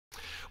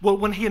Well,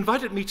 when he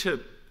invited me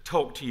to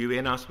talk to you,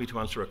 Ian asked me to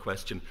answer a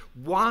question.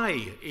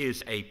 Why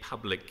is a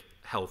public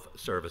health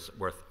service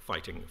worth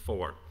fighting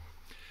for?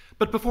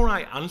 But before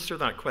I answer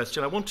that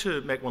question, I want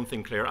to make one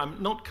thing clear.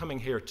 I'm not coming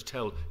here to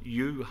tell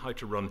you how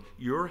to run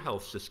your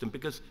health system,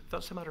 because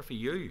that's a matter for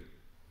you.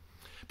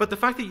 But the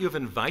fact that you've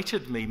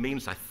invited me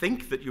means, I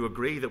think, that you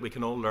agree that we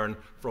can all learn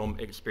from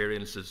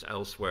experiences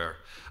elsewhere.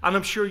 And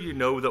I'm sure you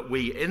know that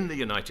we in the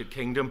United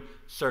Kingdom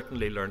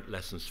certainly learned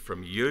lessons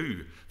from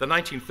you. The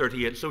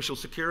 1938 Social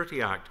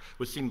Security Act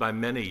was seen by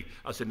many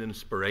as an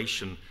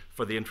inspiration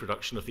for the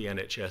introduction of the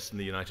NHS in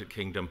the United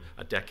Kingdom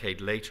a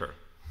decade later.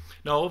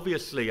 Now,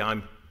 obviously,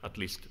 I'm at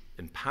least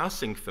in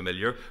passing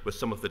familiar with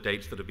some of the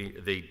debates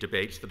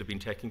that have been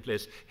taking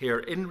place here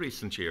in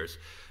recent years.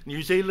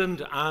 New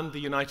Zealand and the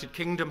United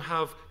Kingdom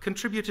have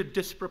contributed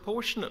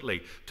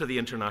disproportionately to the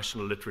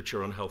international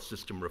literature on health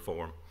system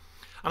reform.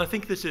 And I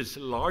think this is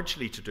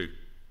largely to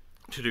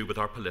do with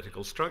our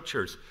political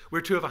structures.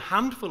 We're two of a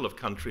handful of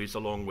countries,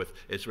 along with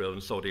Israel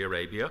and Saudi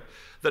Arabia,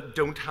 that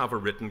don't have a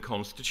written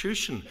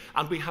constitution,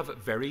 and we have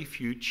very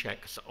few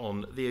checks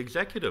on the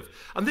executive.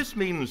 And this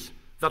means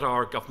that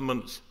our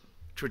governments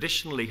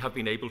traditionally have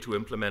been able to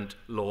implement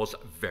laws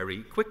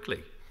very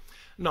quickly.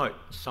 Now,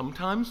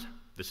 sometimes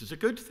this is a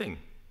good thing,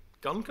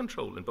 gun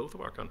control in both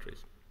of our countries.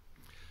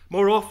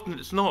 More often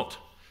it's not,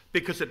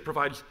 because it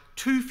provides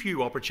too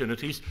few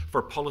opportunities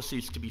for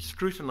policies to be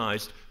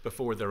scrutinised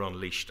before they're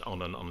unleashed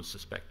on an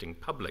unsuspecting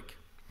public.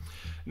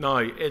 Now,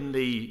 in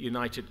the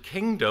United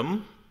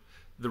Kingdom,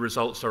 the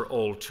results are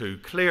all too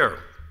clear.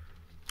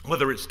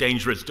 Whether it's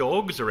dangerous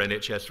dogs or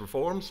NHS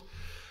reforms,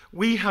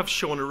 we have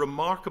shown a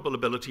remarkable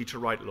ability to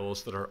write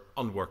laws that are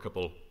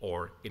unworkable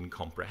or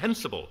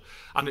incomprehensible.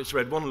 And it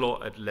led one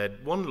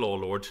law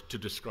lord to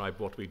describe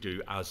what we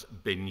do as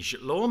binge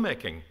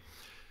lawmaking.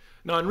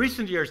 Now, in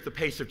recent years, the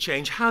pace of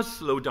change has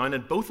slowed down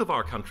in both of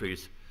our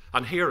countries.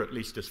 And here, at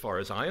least as far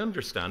as I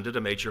understand it,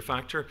 a major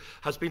factor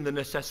has been the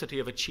necessity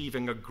of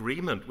achieving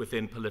agreement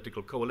within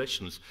political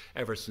coalitions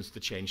ever since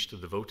the change to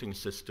the voting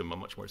system, a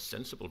much more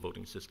sensible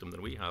voting system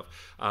than we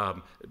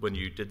have, when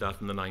you did that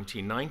in the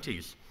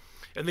 1990s.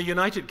 In the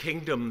United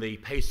Kingdom, the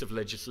pace of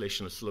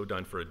legislation has slowed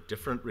down for a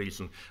different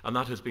reason, and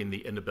that has been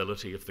the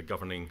inability of the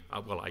governing,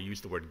 well, I use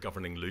the word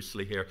governing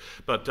loosely here,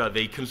 but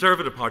the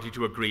Conservative Party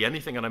to agree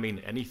anything, and I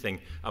mean anything,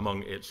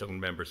 among its own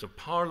members of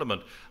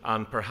Parliament.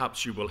 And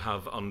perhaps you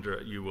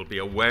will be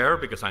aware,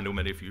 because I know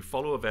many of you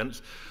follow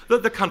events,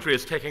 that the country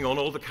is taking on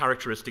all the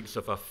characteristics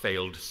of a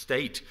failed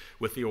state,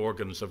 with the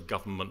organs of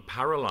government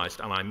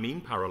paralysed, and I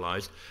mean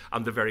paralysed,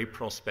 and the very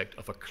prospect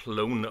of a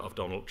clone of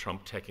Donald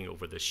Trump taking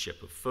over this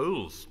ship of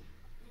fools.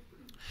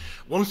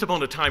 Once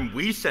upon a time,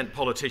 we sent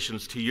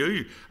politicians to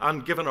you,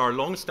 and given our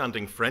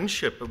long-standing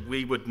friendship,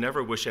 we would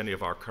never wish any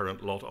of our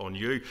current lot on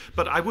you.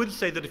 But I would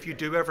say that if you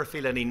do ever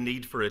feel any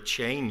need for a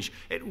change,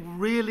 it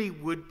really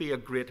would be a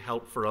great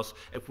help for us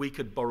if we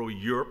could borrow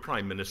your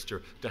Prime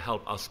Minister to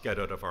help us get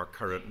out of our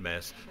current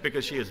mess,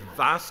 because she is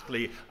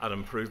vastly an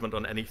improvement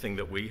on anything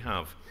that we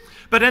have.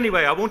 But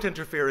anyway, I won't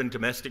interfere in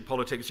domestic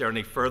politics here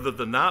any further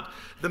than that.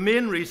 The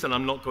main reason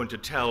I'm not going to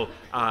tell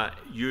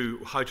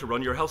you how to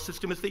run your health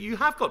system is that you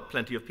have got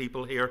plenty of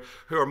people here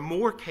who are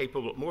more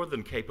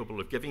than capable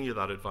of giving you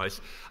that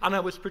advice. And I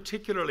was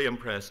particularly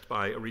impressed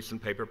by a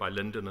recent paper by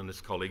Lyndon and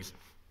his colleagues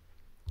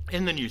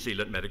in the New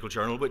Zealand Medical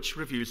Journal, which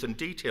reviews in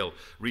detail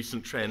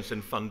recent trends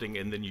in funding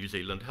in the New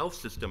Zealand health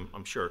system.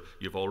 I'm sure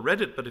you've all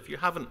read it, but if you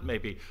haven't,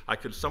 maybe I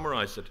could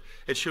summarise it.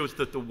 It shows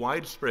that the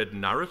widespread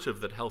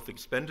narrative that health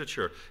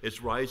expenditure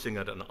is rising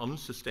at an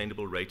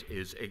unsustainable rate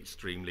is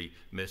extremely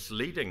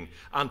misleading.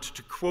 And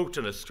to quote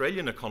an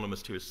Australian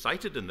economist who is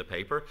cited in the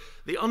paper,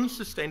 the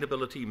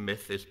unsustainability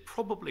myth is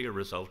probably a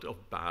result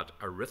of bad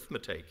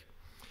arithmetic.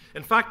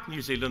 In fact,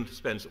 New Zealand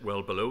spends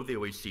well below the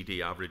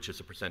OECD average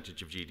as a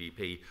percentage of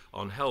GDP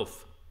on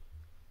health.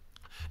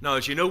 Now,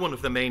 as you know, one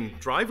of the main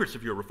drivers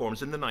of your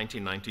reforms in the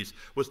 1990s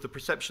was the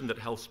perception that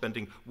health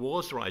spending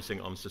was rising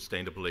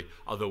unsustainably,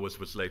 although, as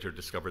was later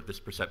discovered, this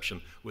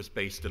perception was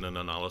based in an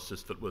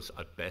analysis that was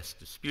at best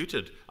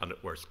disputed and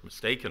at worst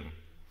mistaken.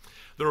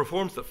 The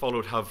reforms that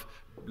followed have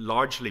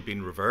largely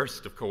been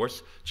reversed, of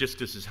course,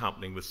 just as is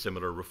happening with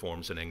similar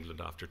reforms in England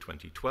after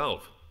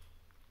 2012.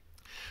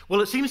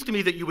 Well, it seems to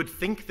me that you would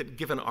think that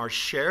given our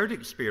shared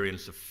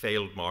experience of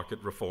failed market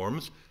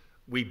reforms,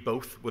 we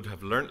both would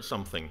have learnt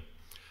something.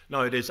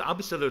 Now, it is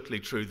absolutely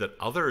true that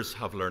others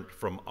have learnt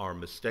from our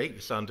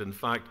mistakes, and in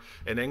fact,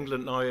 in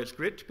England now, it's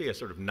great to be a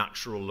sort of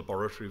natural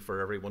laboratory for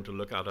everyone to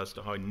look at as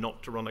to how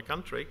not to run a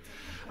country.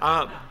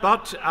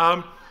 But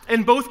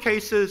in both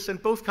cases, in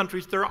both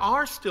countries, there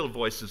are still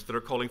voices that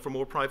are calling for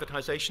more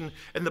privatisation,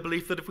 in the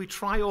belief that if we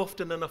try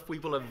often enough, we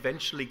will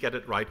eventually get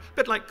it right. A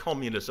bit like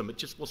communism, it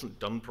just wasn't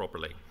done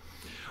properly.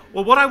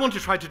 Well, what I want to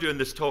try to do in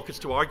this talk is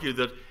to argue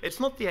that it's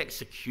not the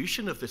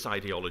execution of this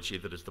ideology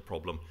that is the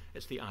problem,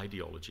 it's the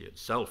ideology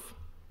itself.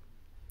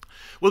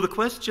 Well, the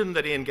question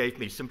that Ian gave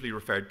me simply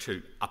referred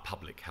to a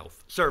public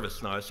health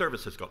service. Now, a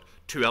service has got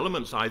two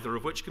elements, either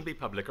of which can be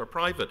public or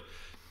private.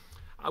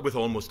 with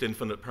almost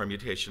infinite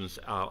permutations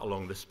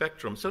along the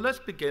spectrum. So let's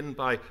begin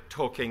by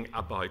talking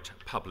about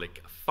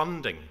public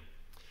funding.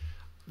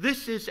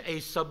 This is a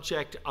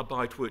subject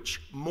about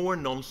which more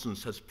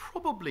nonsense has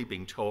probably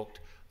been talked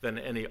than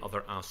any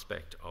other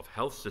aspect of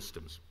health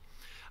systems.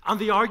 And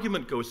the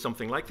argument goes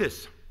something like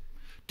this.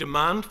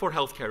 Demand for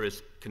healthcare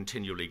is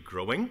continually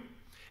growing.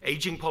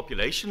 Aging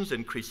populations,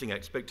 increasing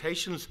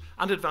expectations,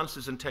 and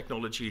advances in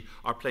technology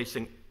are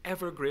placing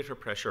ever greater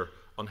pressure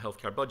on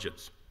healthcare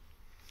budgets.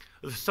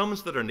 The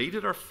sums that are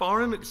needed are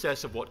far in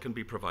excess of what can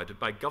be provided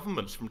by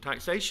governments from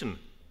taxation.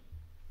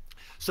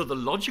 So the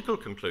logical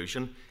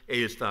conclusion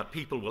is that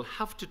people will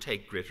have to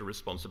take greater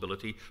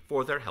responsibility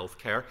for their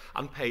healthcare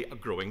and pay a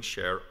growing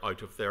share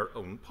out of their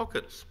own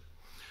pockets.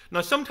 Now,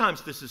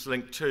 sometimes this is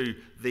linked to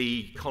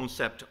the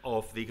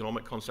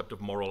economic concept of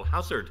moral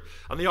hazard,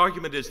 and the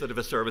argument is that if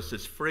a service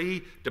is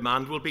free,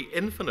 demand will be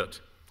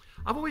infinite.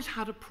 I've always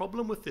had a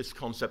problem with this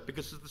concept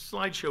because, as the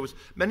slide shows,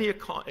 many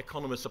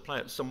economists apply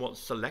it somewhat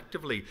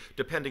selectively,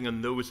 depending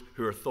on those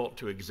who are thought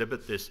to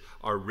exhibit this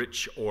are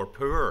rich or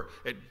poor.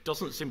 It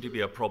doesn't seem to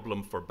be a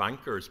problem for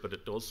bankers, but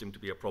it does seem to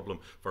be a problem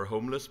for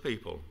homeless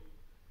people.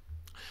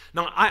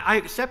 Now, I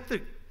accept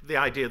the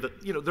idea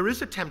that, there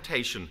is a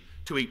temptation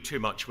to eat too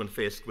much when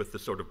faced with the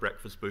sort of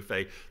breakfast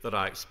buffet that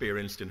I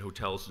experienced in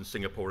hotels in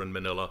Singapore and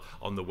Manila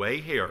on the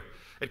way here.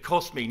 It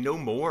cost me no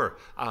more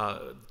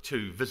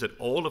to visit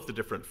all of the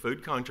different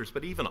food counters,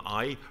 but even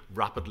I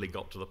rapidly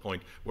got to the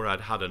point where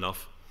I'd had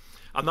enough.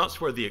 And that's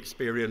where the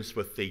experience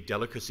with the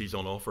delicacies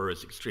on offer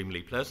is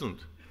extremely pleasant.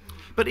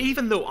 But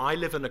even though I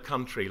live in a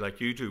country like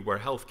you do where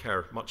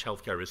much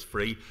healthcare is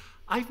free,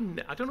 I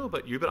don't know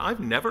about you, but I've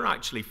never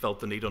actually felt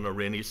the need on a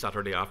rainy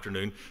Saturday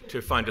afternoon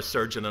to find a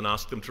surgeon and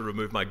ask them to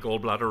remove my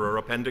gallbladder or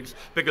appendix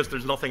because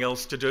there's nothing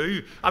else to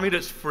do. I mean,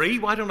 it's free.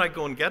 Why don't I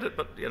go and get it?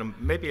 But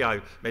maybe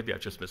I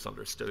just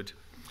misunderstood.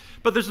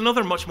 But there's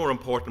another much more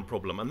important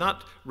problem, and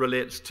that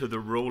relates to the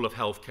role of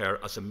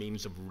healthcare as a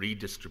means of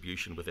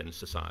redistribution within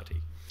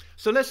society.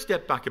 So let's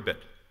step back a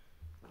bit.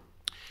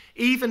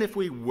 Even if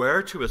we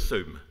were to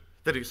assume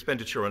that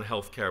expenditure on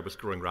healthcare was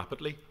growing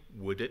rapidly,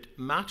 would it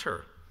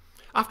matter?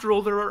 After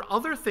all, there are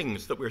other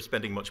things that we're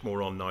spending much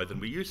more on now than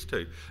we used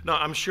to. Now,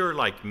 I'm sure,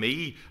 like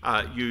me,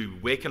 you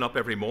waking up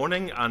every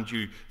morning and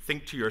you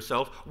think to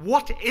yourself,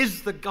 what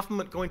is the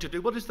government going to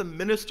do? What is the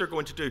minister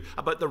going to do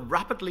about the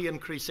rapidly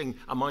increasing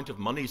amount of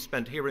money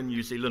spent here in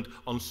New Zealand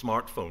on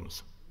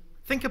smartphones?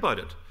 Think about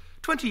it.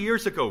 20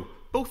 years ago,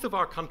 both of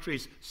our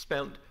countries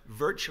spent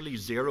virtually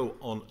zero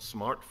on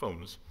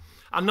smartphones.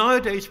 And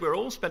nowadays, we're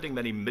all spending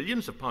many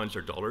millions of pounds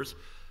or dollars.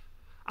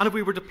 And if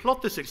we were to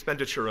plot this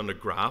expenditure on a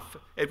graph,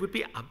 it would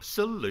be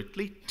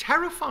absolutely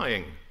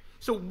terrifying.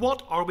 So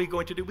what are we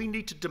going to do? We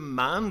need to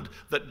demand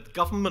that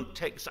government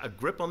takes a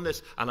grip on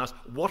this and ask,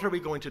 what are we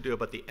going to do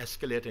about the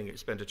escalating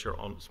expenditure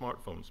on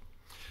smartphones?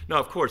 Now,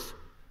 of course,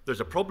 there's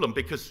a problem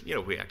because,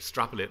 we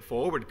extrapolate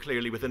forward,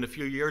 clearly within a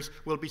few years,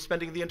 we'll be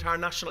spending the entire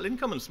national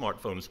income on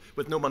smartphones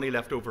with no money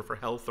left over for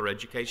health or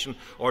education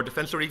or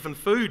defence or even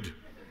food.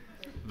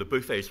 The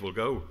buffets will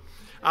go.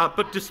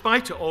 But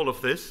despite all of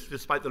this,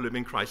 despite the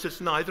looming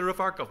crisis, neither of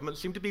our governments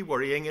seem to be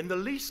worrying in the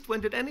least. When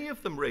did any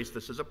of them raise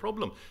this as a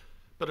problem?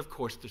 But of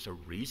course, there's a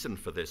reason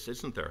for this,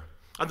 isn't there?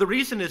 And the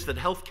reason is that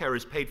healthcare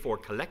is paid for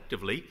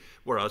collectively,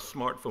 whereas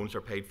smartphones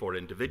are paid for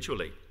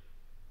individually.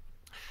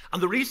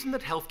 And the reason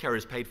that healthcare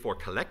is paid for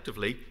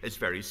collectively is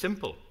very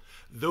simple.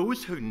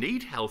 Those who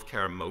need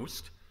healthcare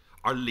most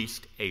are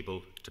least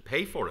able to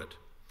pay for it.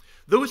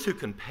 Those who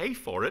can pay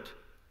for it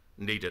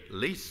need it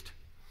least.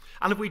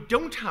 And if we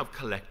don't have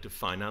collective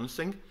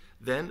financing,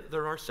 then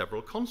there are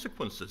several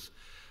consequences.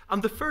 And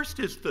the first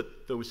is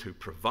that those who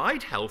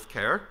provide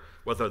healthcare,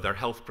 whether they're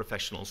health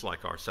professionals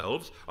like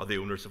ourselves or the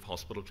owners of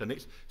hospital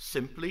clinics,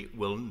 simply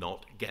will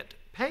not get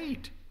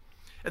paid.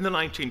 In the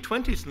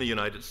 1920s in the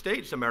United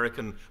States,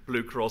 American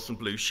Blue Cross and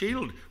Blue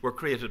Shield were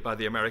created by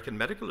the American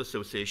Medical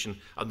Association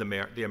and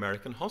the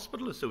American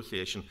Hospital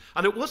Association.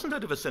 And it wasn't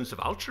out of a sense of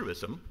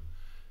altruism.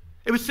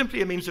 It was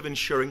simply a means of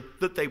ensuring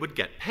that they would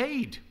get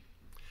paid.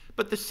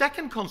 But the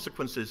second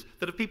consequence is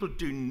that if people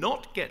do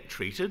not get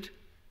treated,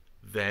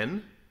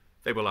 then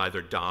they will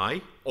either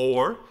die,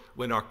 or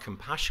when our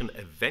compassion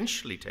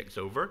eventually takes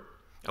over,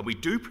 and we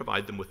do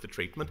provide them with the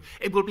treatment,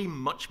 it will be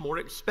much more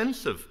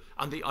expensive,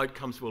 and the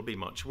outcomes will be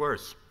much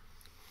worse.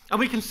 And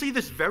we can see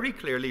this very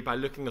clearly by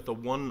looking at the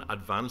one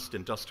advanced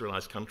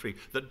industrialized country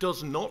that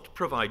does not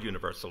provide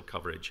universal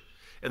coverage.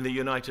 In the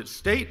United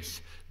States,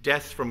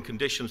 deaths from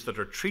conditions that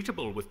are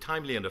treatable with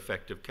timely and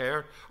effective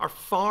care are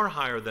far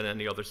higher than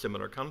any other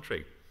similar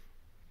country.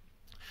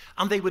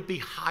 And they would be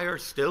higher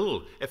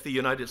still if the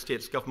United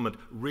States government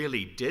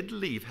really did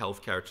leave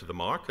healthcare to the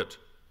market.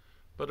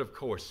 But of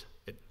course,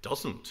 it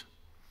doesn't.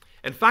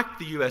 In fact,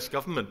 the US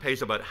government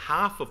pays about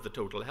half of the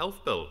total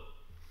health bill.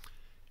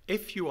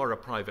 If you are a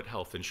private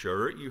health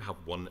insurer, you have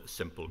one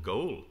simple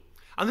goal.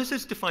 And this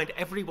is to find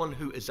everyone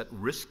who is at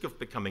risk of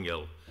becoming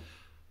ill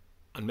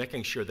and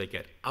making sure they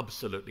get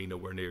absolutely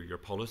nowhere near your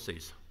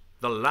policies.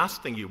 The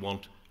last thing you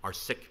want are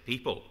sick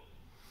people.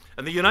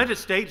 In the United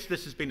States,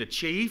 this has been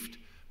achieved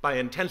by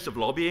intensive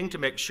lobbying to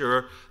make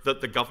sure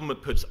that the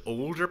government puts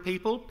older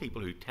people,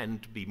 people who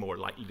tend to be more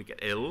likely to get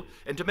ill,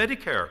 into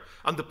Medicare,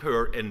 and the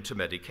poor into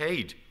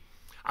Medicaid.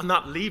 And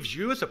that leaves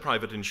you as a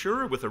private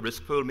insurer with a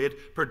risk pool made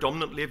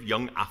predominantly of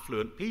young,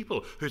 affluent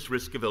people whose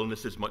risk of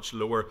illness is much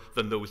lower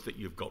than those that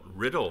you've got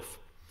rid of.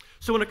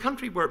 So in a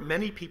country where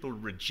many people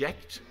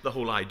reject the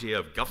whole idea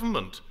of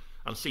government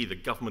and see the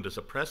government as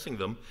oppressing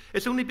them,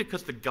 it's only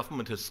because the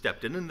government has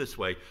stepped in this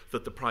way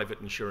that the private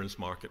insurance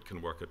market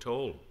can work at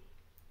all.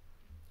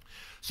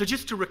 So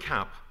just to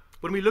recap,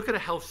 when we look at a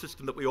health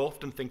system that we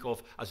often think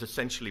of as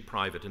essentially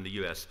private in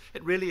the US,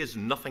 it really is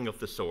nothing of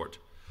the sort.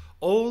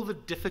 All the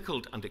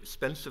difficult and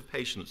expensive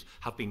patients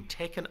have been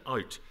taken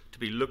out to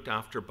be looked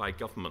after by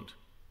government.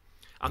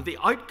 And the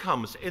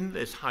outcomes in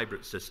this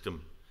hybrid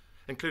system,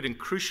 including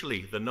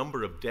crucially the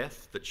number of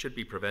deaths that should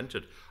be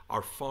prevented,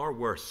 are far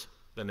worse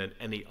than in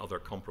any other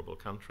comparable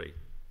country.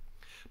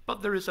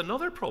 But there is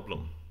another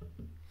problem,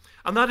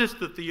 and that is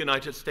that the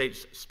United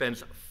States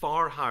spends a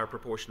far higher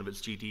proportion of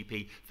its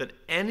GDP than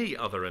any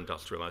other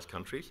industrialized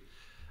countries,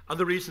 and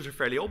the reasons are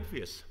fairly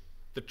obvious.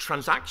 The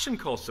transaction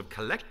costs of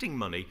collecting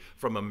money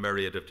from a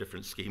myriad of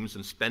different schemes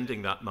and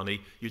spending that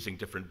money using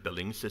different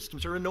billing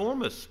systems are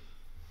enormous.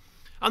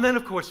 And then,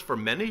 of course, for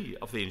many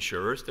of the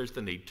insurers, there's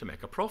the need to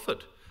make a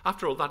profit.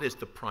 After all, that is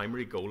the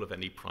primary goal of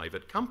any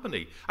private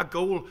company, a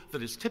goal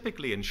that is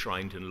typically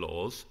enshrined in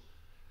laws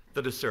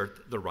that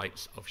assert the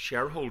rights of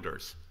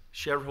shareholders.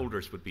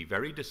 Shareholders would be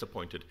very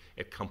disappointed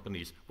if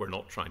companies were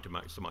not trying to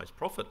maximize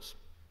profits.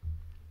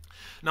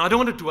 Now, I don't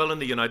want to dwell on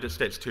the United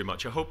States too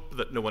much. I hope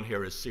that no one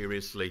here is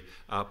seriously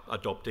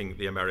adopting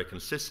the American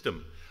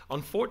system.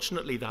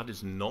 Unfortunately, that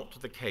is not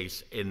the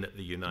case in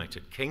the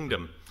United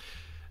Kingdom.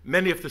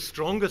 Many of the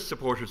strongest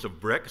supporters of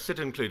Brexit,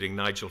 including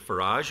Nigel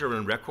Farage, are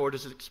on record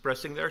as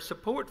expressing their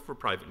support for a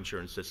private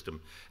insurance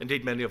system.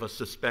 Indeed, many of us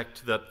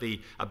suspect that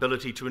the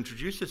ability to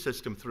introduce a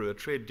system through a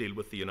trade deal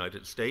with the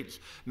United States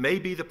may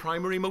be the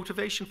primary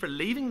motivation for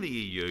leaving the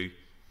EU.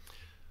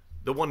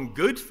 The one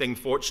good thing,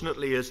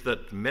 fortunately, is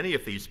that many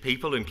of these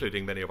people,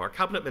 including many of our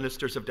cabinet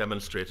ministers, have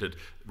demonstrated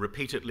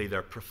repeatedly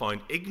their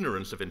profound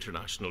ignorance of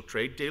international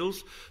trade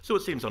deals, so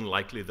it seems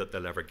unlikely that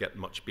they'll ever get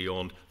much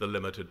beyond the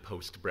limited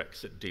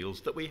post-Brexit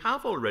deals that we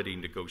have already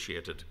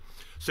negotiated,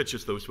 such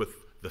as those with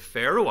the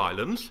Faroe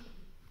Islands,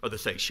 or the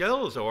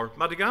Seychelles, or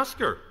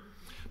Madagascar.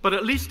 But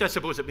at least I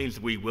suppose it means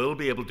we will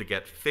be able to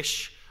get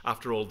fish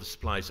after all the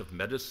supplies of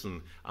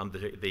medicine and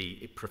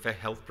the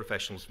health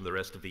professionals from the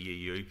rest of the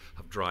EU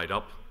have dried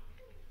up.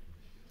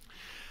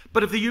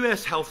 But if the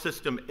US health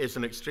system is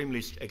an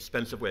extremely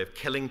expensive way of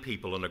killing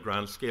people on a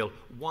grand scale,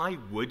 why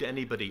would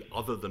anybody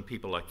other than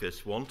people like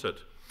this want it?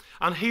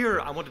 And here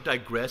I want to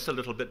digress a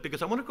little bit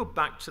because I want to go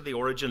back to the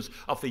origins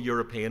of the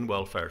European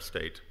welfare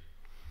state.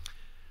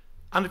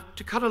 And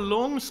to cut a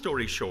long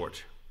story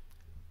short,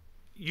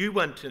 you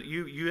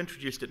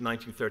introduced it in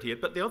 1938,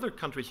 but the other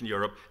countries in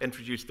Europe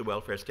introduced the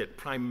welfare state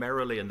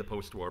primarily in the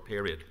post-war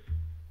period.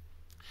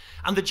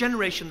 And the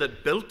generation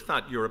that built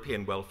that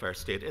European welfare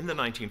state in the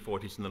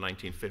 1940s and the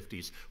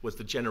 1950s was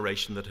the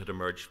generation that had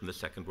emerged from the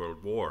Second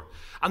World War.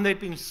 And they'd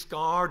been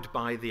scarred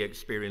by the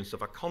experience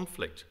of a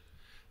conflict.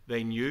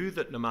 They knew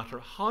that no matter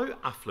how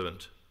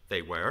affluent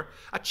they were,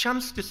 a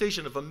chance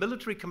decision of a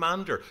military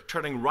commander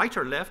turning right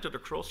or left at a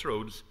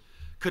crossroads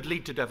could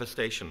lead to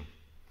devastation.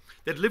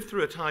 They'd lived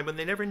through a time when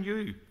they never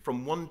knew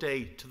from one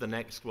day to the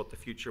next what the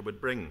future would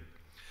bring.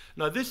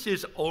 Now, this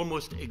is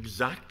almost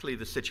exactly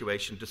the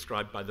situation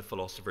described by the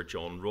philosopher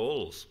John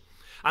Rawls.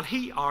 And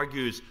he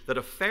argued that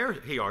a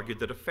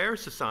fair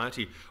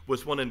society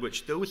was one in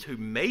which those who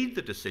made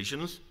the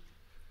decisions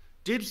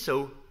did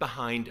so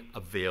behind a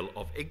veil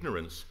of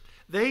ignorance.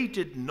 They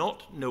did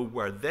not know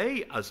where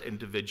they, as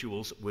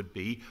individuals, would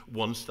be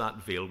once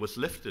that veil was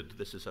lifted.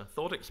 This is a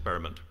thought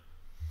experiment.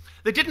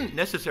 They didn't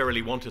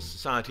necessarily want a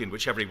society in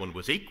which everyone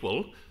was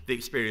equal. The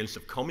experience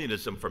of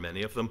communism for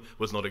many of them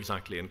was not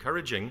exactly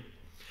encouraging.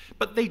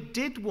 But they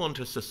did want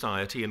a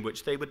society in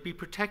which they would be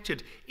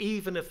protected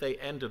even if they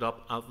ended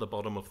up at the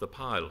bottom of the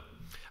pile.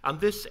 And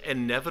this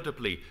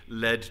inevitably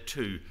led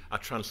to a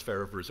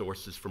transfer of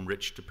resources from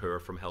rich to poor,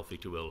 from healthy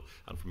to ill,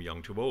 and from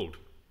young to old.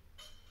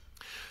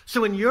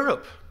 So in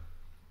Europe,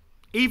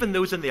 even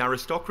those in the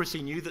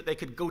aristocracy knew that they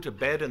could go to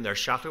bed in their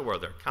chateau or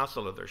their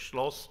castle or their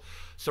schloss,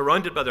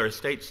 surrounded by their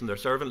estates and their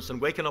servants,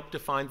 and waken up to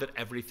find that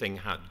everything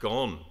had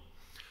gone.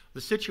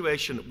 The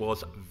situation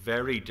was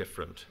very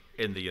different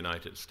in the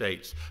United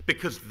States,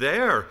 because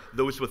there,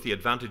 those with the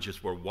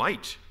advantages were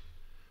white,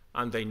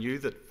 and they knew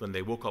that when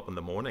they woke up in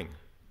the morning,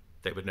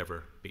 they would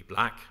never be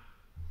black.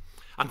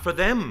 And for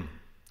them,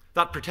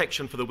 that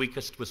protection for the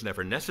weakest was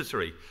never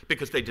necessary,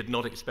 because they did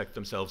not expect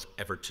themselves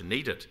ever to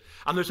need it.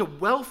 And there's a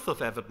wealth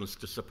of evidence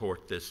to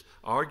support this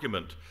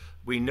argument.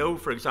 We know,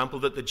 for example,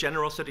 that the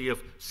generosity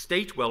of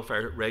state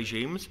welfare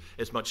regimes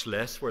is much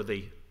less where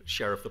the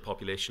share of the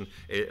population,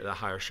 a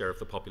higher share of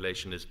the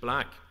population is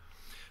black.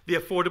 The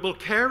Affordable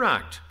Care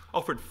Act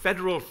offered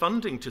federal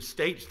funding to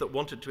states that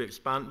wanted to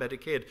expand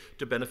Medicaid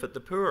to benefit the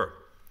poor.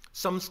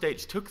 Some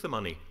states took the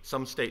money,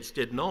 some states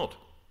did not.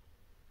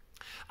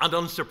 And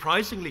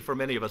unsurprisingly for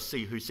many of us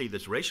who see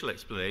this racial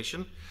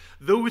explanation,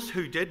 those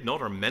who did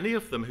not, or many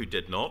of them who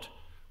did not,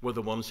 were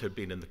the ones who had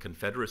been in the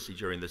Confederacy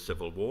during the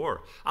Civil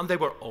War. And they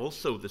were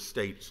also the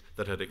states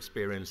that had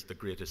experienced the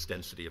greatest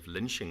density of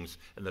lynchings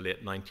in the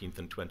late 19th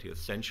and 20th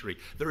century.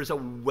 There is a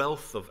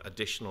wealth of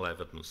additional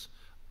evidence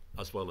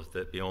as well as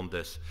beyond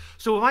this.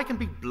 So if I can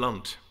be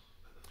blunt,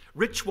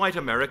 rich white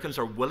Americans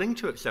are willing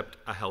to accept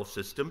a health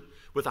system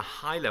with a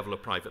high level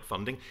of private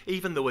funding,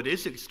 even though it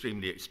is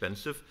extremely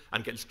expensive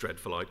and gets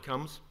dreadful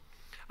outcomes.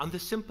 And the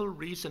simple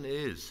reason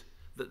is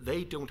that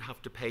they don't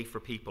have to pay for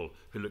people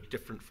who look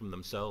different from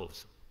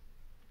themselves.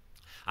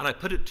 And I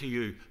put it to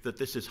you that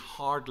this is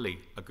hardly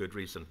a good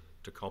reason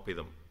to copy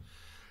them.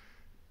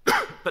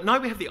 But now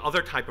we have the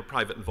other type of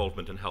private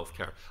involvement in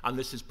healthcare, and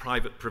this is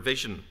private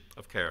provision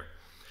of care.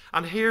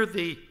 And here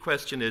the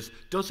question is,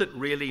 does it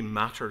really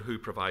matter who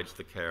provides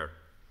the care?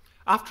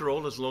 After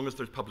all, as long as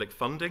there's public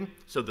funding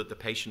so that the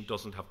patient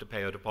doesn't have to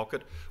pay out of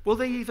pocket, will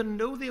they even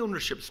know the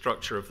ownership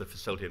structure of the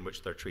facility in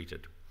which they're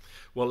treated?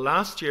 Well,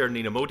 last year,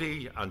 Nina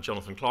Modi and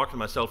Jonathan Clark and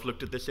myself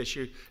looked at this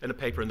issue in a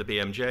paper in the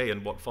BMJ,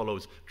 and what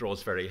follows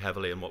draws very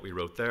heavily on what we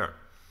wrote there.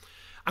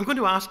 I'm going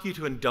to ask you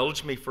to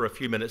indulge me for a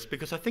few minutes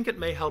because I think it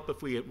may help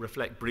if we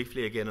reflect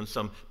briefly again on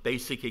some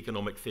basic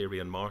economic theory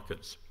and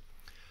markets.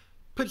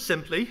 Put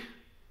simply,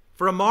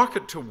 for a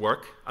market to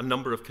work, a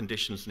number of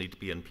conditions need to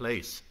be in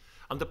place.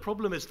 And the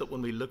problem is that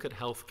when we look at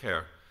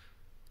healthcare,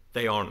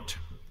 they aren't.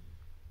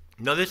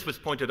 Now, this was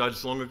pointed out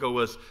as long ago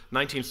as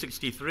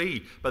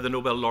 1963 by the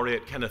Nobel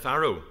laureate Kenneth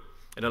Arrow.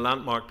 In a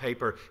landmark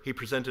paper, he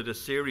presented a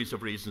series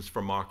of reasons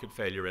for market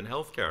failure in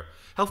healthcare.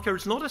 Healthcare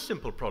is not a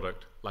simple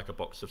product like a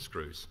box of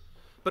screws,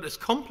 but it's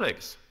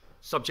complex,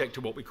 subject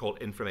to what we call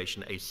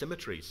information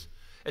asymmetries.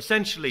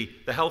 Essentially,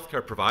 the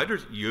healthcare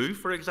providers, you,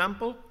 for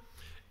example,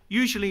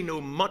 usually know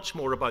much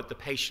more about the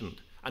patient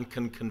and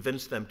can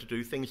convince them to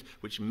do things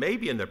which may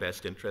be in their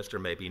best interest or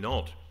maybe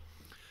not.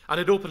 And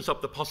it opens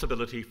up the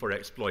possibility for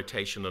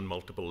exploitation on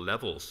multiple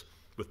levels,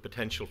 with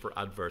potential for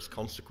adverse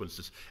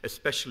consequences,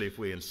 especially if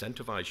we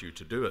incentivize you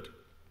to do it.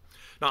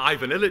 Now,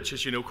 Ivan Illich,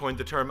 as you know, coined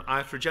the term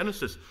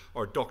iatrogenesis,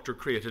 or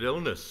doctor-created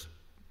illness.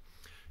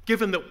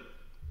 Given that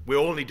we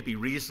all need to be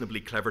reasonably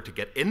clever to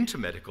get into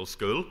medical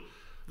school,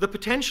 the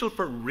potential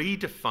for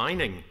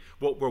redefining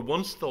what were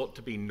once thought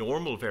to be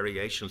normal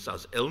variations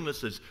as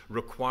illnesses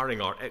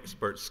requiring our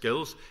expert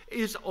skills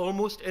is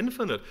almost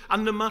infinite.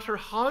 And no matter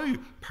how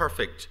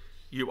perfect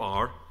you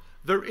are,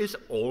 there is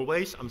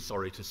always, I'm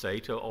sorry to say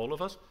to all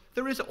of us,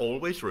 there is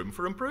always room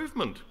for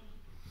improvement.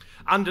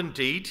 And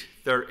indeed,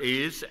 there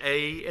is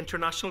an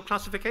international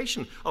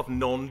classification of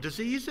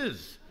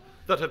non-diseases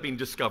that have been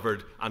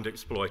discovered and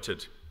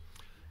exploited.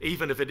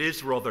 Even if it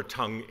is rather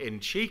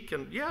tongue-in-cheek,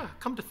 and yeah,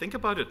 come to think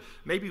about it,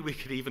 maybe we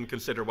could even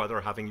consider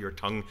whether having your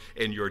tongue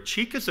in your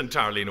cheek is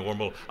entirely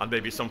normal and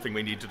maybe something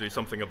we need to do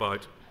something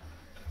about,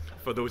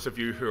 for those of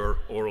you who are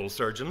oral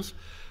surgeons.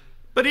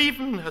 But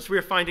even as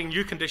we're finding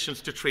new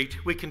conditions to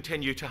treat, we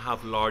continue to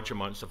have large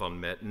amounts of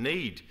unmet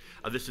need.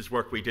 This is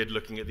work we did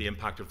looking at the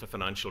impact of the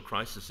financial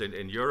crisis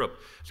in Europe.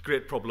 It's a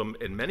great problem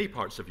in many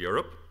parts of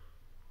Europe.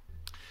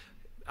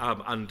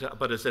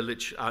 But as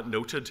Illich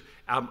noted,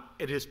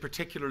 it is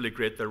particularly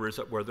great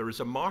where there is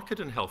a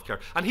market in healthcare.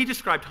 And he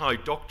described how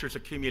doctors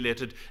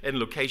accumulated in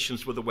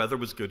locations where the weather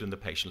was good and the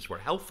patients were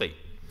healthy.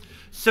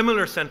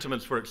 Similar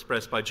sentiments were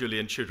expressed by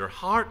Julian Tudor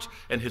Hart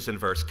in his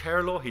inverse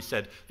care law. He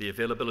said the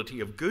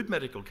availability of good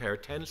medical care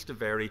tends to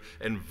vary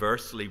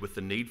inversely with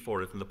the need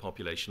for it in the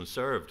population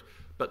served.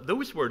 But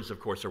those words, of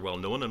course, are well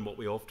known, and what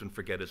we often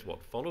forget is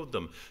what followed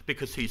them,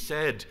 because he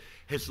said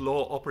his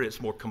law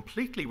operates more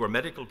completely where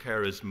medical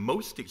care is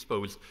most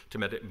exposed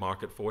to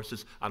market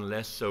forces, and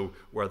less so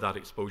where that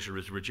exposure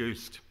is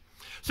reduced.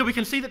 So we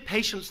can see that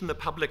patients and the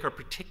public are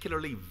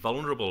particularly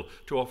vulnerable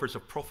to offers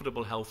of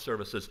profitable health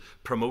services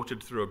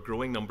promoted through a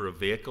growing number of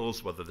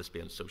vehicles, whether this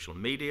be on social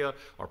media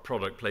or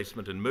product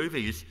placement in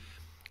movies.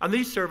 And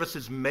these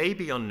services may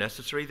be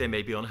unnecessary, they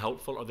may be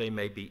unhelpful, or they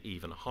may be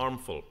even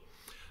harmful.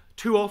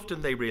 Too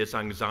often they raise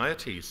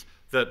anxieties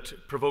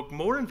that provoke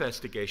more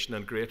investigation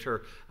and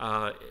greater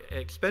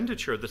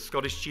expenditure. The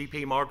Scottish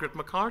GP Margaret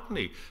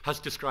McCartney has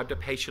described a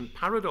patient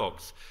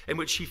paradox in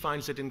which she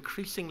finds it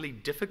increasingly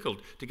difficult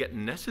to get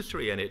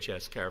necessary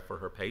NHS care for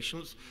her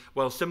patients,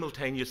 while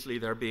simultaneously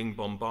they're being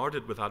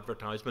bombarded with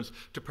advertisements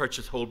to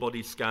purchase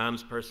whole-body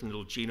scans,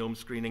 personal genome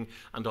screening,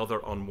 and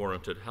other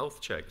unwarranted health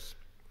checks.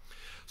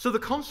 So the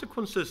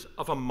consequences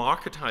of a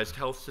marketized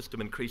health system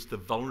increase the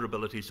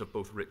vulnerabilities of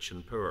both rich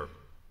and poor.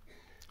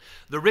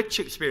 The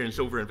rich experience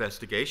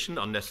over-investigation,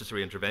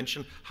 unnecessary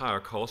intervention, higher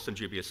costs and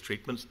dubious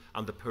treatments,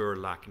 and the poor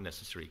lack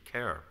necessary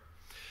care.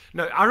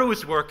 Now,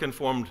 Arrow's work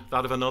informed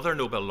that of another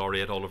Nobel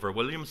laureate, Oliver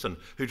Williamson,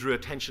 who drew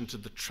attention to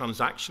the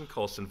transaction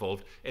costs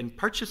involved in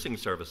purchasing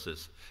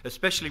services,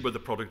 especially where the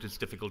product is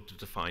difficult to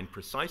define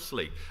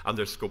precisely and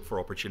there's scope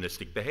for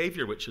opportunistic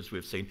behaviour, which, as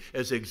we've seen,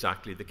 is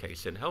exactly the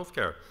case in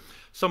healthcare.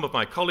 Some of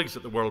my colleagues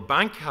at the World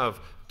Bank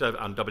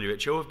and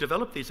WHO have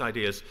developed these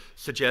ideas,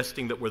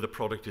 suggesting that where the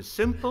product is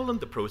simple and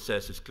the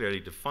process is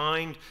clearly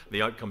defined,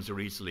 the outcomes are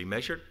easily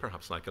measured,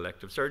 perhaps like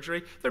elective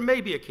surgery, there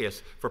may be a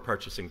case for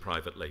purchasing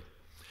privately.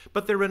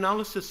 But their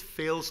analysis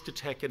fails to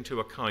take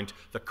into account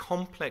the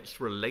complex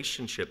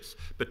relationships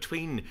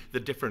between the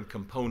different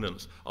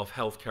components of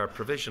healthcare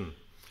provision.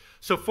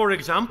 So, for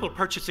example,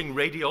 purchasing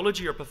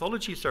radiology or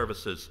pathology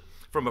services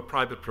from a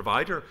private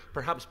provider,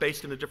 perhaps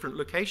based in a different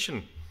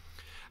location,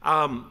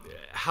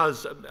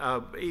 has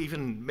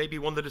even maybe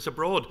one that is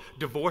abroad,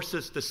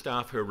 divorces the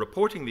staff who are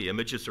reporting the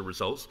images or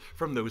results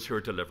from those who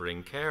are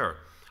delivering care.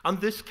 And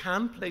this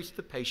can place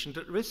the patient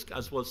at risk,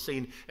 as was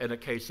seen in a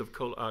case of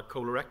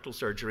colorectal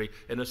surgery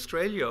in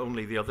Australia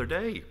only the other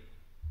day.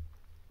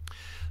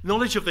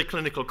 Knowledge of the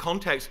clinical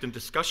context and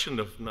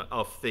discussion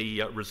of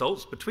the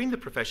results between the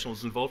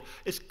professionals involved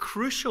is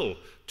crucial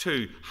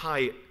to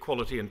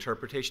high-quality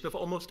interpretation of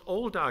almost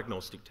all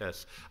diagnostic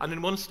tests. And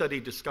in one study,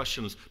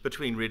 discussions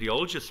between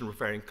radiologists and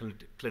referring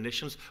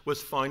clinicians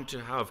was found to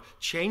have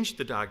changed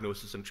the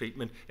diagnosis and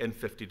treatment in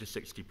 50 to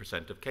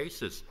 60% of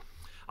cases.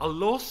 A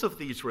loss of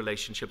these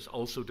relationships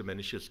also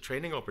diminishes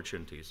training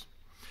opportunities.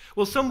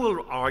 Well, some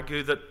will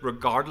argue that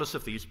regardless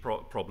of these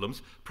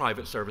problems,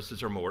 private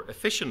services are more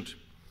efficient.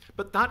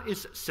 But that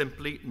is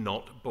simply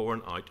not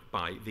borne out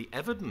by the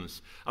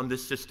evidence. And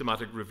this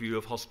systematic review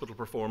of hospital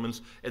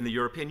performance in the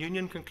European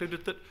Union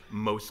concluded that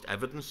most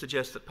evidence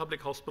suggests that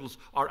public hospitals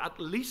are at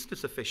least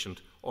as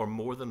efficient or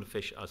more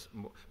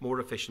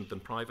efficient than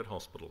private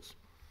hospitals.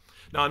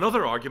 Now,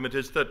 another argument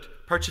is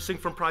that purchasing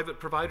from private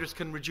providers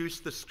can reduce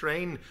the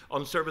strain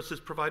on services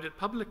provided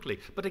publicly.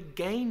 But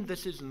again,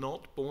 this is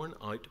not borne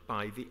out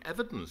by the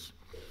evidence.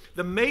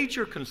 The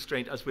major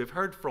constraint, as we've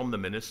heard from the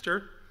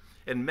Minister,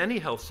 in many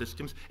health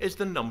systems is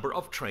the number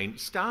of trained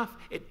staff.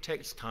 It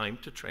takes time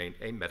to train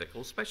a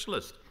medical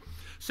specialist.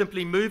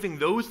 Simply moving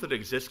those that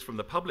exist from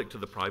the public to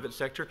the private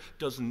sector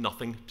does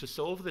nothing to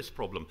solve this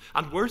problem.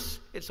 And worse,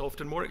 it's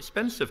often more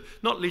expensive,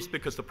 not least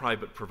because the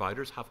private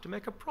providers have to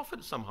make a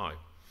profit somehow.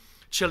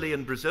 Chile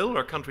and Brazil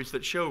are countries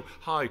that show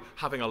how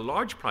having a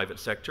large private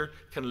sector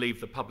can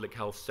leave the public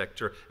health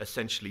sector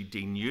essentially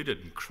denuded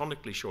and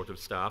chronically short of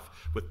staff,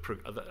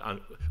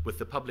 with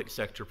the public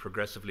sector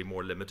progressively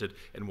more limited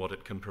in what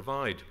it can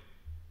provide.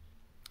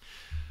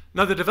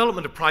 Now, the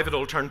development of private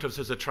alternatives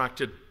has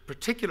attracted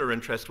particular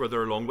interest where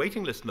there are long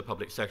waiting lists in the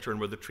public sector and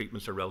where the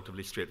treatments are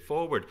relatively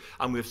straightforward.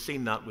 And we've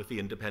seen that with the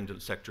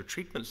independent sector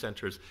treatment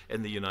centres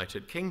in the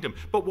United Kingdom.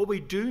 But what we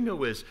do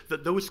know is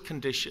that those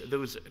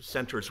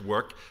centres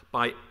work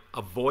by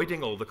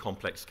avoiding all the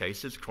complex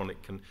cases, chronic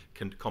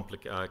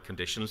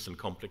conditions and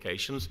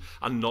complications,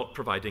 and not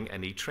providing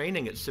any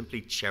training. It simply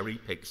cherry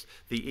picks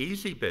the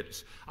easy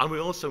bits. And we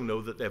also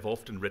know that they've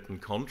often written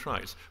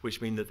contracts,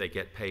 which mean that they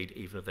get paid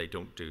even if they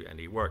don't do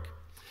any work.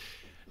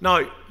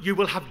 Now, you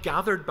will have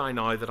gathered by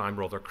now that I'm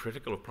rather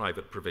critical of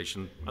private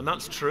provision, and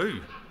that's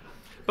true.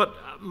 But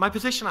my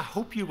position, I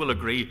hope you will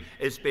agree,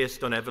 is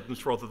based on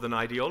evidence rather than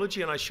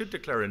ideology, and I should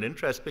declare an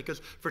interest because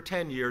for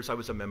 10 years I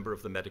was a member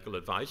of the medical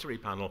advisory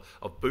panel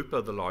of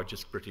Bupa, the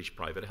largest British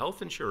private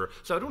health insurer,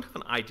 so I don't have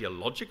an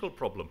ideological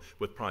problem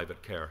with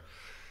private care.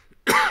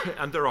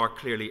 And there are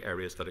clearly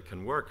areas that it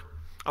can work.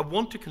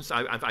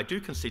 I do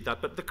concede that,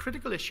 but the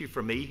critical issue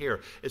for me here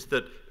is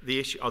that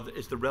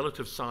is the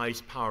relative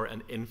size, power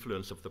and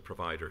influence of the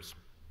providers.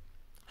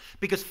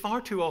 Because far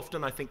too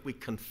often I think we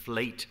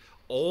conflate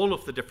all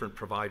of the different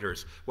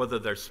providers, whether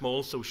they're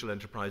small social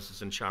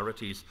enterprises and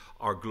charities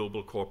or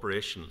global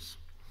corporations.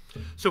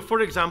 So,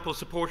 for example,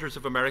 supporters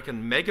of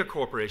American mega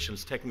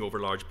corporations taking over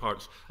large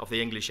parts of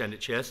the English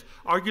NHS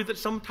argue that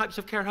some types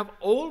of care have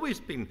always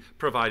been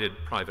provided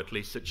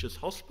privately, such as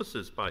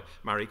hospices by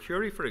Marie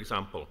Curie, for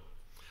example.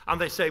 And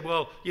they say,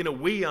 well, you know,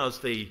 we as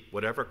the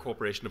whatever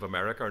corporation of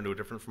America are no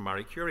different from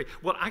Marie Curie.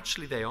 Well,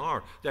 actually they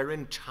are. They're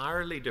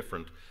entirely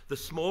different. The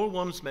small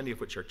ones, many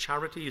of which are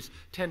charities,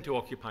 tend to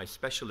occupy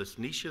specialist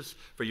niches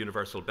for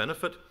universal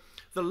benefit.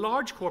 The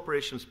large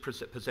corporations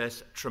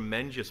possess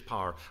tremendous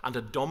power and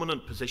a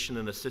dominant position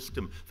in a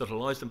system that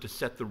allows them to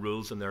set the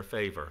rules in their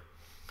favour.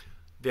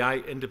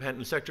 The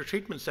independent sector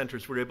treatment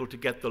centres were able to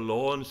get the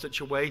law in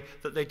such a way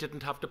that they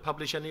didn't have to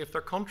publish any of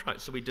their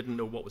contracts, so we didn't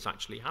know what was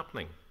actually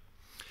happening.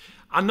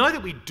 And now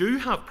that we do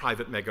have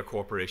private mega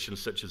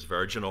corporations such as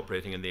Virgin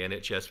operating in the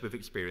NHS, we've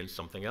experienced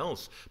something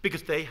else,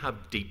 because they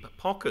have deep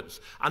pockets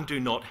and do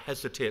not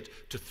hesitate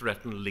to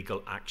threaten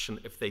legal action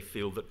if they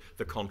feel that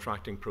the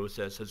contracting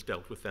process has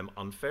dealt with them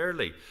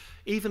unfairly.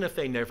 Even if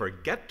they never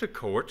get to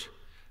court,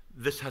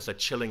 this has a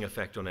chilling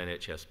effect on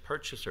NHS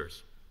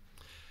purchasers.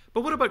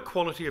 But what about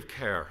quality of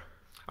care?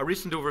 A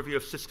recent overview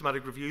of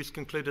systematic reviews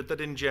concluded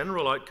that in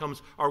general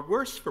outcomes are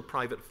worse for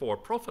private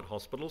for-profit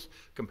hospitals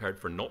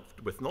compared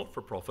with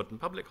not-for-profit and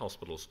public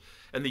hospitals.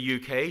 In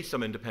the UK,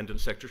 some independent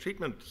sector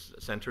treatment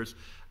centres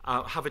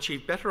have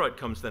achieved better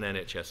outcomes than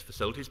NHS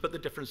facilities, but the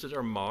differences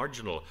are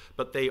marginal.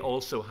 But they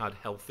also had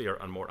healthier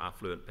and more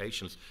affluent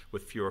patients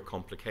with fewer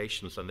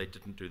complications, and they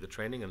didn't do the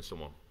training and so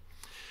on.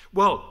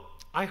 Well,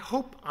 I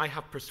hope I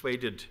have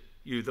persuaded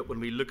you that when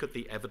we look at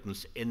the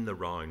evidence in the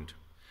round,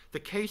 the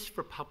case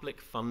for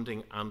public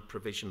funding and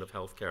provision of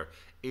healthcare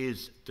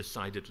is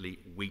decidedly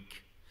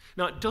weak.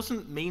 Now, it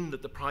doesn't mean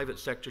that the private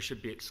sector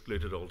should be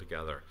excluded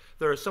altogether.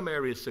 There are some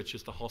areas, such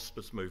as the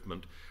hospice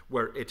movement,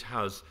 where it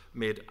has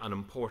made an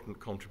important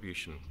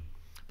contribution.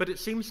 But it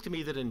seems to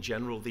me that in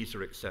general, these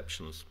are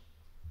exceptions.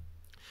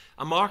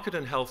 A market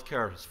in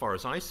healthcare, as far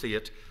as I see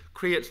it,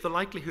 creates the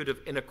likelihood of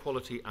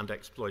inequality and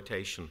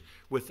exploitation,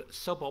 with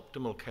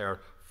suboptimal care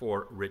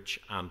for rich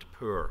and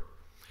poor.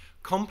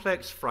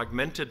 Complex,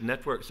 fragmented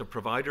networks of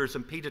providers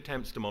impede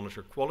attempts to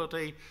monitor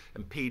quality,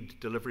 impede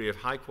delivery of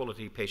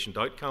high-quality patient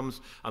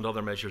outcomes and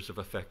other measures of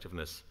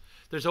effectiveness.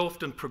 There's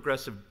often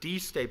progressive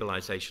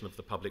destabilisation of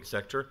the public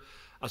sector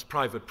as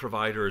private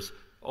providers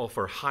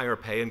offer higher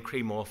pay and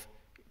cream off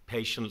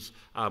patients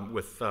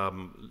with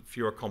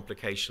fewer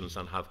complications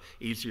and have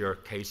easier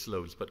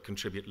caseloads but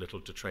contribute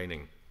little to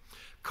training.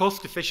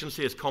 Cost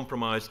efficiency is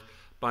compromised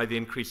by the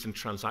increase in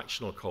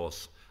transactional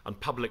costs, and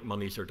public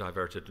monies are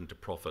diverted into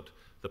profit.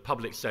 The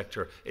public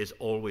sector is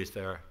always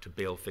there to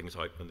bail things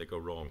out when they go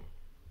wrong.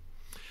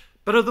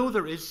 But although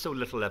there is so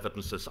little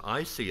evidence, as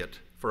I see it,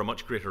 for a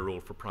much greater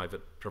role for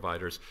private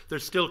providers,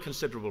 there's still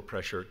considerable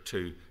pressure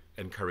to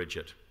encourage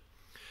it.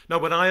 Now,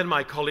 when I and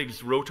my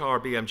colleagues wrote our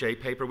BMJ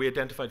paper, we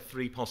identified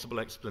three possible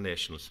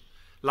explanations.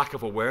 Lack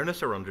of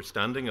awareness or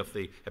understanding of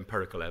the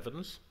empirical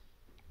evidence,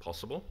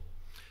 possible.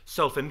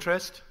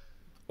 Self-interest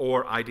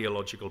or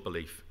ideological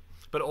belief.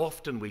 But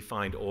often we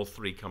find all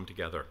three come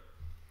together.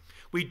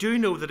 We do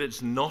know that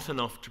it's not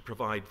enough to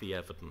provide the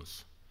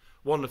evidence.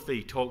 One of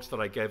the talks that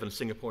I gave in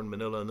Singapore and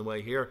Manila on the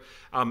way here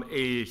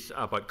is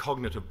about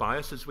cognitive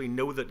biases. We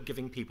know that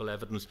giving people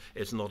evidence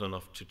is not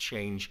enough to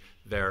change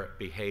their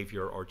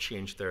behaviour or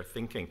change their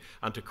thinking.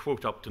 And to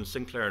quote Upton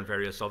Sinclair and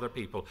various other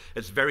people,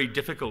 it's very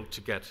difficult to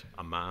get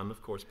a man,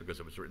 of course, because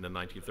it was written in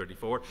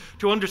 1934,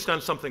 to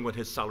understand something when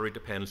his salary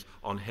depends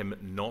on him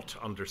not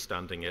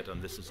understanding it.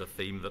 And this is a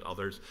theme that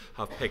others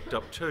have picked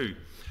up too.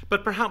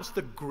 But perhaps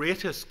the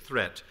greatest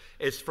threat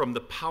is from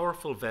the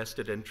powerful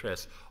vested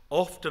interests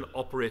often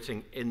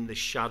operating in the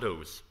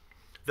shadows,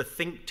 the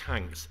think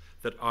tanks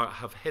that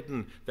have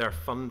hidden their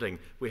funding.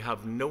 We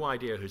have no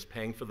idea who's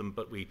paying for them,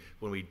 but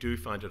when we do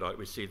find it out,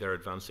 we see they're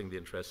advancing the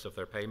interests of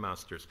their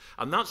paymasters.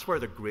 And that's where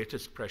the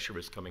greatest pressure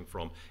is coming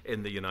from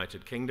in the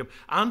United Kingdom.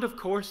 And of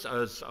course,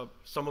 as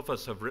some of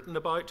us have written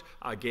about,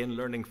 again,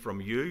 learning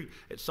from you,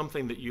 it's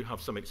something that you have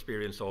some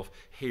experience of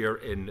here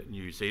in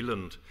New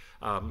Zealand.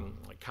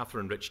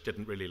 Catherine Rich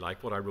didn't really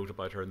like what I wrote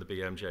about her in the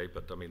BMJ,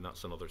 but I mean,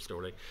 that's another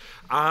story.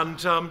 And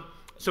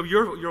so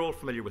you're all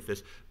familiar with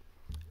this.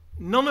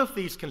 None of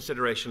these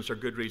considerations are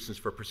good reasons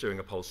for pursuing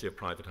a policy of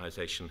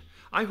privatisation.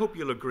 I hope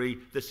you'll agree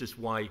this is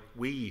why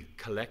we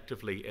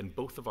collectively in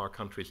both of our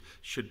countries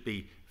should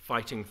be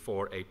fighting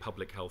for a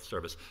public health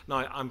service.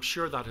 Now, I'm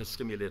sure that has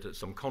stimulated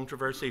some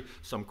controversy,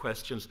 some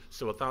questions,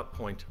 so at that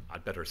point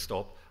I'd better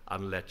stop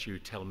and let you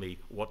tell me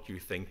what you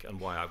think and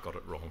why I've got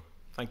it wrong.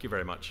 Thank you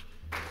very much.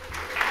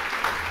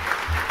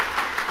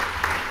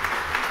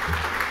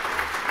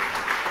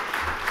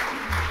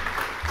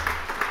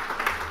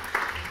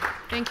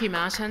 Thank you,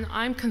 Martin.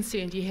 I'm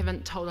concerned you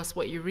haven't told us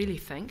what you really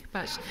think,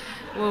 but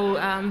we'll,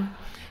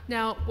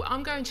 now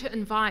I'm going to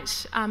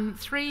invite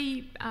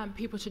three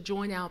people to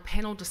join our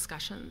panel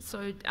discussion.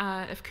 So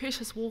if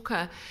Curtis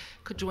Walker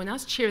could join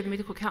us, Chair of the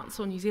Medical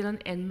Council New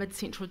Zealand and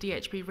Mid-Central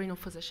DHB renal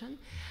physician.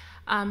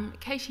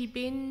 Katie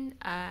Ben,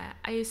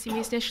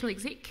 ASMS National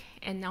Exec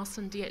and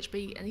Nelson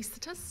DHB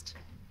anaesthetist.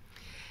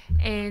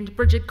 And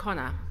Bridget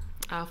Connor,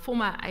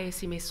 former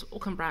ASMS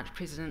Auckland Branch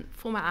President,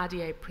 former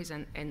RDA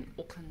President and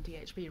Auckland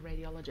DHB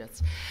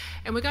radiologist.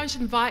 And we're going to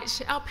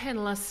invite our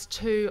panellists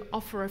to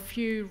offer a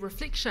few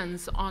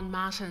reflections on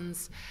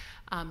Martin's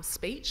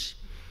speech.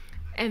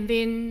 And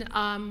then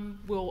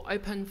we'll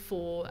open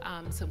for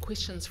some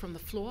questions from the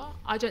floor.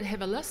 I don't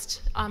have a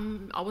list.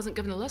 I wasn't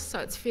given a list, so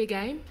it's fair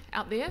game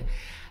out there.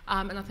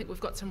 And I think we've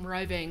got some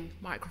roving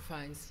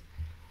microphones.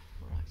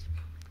 All right.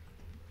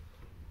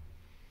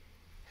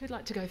 Who'd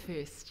like to go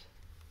first?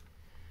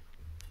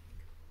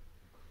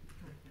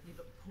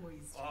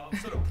 Oh, I'm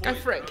sort of poised. Go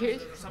for it,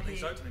 Kurt.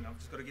 Something's opening. I've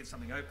just got to get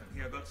something open.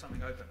 Here, I've got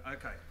something open.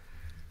 Okay.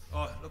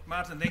 Oh, look,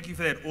 Martin, thank you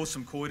for that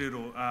awesome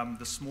kōrero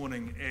this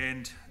morning.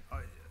 And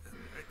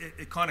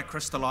it kind of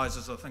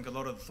crystallises, I think, a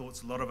lot of the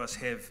thoughts a lot of us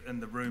have in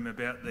the room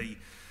about the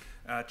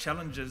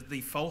challenges,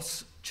 the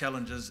false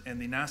challenges and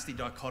the nasty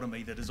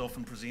dichotomy that is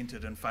often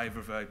presented in favour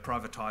of a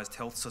privatised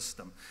health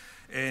system.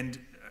 And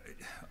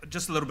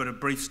just a little bit of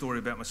brief story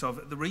about myself.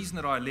 The reason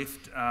that I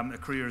left a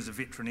career as a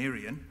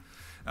veterinarian,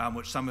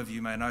 which some of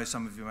you may know,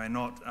 some of you may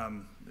not,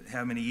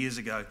 how many years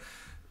ago,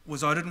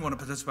 was I didn't want to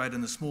participate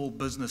in the small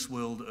business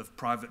world of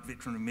private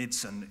veterinary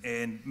medicine,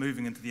 and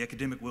moving into the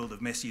academic world of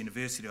McKee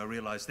University, I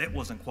realised that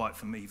wasn't quite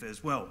for me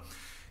as well.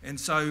 And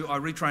so I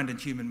retrained in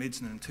human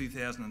medicine in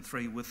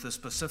 2003 with the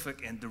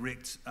specific and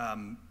direct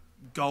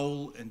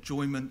goal,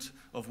 enjoyment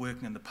of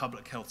working in the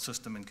public health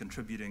system and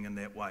contributing in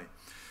that way.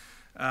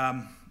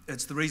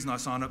 It's the reason I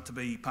signed up to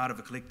be part of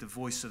a collective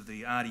voice of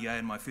the RDA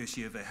in my first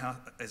year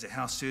as a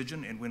house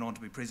surgeon, and went on to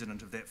be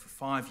president of that for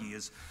 5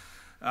 years.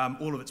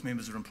 All of its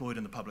members are employed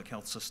in the public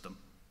health system,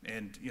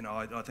 and you know,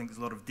 I think there's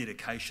a lot of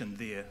dedication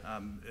there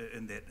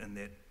in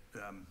that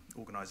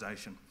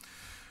organisation.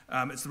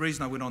 It's the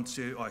reason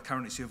I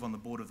currently serve on the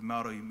board of the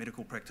Maori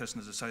Medical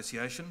Practitioners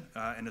Association,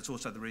 and it's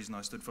also the reason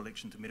I stood for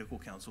election to Medical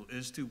Council,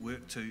 is to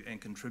work to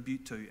and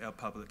contribute to our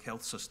public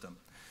health system.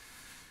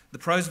 The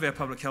pros of our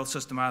public health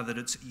system are that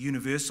it's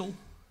universal,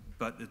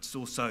 but it's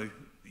also,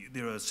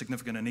 there are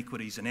significant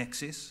inequities in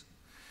access.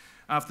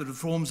 After the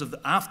reforms of the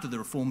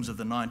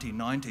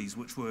 1990s,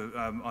 which were,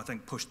 I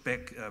think, pushed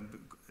back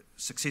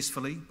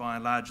successfully by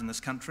and large in this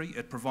country,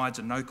 it provides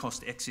a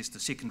no-cost access to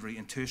secondary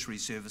and tertiary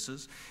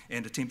services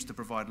and attempts to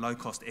provide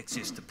low-cost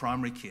access to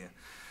primary care.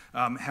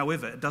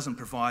 However, it doesn't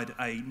provide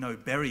a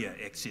no-barrier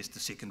access to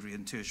secondary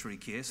and tertiary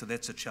care, so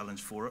that's a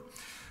challenge for it.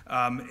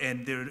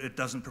 It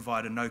doesn't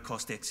provide a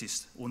no-cost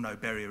access or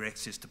no-barrier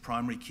access to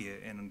primary care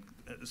and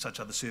such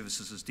other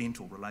services as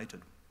dental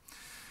related.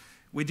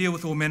 We deal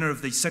with all manner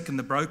of the sick and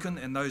the broken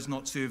and those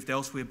not served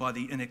elsewhere by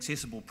the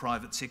inaccessible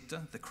private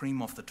sector, the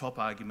cream off the top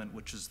argument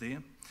which is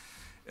there.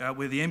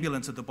 We're the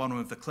ambulance at the bottom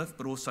of the cliff,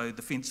 but also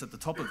the fence at the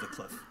top of the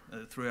cliff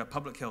through our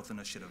public health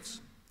initiatives.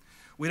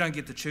 We don't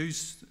get to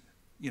choose,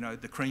 you know,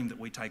 the cream that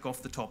we take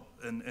off the top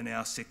in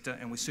our sector,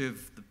 and we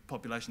serve the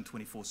population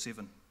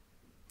 24/7.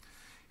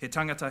 He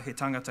tangata, he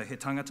tangata, he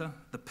tangata.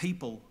 The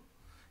people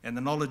and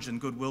the knowledge and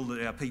goodwill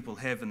that our people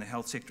have in the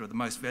health sector are the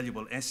most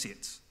valuable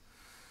assets.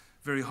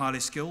 Very highly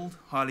skilled,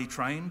 highly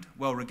trained,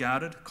 well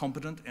regarded,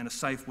 competent, and a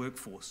safe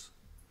workforce,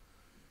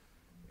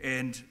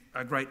 and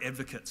are great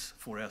advocates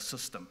for our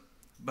system,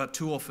 but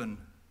too often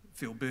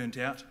feel burnt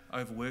out,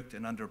 overworked,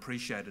 and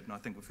underappreciated, and I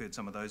think we've heard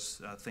some of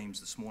those themes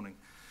this morning.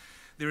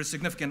 There is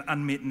significant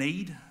unmet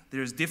need,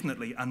 there is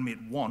definitely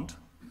unmet want,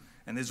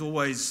 and there's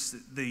always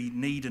the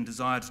need and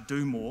desire to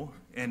do more,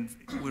 and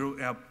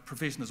our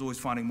profession is always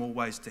finding more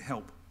ways to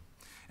help.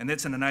 And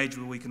that's in an age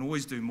where we can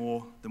always do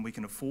more than we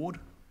can afford,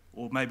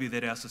 or maybe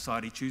that our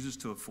society chooses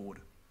to afford.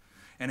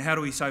 And how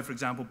do we, so for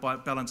example,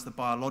 balance the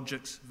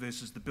biologics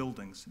versus the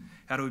buildings?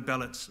 How do we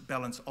balance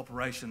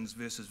operations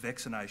versus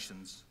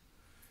vaccinations?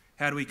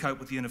 How do we cope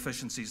with the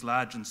inefficiencies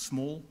large and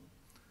small?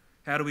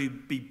 How do we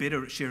be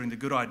better at sharing the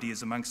good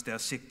ideas amongst our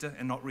sector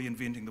and not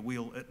reinventing the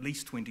wheel at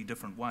least 20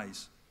 different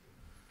ways?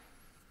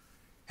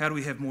 How do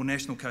we have more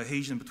national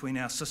cohesion between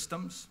our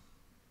systems?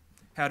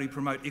 How do we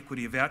promote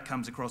equity of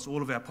outcomes across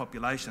all of our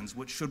populations,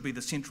 which should be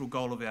the central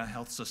goal of our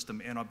health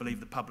system, and I believe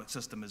the public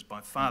system is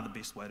by far the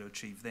best way to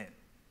achieve that.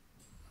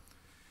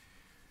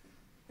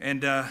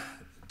 And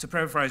to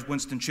paraphrase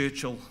Winston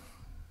Churchill's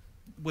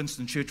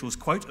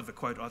quote of a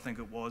quote, I think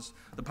it was,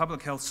 the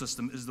public health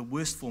system is the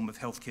worst form of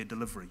healthcare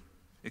delivery,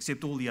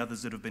 except all the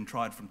others that have been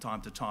tried from time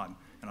to time,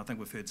 and I think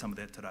we've heard some of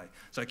that today.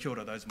 So kia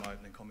ora, those are my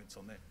opening comments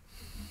on that.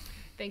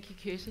 Thank you,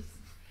 Curtis.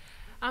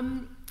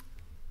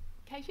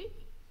 Katie?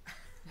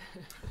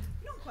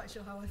 Not quite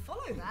sure how I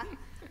follow that.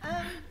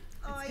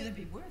 It's going to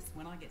be worse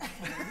when I get to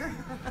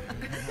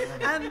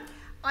follow.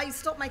 I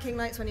stopped making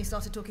notes when you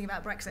started talking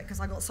about Brexit because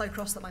I got so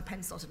cross that my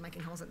pen started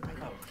making holes in the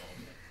paper.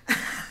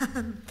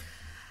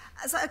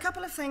 So a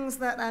couple of things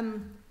that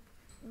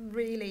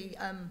really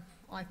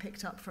I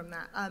picked up from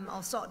that.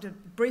 I'll start with a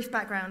brief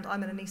background.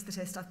 I'm an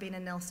anaesthetist. I've been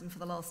in Nelson for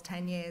the last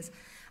 10 years.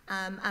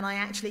 And I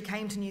actually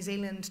came to New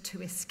Zealand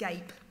to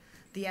escape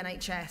the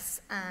NHS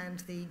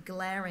and the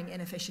glaring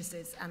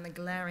inefficiencies and the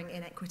glaring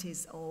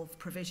inequities of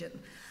provision.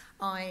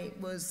 I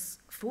was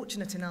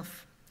fortunate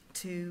enough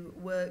to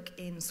work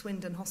in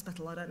Swindon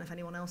Hospital. I don't know if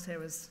anyone else here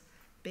has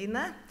been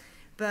there,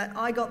 but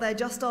I got there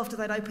just after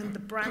they'd opened the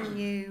brand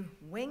new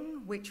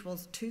wing, which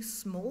was too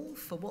small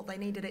for what they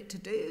needed it to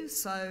do.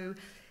 So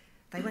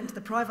they went to the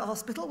private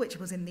hospital, which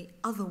was in the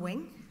other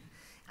wing,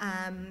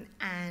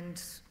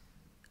 and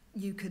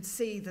you could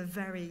see the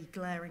very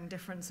glaring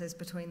differences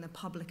between the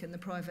public and the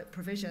private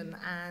provision,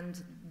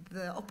 and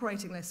the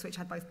operating lists, which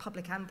had both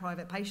public and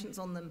private patients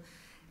on them.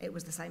 It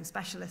was the same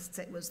specialists,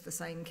 it was the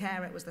same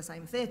care, it was the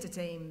same theatre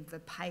team,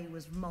 the pay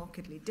was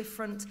markedly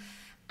different,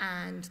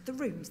 and the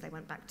rooms they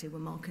went back to were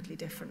markedly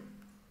different.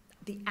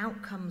 The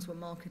outcomes were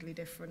markedly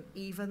different,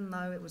 even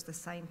though it was the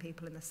same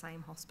people in the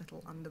same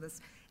hospital under the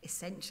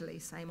essentially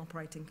same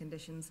operating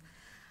conditions.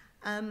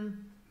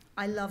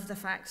 I love the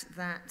fact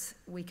that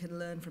we can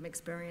learn from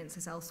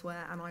experiences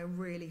elsewhere, and I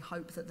really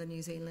hope that the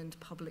New Zealand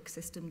public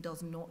system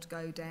does not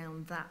go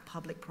down that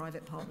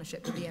public-private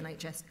partnership that the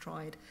NHS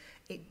tried.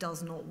 It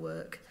does not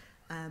work.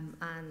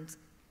 And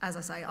as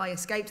I say, I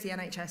escaped the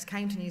NHS,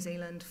 came to New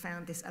Zealand,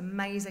 found this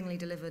amazingly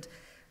delivered,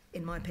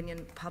 in my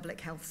opinion,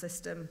 public health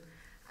system.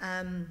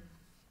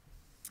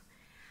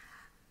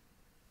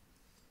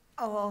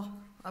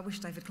 I wish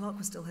David Clark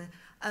was still here.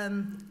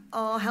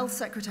 Our Health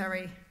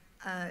Secretary,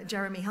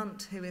 Jeremy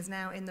Hunt, who is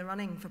now in the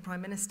running for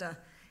Prime Minister,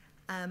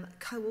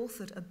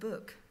 co-authored a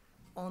book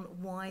on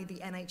why the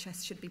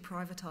NHS should be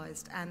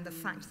privatised and the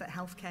fact that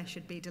healthcare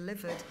should be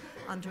delivered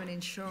under an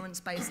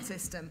insurance-based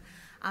system.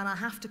 And I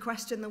have to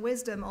question the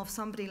wisdom of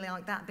somebody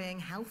like that being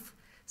Health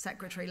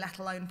Secretary, let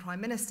alone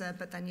Prime Minister,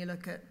 but then you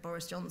look at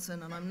Boris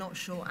Johnson and I'm not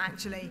sure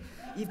actually.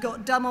 You've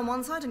got dumb on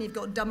one side and you've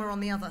got dumber on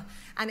the other.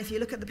 And if you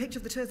look at the picture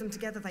of the two of them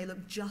together, they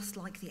look just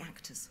like the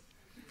actors.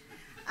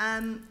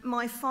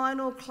 My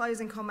final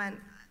closing comment,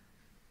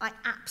 I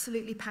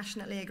absolutely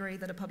passionately agree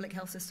that a public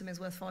health system is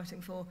worth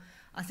fighting for.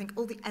 I think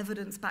all the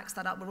evidence backs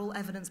that up. We're all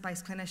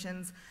evidence-based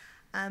clinicians.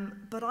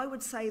 But I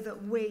would say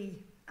that we,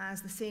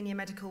 as the senior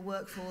medical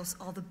workforce,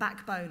 are the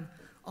backbone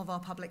of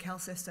our public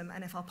health system.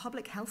 And if our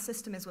public health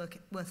system is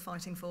worth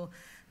fighting for,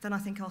 then I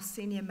think our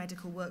senior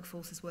medical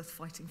workforce is worth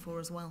fighting for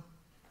as well.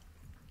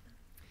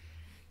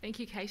 Thank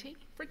you, Katie.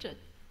 Bridget.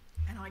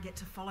 And I get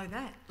to follow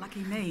that.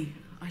 Lucky me.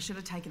 I should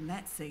have taken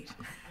that seat.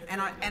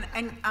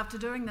 And after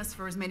doing this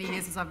for as many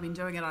years as I've been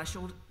doing it, I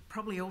should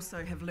probably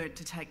also have learnt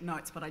to take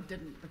notes, but I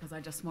didn't because I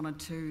just wanted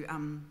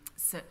to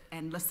sit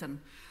and listen.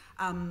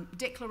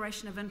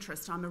 Declaration of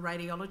interest. I'm a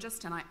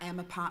radiologist and I am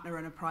a partner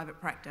in a private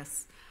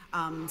practice.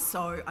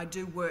 So I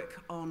do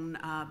work on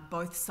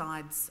both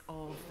sides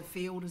of the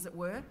field, as it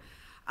were.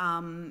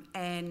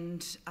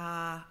 And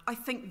I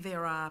think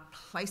there are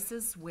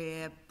places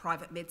where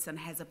private medicine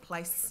has a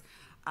place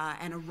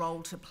and a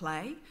role to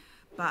play.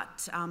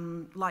 But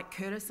like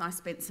Curtis, I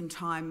spent some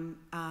time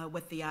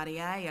with the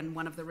RDA, and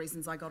one of the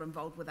reasons I got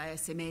involved with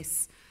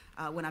ASMS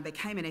when I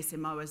became an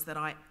SMO is that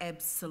I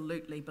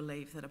absolutely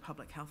believe that a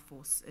public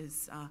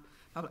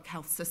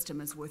health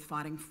system is worth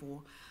fighting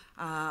for.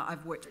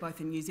 I've worked both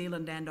in New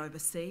Zealand and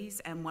overseas,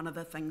 and one of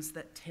the things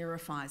that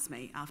terrifies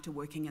me after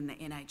working in the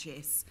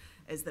NHS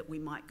is that we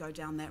might go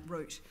down that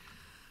route.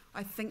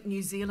 I think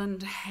New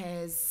Zealand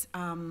has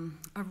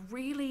a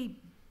really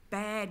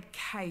bad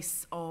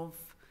case of,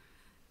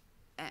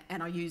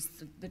 and I use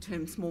the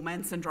term small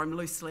man syndrome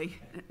loosely,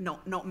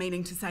 not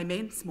meaning to say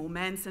men, small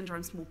man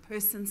syndrome, small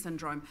person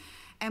syndrome.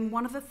 And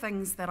one of the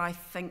things that I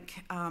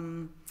think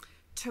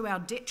to our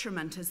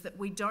detriment is that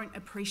we don't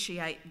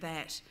appreciate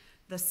that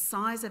the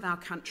size of our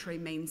country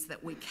means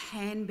that we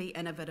can be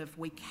innovative,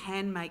 we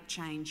can make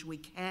change, we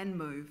can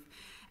move.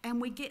 And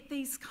we get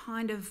these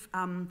kind of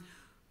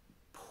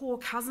poor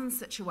cousin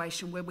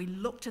situation where we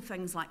look to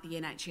things like the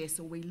NHS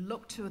or we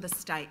look to the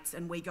States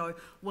and we go,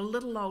 well,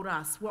 little old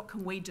us, what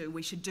can we do?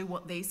 We should do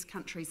what these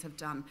countries have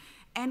done.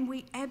 And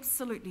we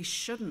absolutely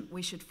shouldn't.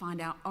 We should find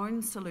our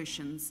own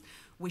solutions.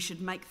 We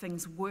should make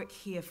things work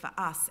here for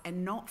us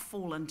and not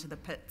fall into the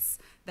pits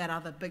that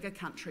other bigger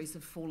countries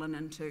have fallen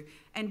into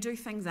and do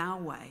things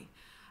our way.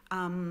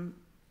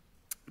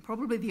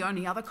 Probably the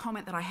only other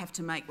comment that I have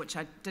to make, which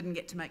I didn't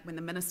get to make when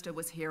the Minister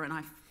was here and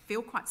I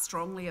feel quite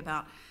strongly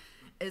about,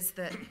 is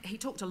that he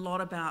talked a lot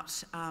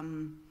about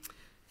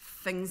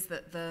things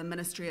that the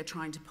Ministry are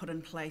trying to put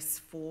in place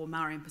for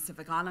Maori and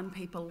Pacific Island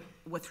people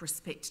with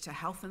respect to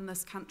health in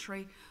this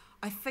country.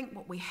 I think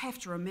what we have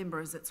to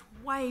remember is it's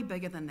way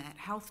bigger than that.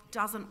 Health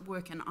doesn't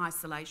work in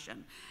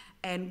isolation.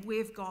 And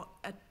we've got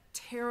a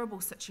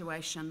terrible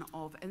situation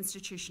of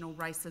institutional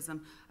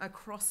racism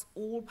across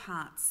all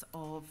parts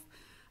of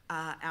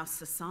our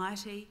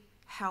society: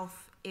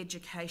 health,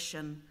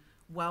 education,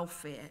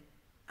 welfare,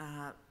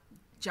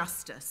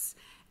 justice.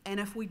 And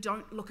if we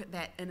don't look at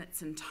that in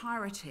its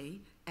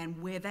entirety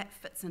and where that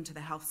fits into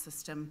the health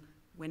system,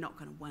 we're not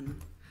going to win.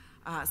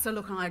 So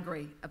look, I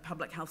agree, a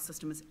public health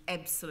system is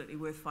absolutely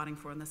worth fighting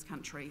for in this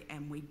country,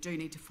 and we do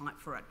need to fight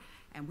for it,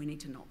 and we need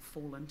to not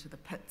fall into the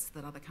pits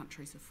that other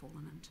countries have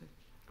fallen into.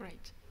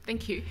 Great,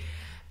 thank you.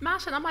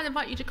 Martin, I might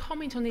invite you to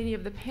comment on any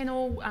of the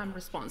panel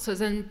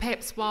responses, and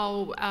perhaps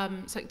while,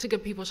 so to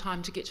give people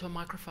time to get to a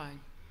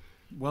microphone.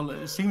 Well,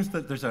 it seems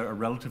that there's a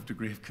relative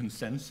degree of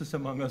consensus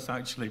among us,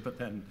 actually, but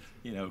then,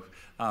 you know,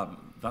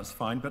 that's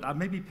fine. But I'll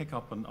maybe pick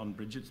up on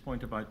Bridget's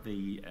point about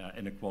the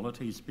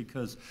inequalities,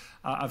 because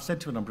I've said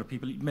to a number of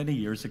people, many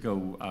years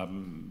ago,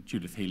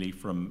 Judith Healy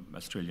from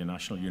Australian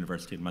National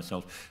University and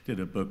myself did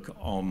a book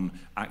on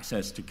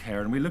access to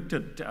care, and we looked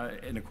at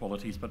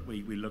inequalities, but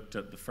we looked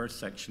at, the first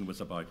section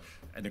was about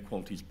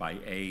inequalities by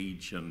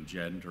age and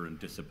gender and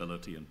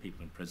disability and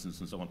people in prisons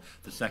and so on.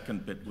 The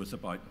second bit was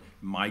about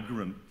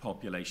migrant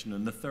population,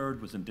 and the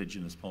third was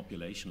Indigenous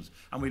populations.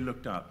 And we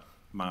looked at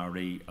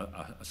Maori,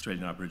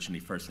 Australian Aborigine,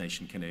 First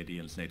Nation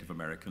Canadians, Native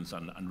Americans,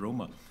 and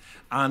Roma.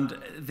 And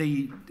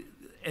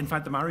in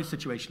fact, the Maori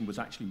situation was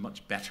actually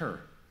much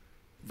better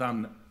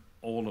than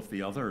all of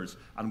the others,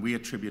 and we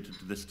attributed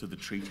this to the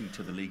treaty,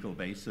 to the legal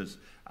basis.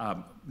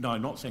 Now,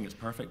 I'm not saying it's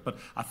perfect, but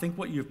I think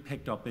what you've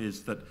picked up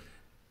is that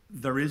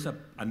there is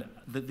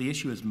the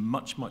issue is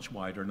much, much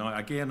wider. Now,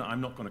 again,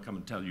 I'm not going to come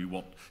and tell you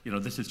what, you know,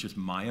 this is just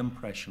my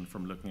impression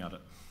from looking at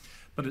it.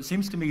 But it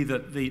seems to me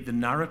that the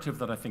narrative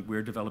that I think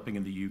we're developing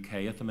in the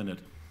UK at the minute,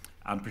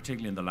 and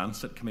particularly in the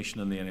Lancet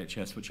Commission and the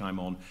NHS, which I'm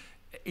on,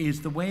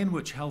 is the way in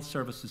which health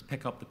services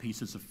pick up the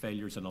pieces of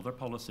failures in other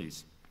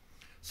policies.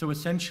 So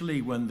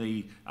essentially, when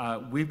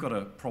we've got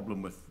a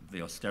problem with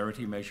the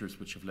austerity measures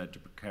which have led to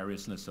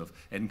precariousness of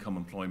income,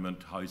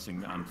 employment,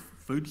 housing and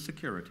food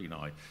security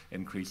now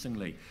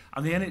increasingly.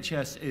 And the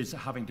NHS is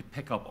having to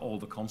pick up all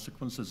the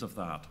consequences of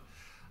that.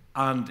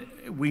 And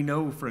we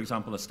know, for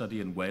example, a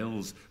study in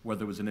Wales where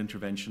there was an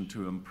intervention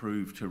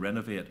to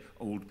renovate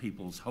old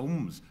people's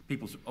homes,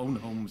 people's own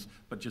homes,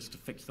 but just to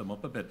fix them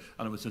up a bit.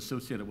 And it was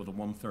associated with a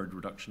 1/3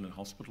 reduction in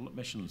hospital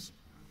admissions.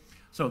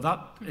 So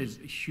that is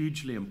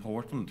hugely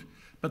important.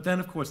 But then,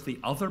 of course, the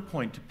other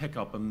point to pick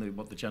up on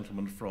what the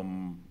gentleman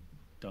from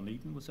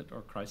Dunedin, was it,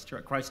 or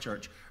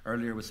Christchurch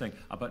earlier was saying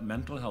about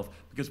mental health,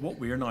 because what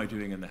we're now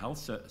doing in the health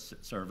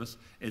service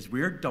is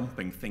we're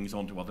dumping things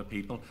onto other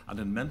people, and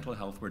in mental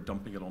health we're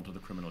dumping it onto the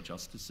criminal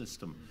justice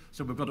system.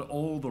 So we've got it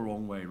all the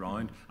wrong way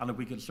around, and if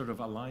we can sort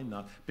of align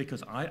that,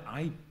 because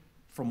I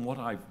from what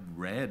I've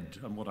read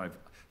and what I've,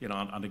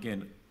 and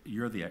again,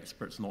 you're the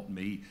experts, not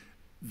me,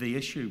 the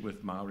issue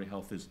with Maori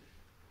health is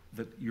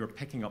that you're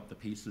picking up the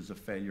pieces of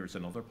failures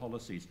in other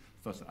policies.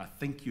 Thus, I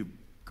think you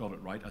got it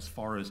right as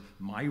far as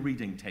my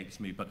reading takes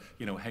me, but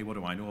hey, what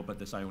do I know about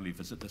this? I only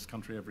visit this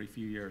country every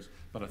few years,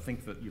 but I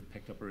think that you've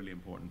picked up a really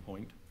important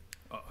point.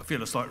 I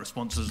feel a slight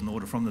response is in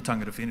order from the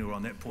tangata whenua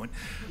on that point.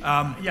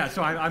 Yeah,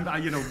 so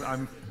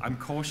I'm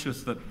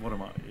cautious that what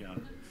am I? Yeah.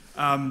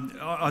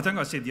 I think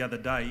I said the other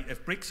day,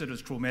 if Brexit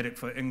is traumatic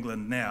for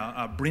England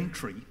now,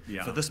 Brentry,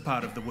 for this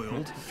part of the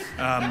world,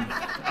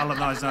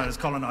 otherwise known as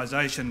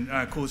colonisation,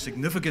 caused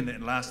significant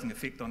and lasting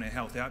effect on our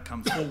health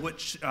outcomes, for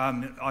which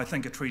I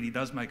think a treaty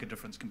does make a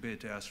difference compared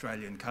to our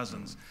Australian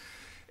cousins,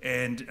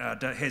 and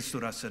has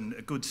stood us in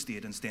a good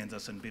stead and stands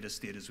us in better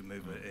stead as we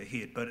move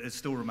ahead. But it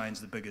still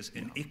remains the biggest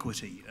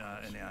inequity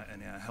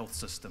in our health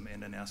system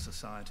and in our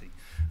society.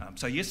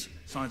 So yes,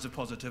 signs of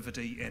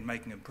positivity and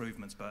making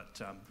improvements,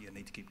 but you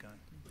need to keep going.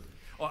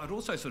 I'd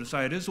also sort of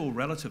say it is all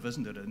relative,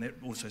 isn't it? And that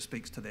also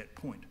speaks to that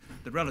point.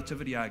 The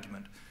relativity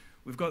argument.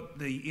 We've got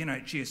the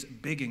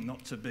NHS begging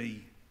not to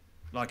be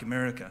like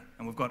America,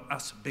 and we've got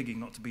us begging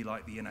not to be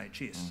like the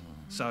NHS.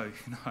 So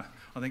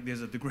I think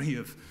there's a degree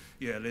of,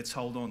 let's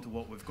hold on to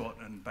what we've got,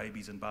 and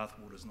babies and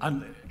bathwaters.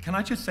 And can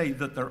I just say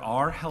that there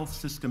are health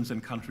systems in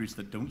countries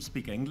that don't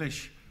speak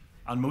English,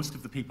 and most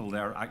of the people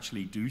there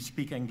actually do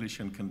speak English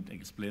and can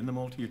explain them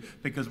all to you.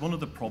 Because one of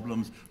the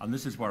problems, and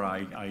this is where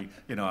I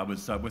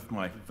was with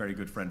my very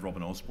good friend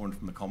Robin Osborne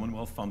from the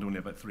Commonwealth Fund only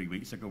about 3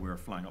 weeks ago. We were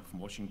flying up from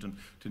Washington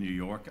to New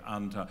York,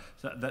 and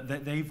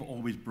they've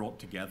always brought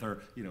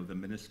together, the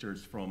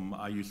ministers from.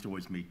 I used to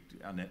always meet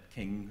Annette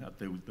King at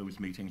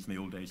those meetings in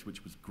the old days,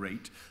 which was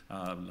great.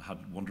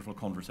 Had wonderful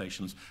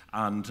conversations,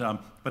 and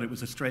but it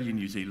was Australia,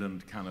 New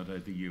Zealand, Canada,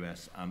 the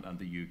US, and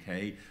the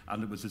UK,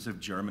 and it was as if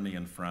Germany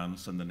and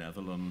France and the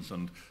Netherlands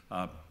and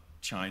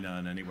China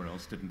and anywhere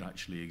else didn't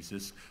actually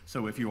exist.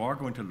 So if you are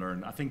going to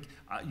learn, I think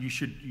you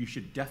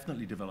should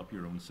definitely develop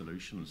your own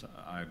solutions.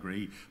 I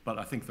agree, but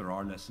I think there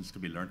are lessons to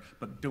be learned.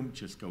 But don't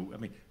just go. I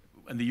mean,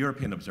 in the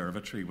European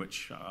Observatory,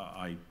 which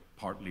I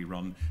partly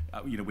run,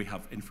 we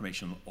have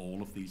information on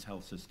all of these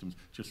health systems.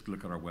 Just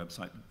look at our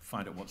website,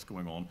 find out what's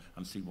going on,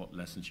 and see what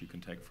lessons you can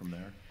take from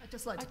there. I'd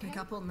just like to pick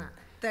up on that.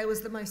 There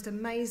was the most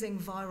amazing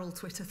viral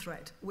Twitter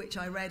thread, which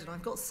I read and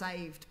I've got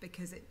saved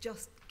because it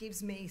just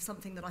gives me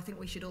something that I think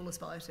we should all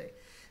aspire to.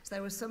 So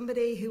there was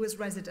somebody who was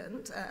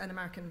resident, an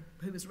American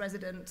who was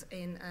resident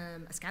in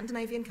a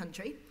Scandinavian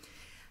country,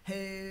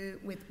 who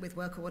with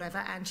work or whatever,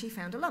 and she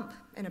found a lump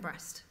in her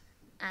breast.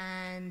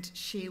 And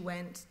she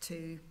went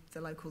to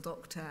the local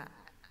doctor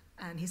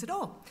and he said,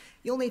 "Oh,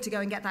 you'll need to go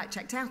and get that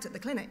checked out at the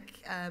clinic.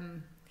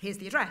 Here's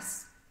the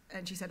address."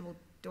 And she said, "Well,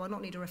 do I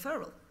not need a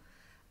referral?"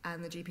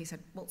 And the GP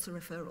said, "What's a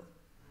referral?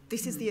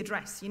 This is the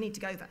address. You need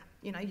to go there.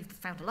 You've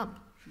found a lump."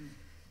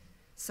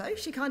 So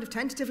she kind of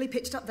tentatively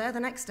pitched up there the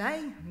next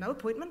day, no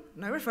appointment,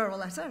 no referral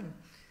letter, and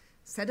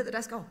said at the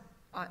desk, "Oh,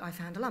 I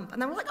found a lump."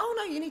 And they were like, "Oh,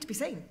 no, you need to be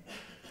seen."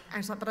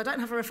 And she's like, "But I don't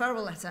have a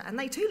referral letter." And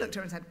they too looked at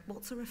her and said,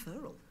 "What's a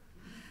referral?"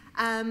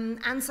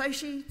 And so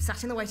she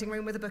sat in the waiting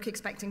room with a book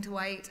expecting to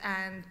wait,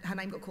 and her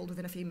name got called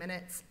within a few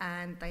minutes,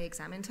 and they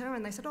examined her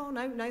and they said, "Oh,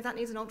 no, that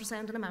needs an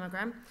ultrasound and a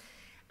mammogram."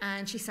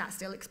 And she sat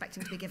still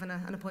expecting to be given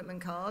an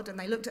appointment card, and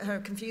they looked at her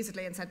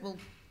confusedly and said, "Well,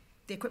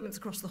 the equipment's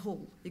across the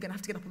hall. You're going to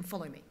have to get up and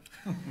follow me."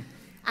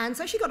 And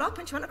so she got up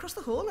and she went across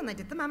the hall and they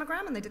did the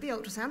mammogram and they did the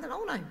ultrasound, and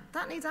 "Oh no,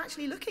 that needs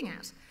actually looking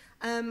at."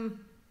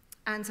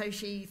 And so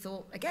she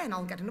thought, again,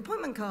 "I'll get an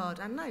appointment card."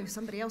 And no,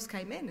 somebody else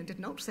came in and did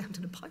an ultrasound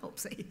and a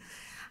biopsy.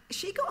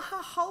 She got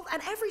her whole,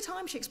 and every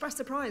time she expressed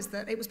surprise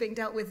that it was being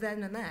dealt with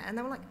then and there, and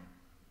they were like,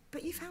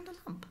 "But you found a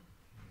lump.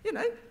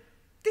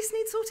 This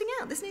needs sorting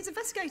out, this needs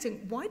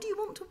investigating. Why do you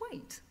want to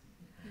wait?"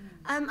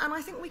 And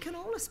I think we can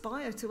all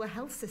aspire to a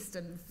health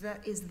system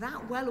that is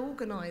that well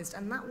organised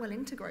and that well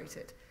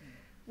integrated,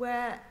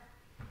 where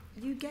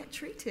you get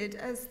treated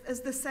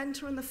as the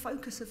centre and the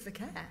focus of the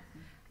care.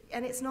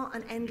 And it's not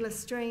an endless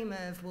stream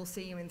of, "We'll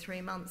see you in 3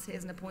 months,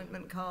 here's an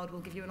appointment card, we'll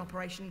give you an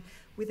operation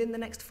within the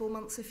next 4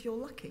 months if you're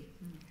lucky."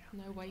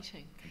 No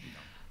waiting.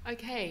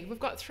 Okay, we've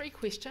got 3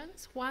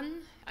 questions.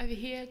 1 over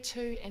here,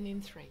 2, and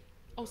then 3.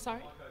 Oh,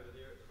 sorry. Over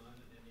there at the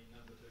moment, and then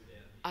number 2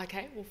 down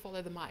Okay, we'll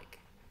follow the mic.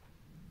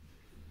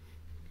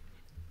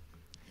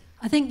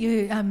 I think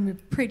you're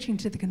preaching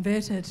to the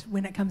converted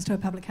when it comes to a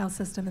public health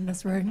system in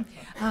this room,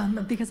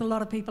 because a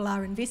lot of people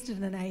are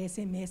invested in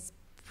ASMS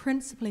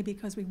principally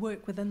because we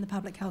work within the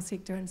public health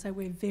sector, and so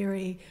we're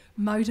very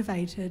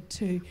motivated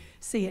to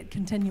see it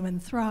continue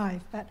and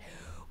thrive. But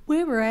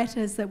where we're at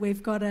is that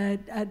we've got a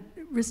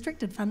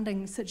restricted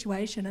funding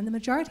situation, and the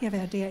majority of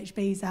our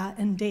DHBs are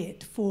in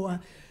debt for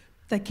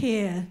the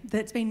care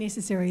that's been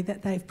necessary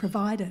that they've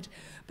provided.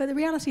 But the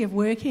reality of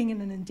working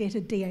in an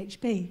indebted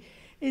DHB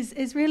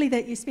is really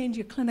that you spend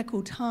your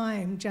clinical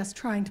time just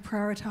trying to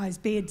prioritise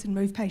beds and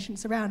move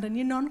patients around, and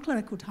your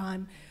non-clinical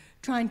time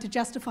trying to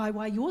justify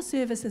why your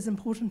service is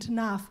important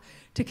enough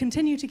to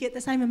continue to get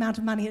the same amount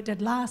of money it did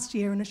last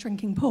year in a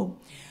shrinking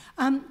pool.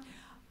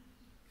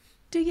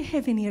 Do you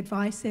have any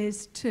advice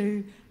as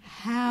to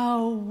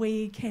how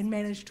we can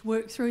manage to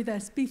work through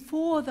this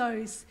before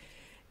those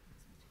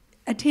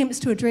attempts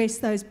to address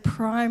those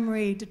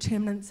primary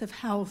determinants of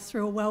health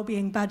through a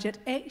wellbeing budget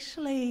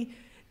actually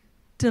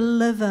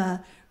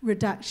deliver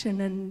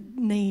reduction in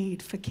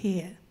need for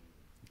care?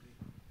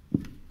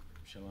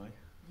 Shall I?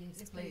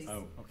 Yes, please.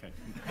 Oh, okay.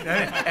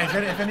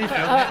 If any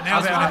now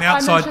an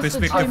outside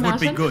perspective would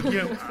be good.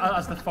 You know,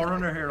 as the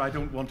foreigner here, I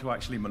don't want to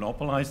actually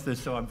monopolise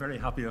this, so I'm very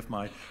happy if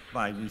my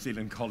New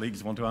Zealand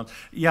colleagues want to answer.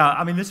 Yeah,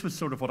 I mean, this was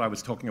sort of what I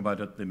was talking about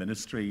at the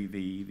ministry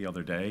the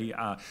other day.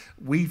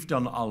 We've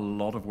done a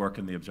lot of work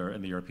in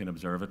the European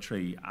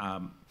Observatory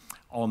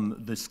on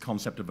this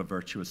concept of a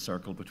virtuous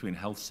circle between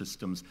health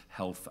systems,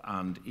 health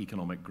and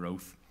economic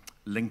growth,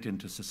 linked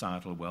into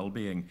societal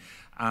well-being.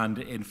 And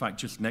in fact,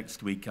 just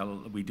next week,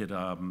 we did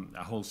a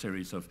whole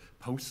series of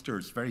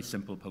posters, very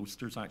simple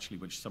posters actually,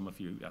 which some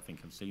of you, I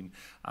think, have seen,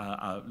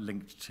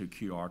 linked to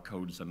QR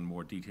codes and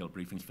more detailed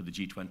briefings for the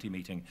G20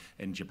 meeting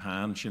in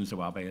Japan.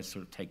 Shinzo Abe has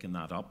sort of taken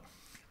that up.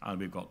 And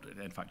we've got,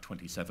 in fact,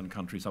 27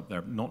 countries up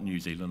there, not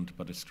New Zealand,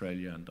 but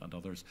Australia and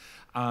others.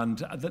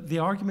 And the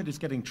argument is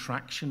getting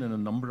traction in a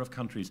number of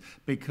countries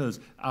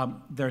because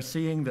they're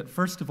seeing that,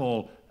 first of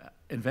all,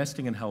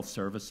 investing in health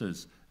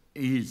services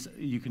is,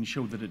 you can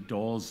show that it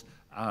does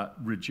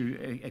reduce,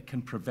 it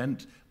can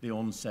prevent the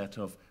onset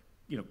of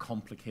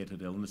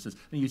complicated illnesses.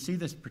 And you see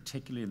this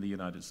particularly in the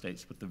United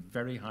States with the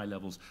very high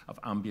levels of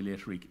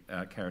ambulatory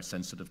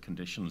care-sensitive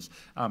conditions.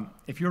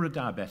 If you're a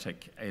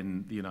diabetic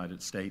in the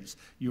United States,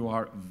 you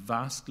are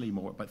vastly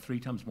more, about 3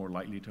 times more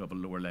likely to have a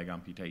lower leg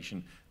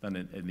amputation than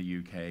in the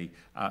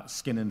UK.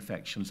 Skin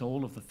infections,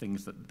 all of the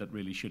things that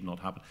really should not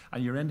happen.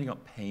 And you're ending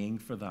up paying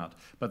for that.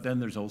 But then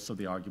there's also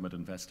the argument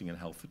investing in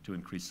health to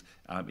increase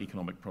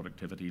economic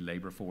productivity,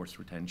 labour force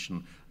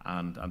retention,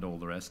 and all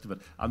the rest of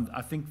it. And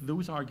I think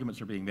those arguments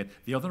are being made.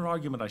 The other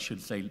argument, I should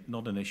say,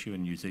 not an issue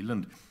in New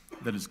Zealand,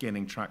 that is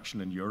gaining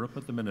traction in Europe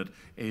at the minute,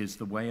 is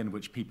the way in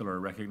which people are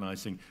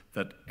recognising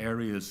that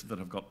areas that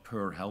have got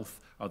poor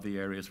health are the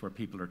areas where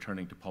people are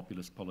turning to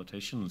populist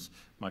politicians.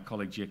 My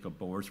colleague Jacob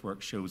Boer's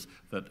work shows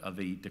that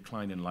the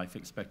decline in life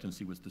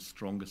expectancy was the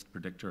strongest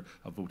predictor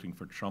of voting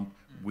for Trump.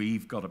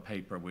 We've got a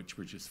paper which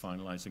we're just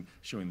finalising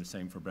showing the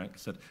same for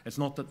Brexit. It's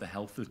not that the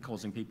health is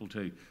causing people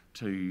to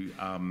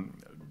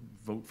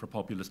vote for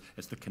populists,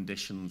 it's the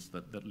conditions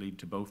that lead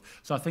to both.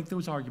 So I think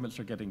those arguments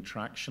are getting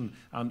traction.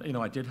 And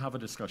I did have a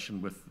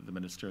discussion with the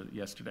minister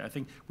yesterday. I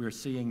think we're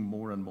seeing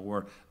more and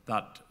more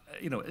that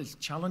it's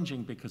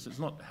challenging because it's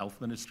not health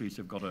ministries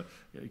who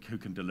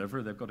can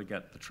deliver. They've got to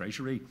get the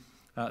Treasury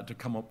to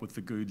come up with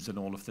the goods and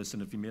all of this.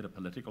 And if you made a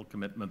political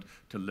commitment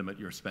to limit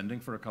your spending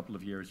for a couple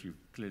of years, you've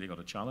clearly got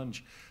a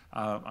challenge.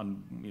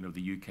 And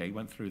the UK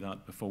went through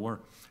that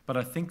before. But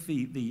I think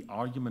the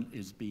argument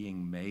is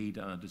being made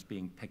and it is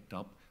being picked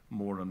up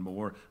more and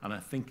more. And I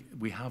think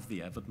we have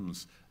the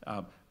evidence.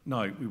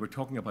 Now, we were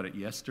talking about it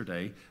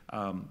yesterday.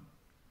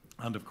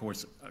 And of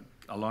course,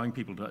 allowing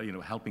people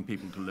to, helping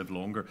people to live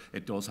longer,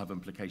 it does have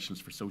implications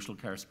for social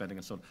care spending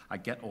and so on. I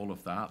get all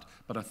of that,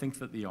 but I think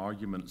that the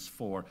arguments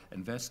for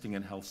investing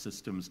in health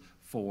systems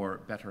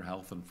for better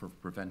health and for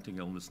preventing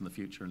illness in the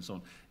future and so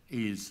on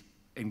is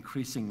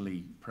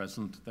increasingly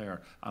present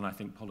there, and I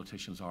think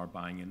politicians are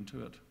buying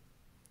into it.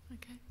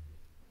 Okay.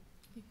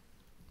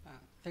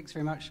 Thanks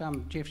very much.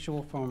 I'm Jeff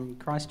Shaw from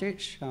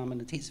Christchurch. I'm an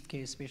intensive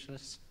care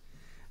specialist.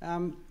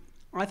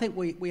 I think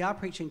we are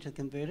preaching to the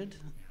converted.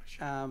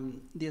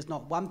 There's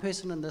not one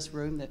person in this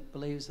room that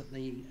believes that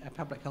the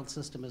public health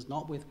system is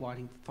not worth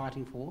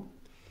fighting for.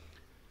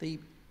 The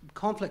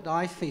conflict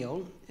I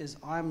feel is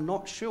I'm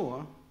not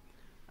sure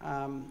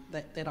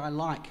that I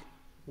like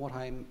what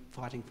I'm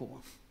fighting for.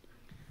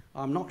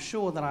 I'm not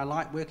sure that I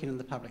like working in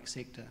the public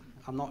sector.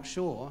 I'm not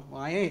sure,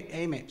 well, I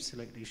am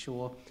absolutely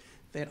sure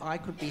that I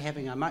could be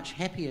having a much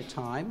happier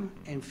time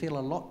and feel a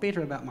lot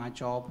better about my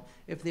job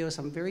if there were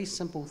some very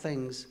simple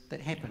things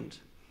that happened.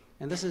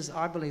 And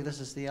I believe this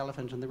is the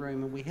elephant in the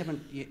room, and we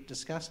haven't yet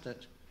discussed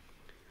it.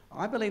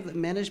 I believe that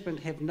management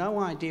have no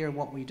idea of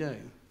what we do,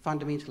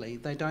 fundamentally.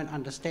 They don't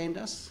understand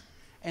us,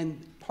 and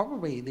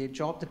probably their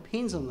job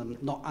depends on them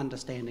not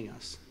understanding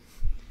us.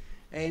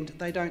 And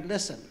they don't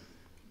listen.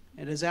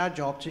 It is our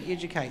job to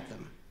educate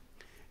them.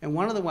 And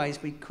one of the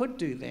ways we could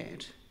do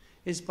that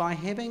is by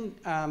having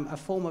a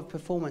form of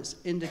performance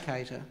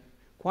indicator,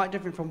 quite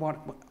different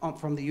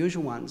from the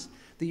usual ones.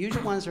 The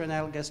usual ones are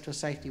analogous to a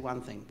safety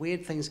one thing, where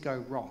things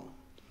go wrong.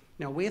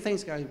 Now, where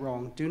things go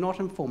wrong do not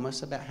inform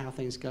us about how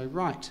things go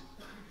right.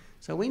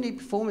 So we need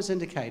performance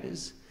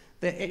indicators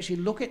that actually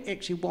look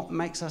at what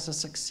makes us a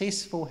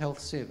successful health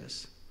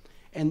service.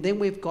 And then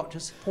we've got to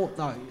support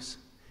those.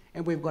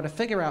 And we've got to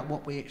figure out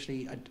what we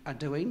actually are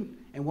doing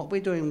and what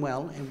we're doing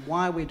well and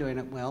why we're doing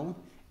it well,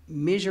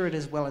 measure it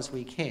as well as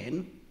we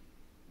can,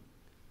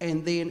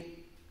 and then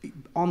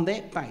on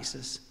that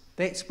basis,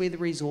 that's where the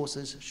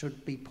resources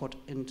should be put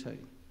into.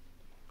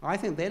 I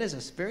think that is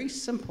a very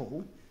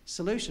simple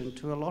solution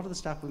to a lot of the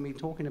stuff we've been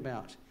talking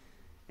about.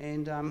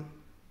 And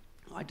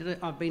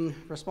I've been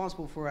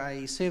responsible for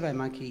a survey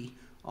monkey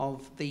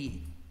of the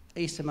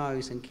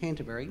SMOs in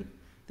Canterbury.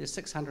 There's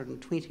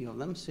 620 of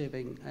them,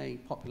 serving a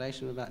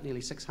population of about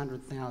nearly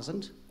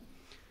 600,000.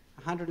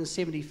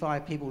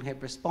 175 people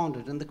have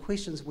responded, and the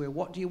questions were,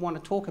 what do you want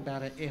to talk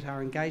about at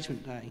our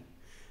engagement day?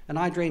 And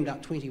I dreamed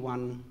up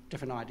 21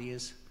 different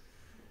ideas.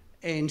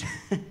 And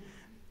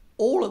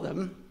all of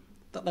them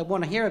that they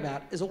want to hear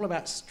about is all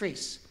about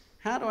stress.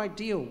 How do I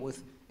deal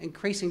with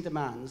increasing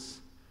demands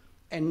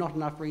and not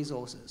enough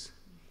resources?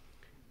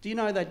 Do you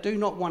know they do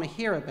not want to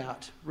hear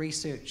about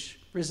research,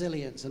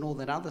 resilience, and all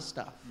that other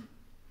stuff?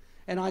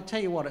 And I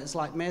tell you what, it's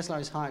like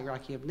Maslow's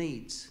hierarchy of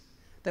needs,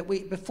 that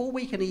before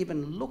we can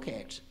even look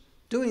at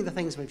doing the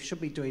things we should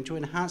be doing to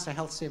enhance our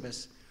health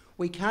service,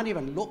 we can't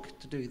even look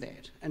to do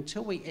that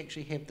until we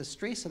actually have the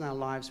stress in our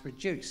lives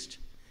reduced.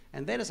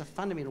 And that is a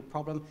fundamental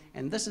problem,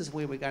 and this is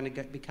where we're going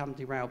to become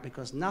derailed,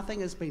 because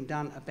nothing has been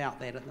done about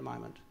that at the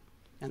moment.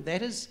 And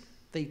that is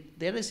the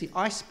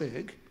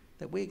iceberg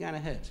that we're going to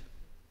hit.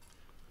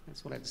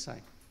 That's what I have to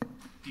say.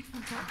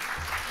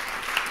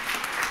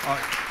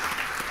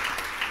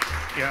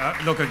 Yeah,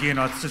 look, again,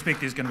 I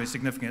suspect there's going to be a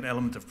significant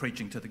element of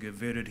preaching to the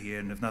converted here,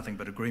 and if nothing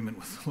but agreement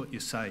with what you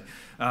say.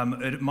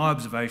 My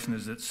observation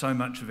is that so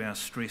much of our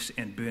stress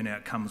and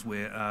burnout comes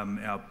where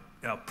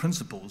our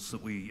principles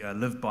that we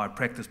live by,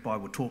 practice by,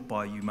 were taught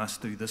by, you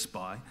must do this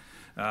by,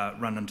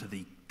 run into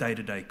the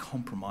day-to-day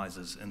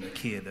compromises in the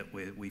care that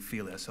we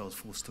feel ourselves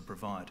forced to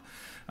provide.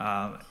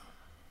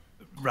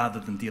 Rather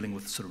than dealing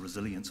with sort of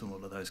resilience and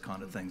all of those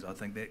kind of things, I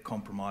think that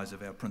compromise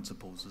of our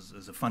principles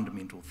is a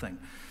fundamental thing.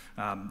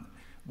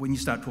 When you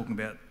start talking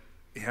about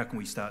how can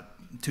we start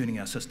turning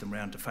our system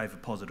around to favour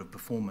positive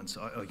performance,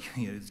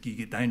 you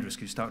get dangerous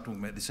because you start talking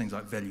about these things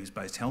like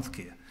values-based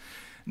healthcare.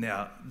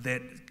 Now,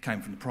 that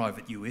came from the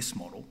private US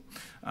model,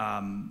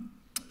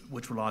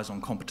 which relies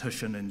on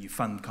competition, and you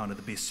fund kind of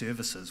the best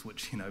services,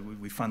 which,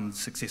 we fund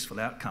successful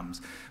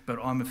outcomes. But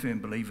I'm a firm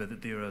believer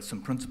that there are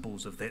some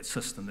principles of that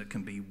system that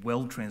can be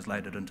well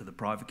translated into the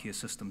private care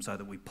system so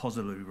that we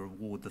positively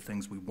reward the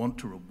things we want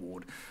to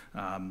reward,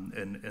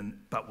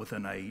 but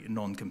within a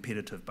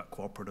non-competitive but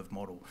cooperative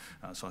model.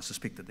 So I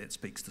suspect that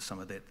speaks to some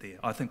of that there.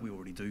 I think we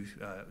already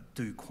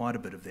do quite a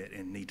bit of that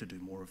and need to do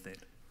more of that.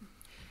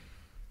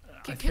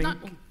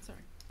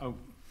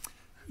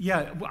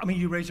 Yeah, well, I mean,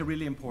 you raise a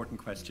really important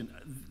question.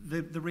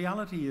 The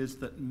reality is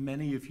that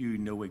many of you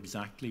know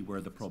exactly where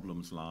the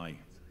problems lie.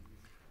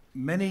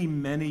 Many,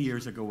 many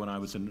years ago, when I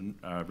was in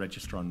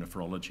registrar in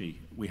nephrology,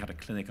 we had a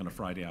clinic on a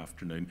Friday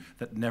afternoon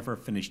that never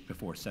finished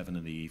before 7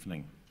 in the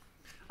evening.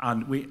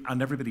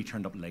 And everybody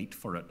turned up late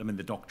for it. I mean,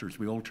 the doctors,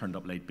 we all turned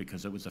up late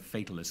because it was a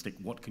fatalistic,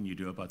 what can you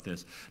do about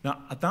this?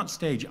 Now, at that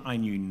stage, I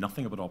knew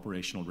nothing about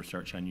operational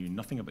research. I knew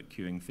nothing about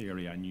queuing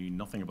theory. I knew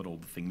nothing about all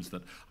the things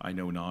that I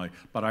know now.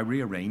 But I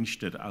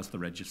rearranged it as the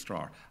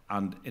registrar,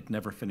 and it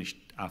never finished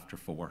after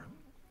 4.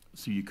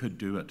 So you could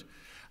do it.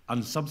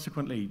 And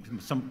subsequently,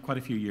 quite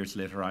a few years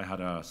later, I had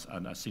a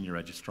senior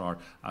registrar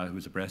who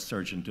was a breast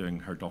surgeon doing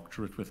her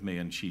doctorate with me,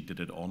 and she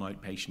did it on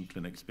outpatient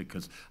clinics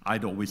because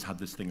I'd always had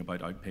this thing about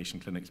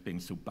outpatient clinics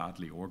being so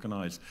badly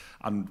organised.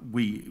 And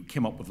we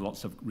came up with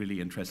lots of really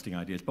interesting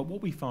ideas. But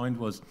what we found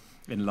was,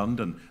 in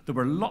London, there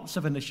were lots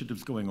of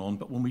initiatives going on,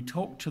 but when we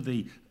talked to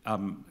the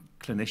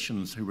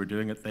clinicians who were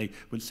doing it, they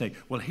would say,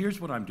 well,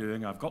 here's what I'm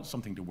doing, I've got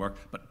something to work,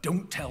 but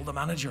don't tell the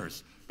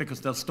managers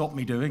because they'll stop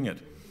me doing it.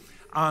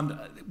 And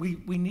we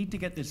need to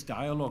get this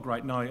dialogue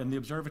right now. In the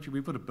Observatory,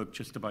 we've got a book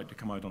just about to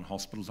come out on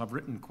hospitals. I've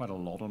written quite a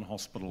lot on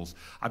hospitals.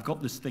 I've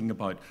got this thing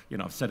about,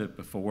 I've said it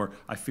before,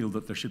 I feel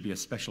that there should be a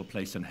special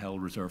place in hell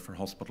reserved for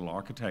hospital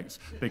architects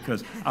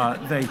because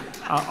they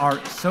are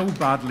so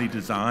badly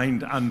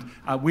designed. And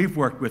we've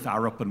worked with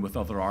Arup and with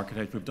other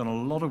architects. We've done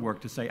a lot of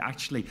work to say,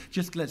 actually,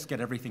 just let's get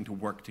everything to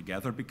work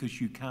together because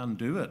you can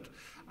do it.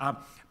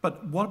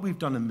 But what we've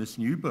done in this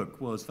new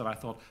book was that I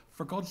thought,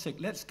 for God's sake,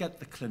 let's get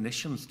the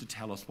clinicians to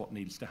tell us what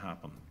needs to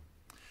happen.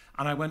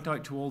 And I went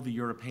out to all the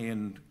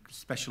European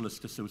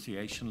specialist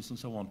associations and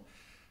so on.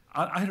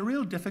 I had a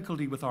real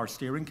difficulty with our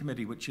steering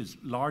committee, which is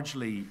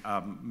largely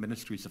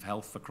ministries of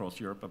health across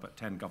Europe, about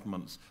 10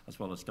 governments, as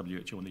well as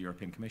WHO and the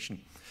European Commission.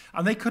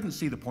 And they couldn't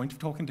see the point of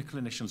talking to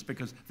clinicians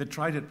because they'd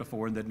tried it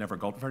before and they'd never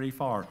got very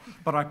far.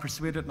 But I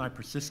persuaded and I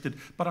persisted.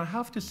 But I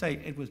have to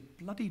say, it was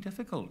bloody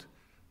difficult.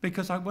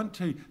 Because I went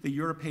to the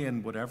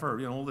European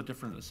whatever, all the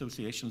different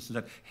associations and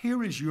said,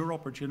 here is your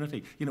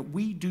opportunity.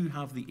 We do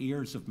have the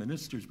ears of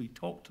ministers. We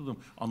talk to them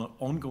on an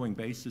ongoing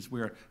basis.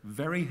 We're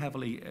very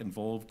heavily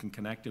involved and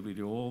connected. We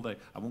do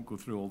I won't go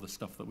through all the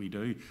stuff that we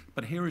do,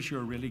 but here is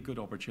your really good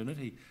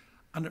opportunity.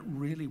 And it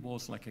really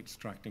was like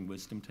extracting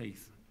wisdom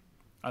teeth.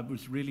 It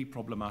was really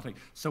problematic.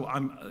 So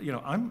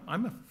I'm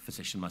a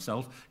physician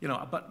myself,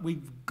 but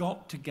we've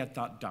got to get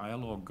that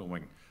dialogue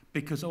going.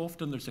 Because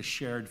often there's a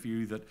shared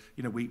view that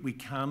we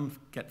can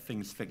get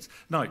things fixed.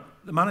 Now,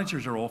 the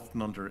managers are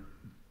often under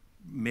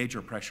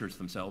major pressures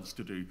themselves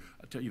to do,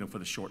 for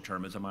the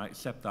short-termism. I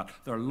accept that.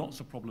 There are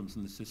lots of problems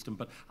in the system,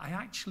 but I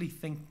actually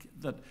think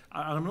that,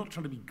 and I'm not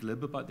trying to be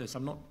glib about this,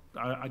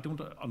 I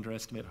don't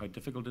underestimate how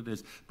difficult it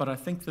is, but I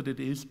think that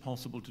it is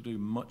possible to do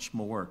much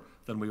more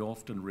than we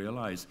often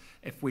realise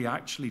if we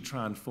actually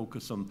try and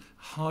focus on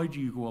how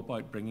do you go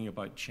about bringing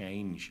about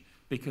change,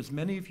 because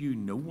many of you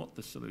know what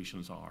the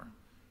solutions are.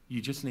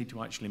 You just need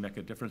to actually make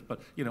a difference.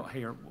 But,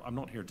 here, I'm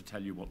not here to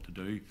tell you what to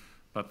do,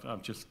 but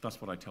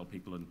that's what I tell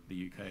people in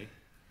the UK.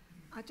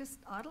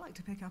 I'd like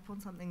to pick up on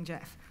something,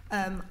 Jeff.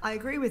 I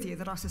agree with you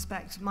that I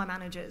suspect my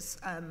managers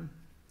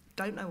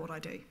don't know what I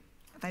do.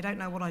 They don't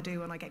know what I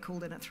do when I get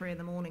called in at 3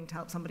 a.m. to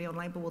help somebody on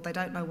labour ward. They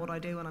don't know what I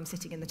do when I'm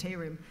sitting in the tea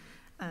room,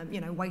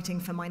 waiting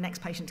for my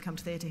next patient to come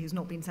to theatre who's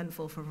not been sent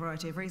for a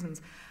variety of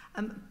reasons.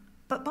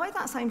 But by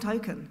that same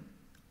token,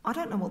 I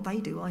don't know what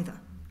they do either.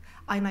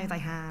 I know they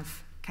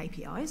have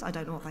KPIs, I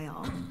don't know what they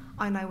are.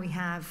 I know we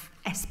have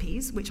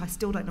SPs, which I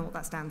still don't know what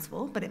that stands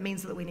for, but it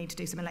means that we need to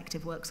do some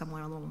elective work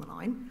somewhere along the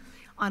line.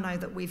 I know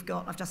that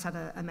I've just had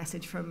a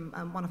message from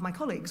one of my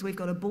colleagues, we've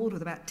got a board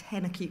with about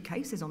 10 acute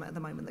cases on it at the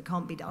moment that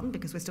can't be done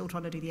because we're still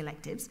trying to do the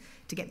electives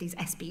to get these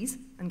SPs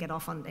and get our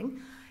funding.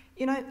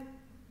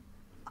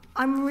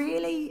 I'm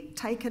really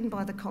taken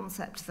by the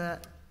concept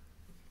that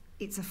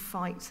it's a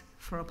fight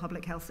for our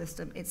public health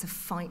system. It's a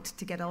fight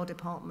to get our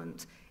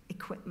department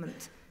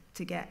equipment,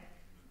 to get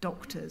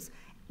doctors.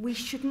 We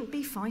shouldn't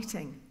be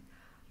fighting.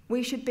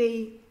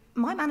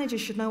 My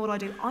managers should know what I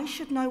do. I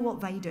should know what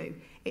they do.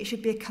 It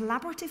should be a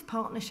collaborative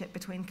partnership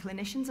between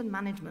clinicians and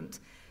management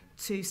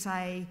to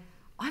say,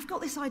 I've got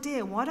this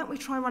idea, why don't we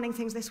try running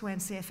things this way and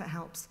see if it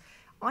helps?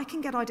 I can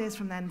get ideas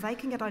from them, they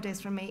can get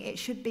ideas from me. It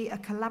should be a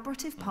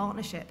collaborative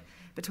partnership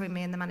between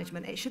me and the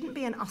management. It shouldn't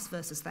be an us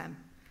versus them.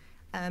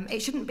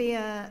 It shouldn't be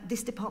a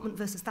this department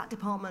versus that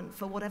department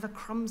for whatever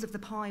crumbs of the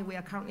pie we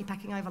are currently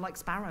pecking over like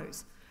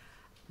sparrows.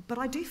 But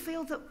I do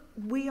feel that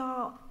we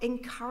are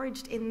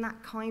encouraged in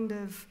that kind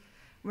of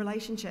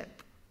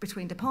relationship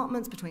between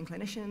departments, between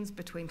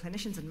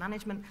clinicians and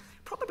management,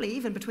 probably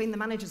even between the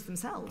managers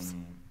themselves.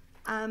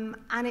 And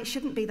it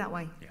shouldn't be that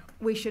way. Yeah.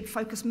 We should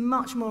focus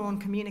much more on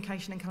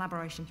communication and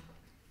collaboration.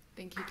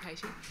 Thank you,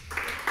 Katie.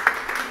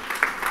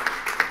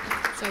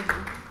 So,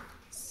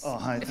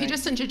 hi, if you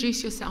just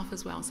introduce yourself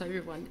as well, so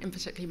everyone, and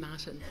particularly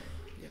Martin.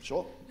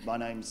 Sure. My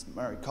name's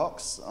Murray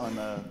Cox. I'm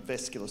a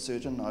vascular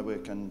surgeon. I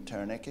work in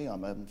Taranaki.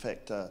 I'm in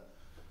fact a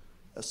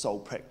sole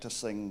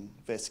practicing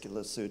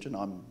vascular surgeon.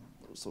 I'm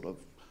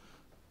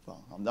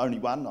the only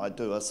one. I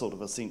do a sort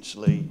of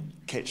essentially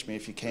catch me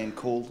if you can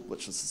call,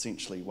 which is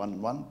essentially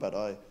 1-1, but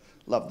I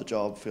love the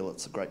job, feel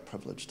it's a great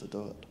privilege to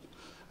do it.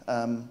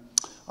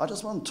 I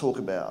just want to talk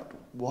about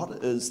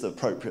what is the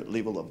appropriate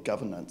level of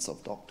governance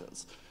of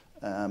doctors.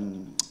 I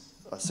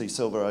see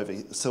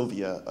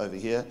Sylvia over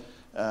here.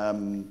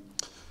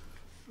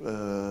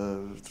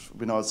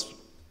 When I was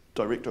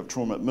Director of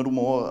Trauma at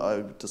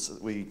Middlemore,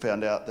 we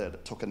found out that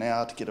it took an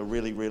hour to get a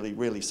really, really,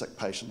 really sick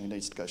patient who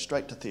needs to go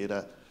straight to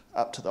theatre,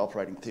 up to the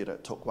operating theatre.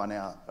 It took 1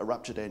 hour. A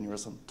ruptured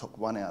aneurysm took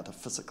 1 hour to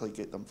physically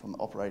get them from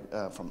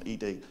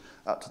ED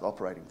up to the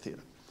operating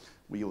theatre.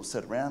 We all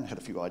sat around, had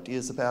a few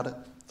ideas about it,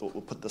 thought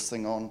we'll put this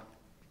thing on,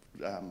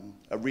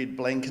 a red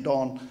blanket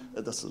on.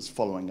 This is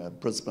following a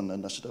Brisbane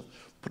initiative.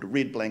 Put a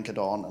red blanket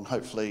on and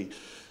hopefully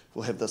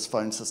we'll have this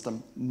phone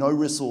system. No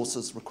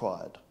resources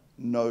required.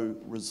 No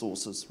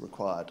resources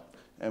required.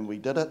 And we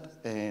did it,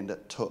 and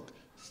it took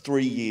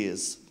 3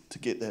 years to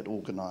get that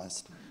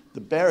organised.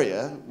 The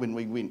barrier, when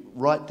we went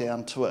right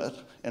down to it,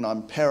 and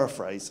I'm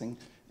paraphrasing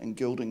and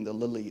gilding the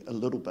lily a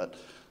little bit,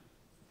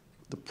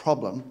 the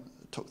problem,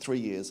 it took 3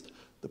 years,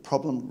 the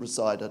problem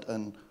resided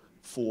in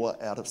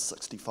 4 out of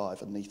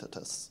 65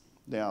 anaesthetists.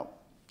 Now,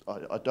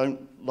 I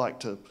don't like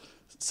to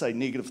say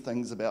negative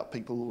things about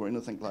people or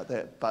anything like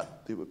that,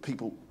 but there were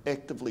people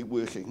actively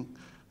working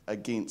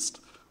against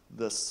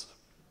this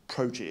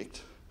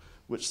project,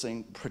 which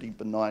seemed pretty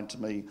benign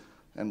to me.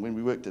 And when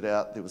we worked it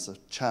out, there was a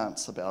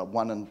chance about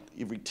 1 in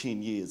every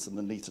 10 years an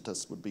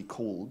anaesthetist would be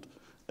called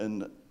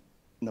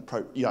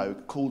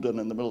called in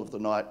the middle of the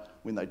night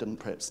when they didn't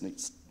perhaps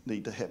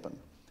need to happen.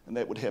 And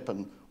that would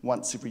happen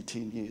once every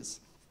 10 years.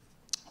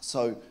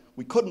 So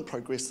we couldn't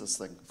progress this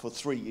thing for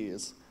 3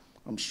 years.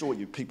 I'm sure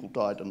you people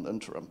died in the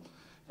interim.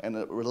 And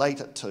it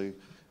related to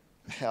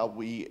how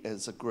we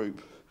as a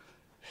group,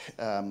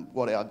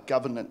 what our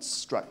governance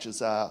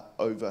structures are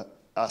over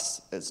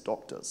us as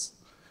doctors.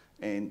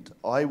 And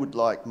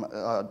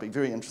I'd be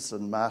very interested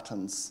in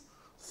Martin's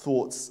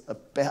thoughts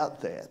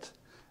about that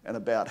and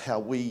about how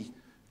we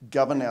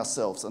govern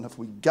ourselves. And if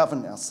we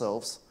govern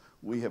ourselves,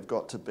 we have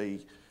got to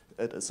be,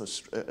 one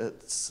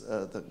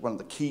of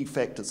the key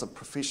factors of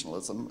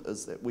professionalism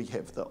is that we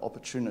have the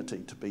opportunity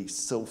to be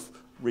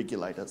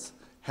self-regulators.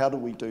 How do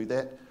we do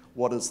that?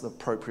 What is the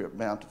appropriate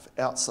amount of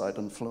outside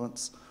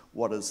influence?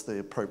 What is the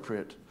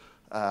appropriate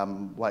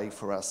way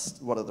for us?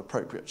 What are the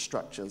appropriate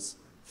structures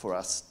for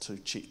us to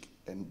check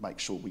and make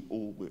sure we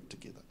all work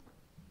together?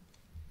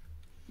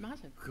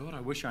 Martin. God,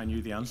 I wish I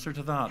knew the answer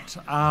to that.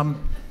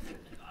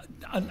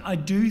 I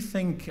do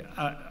think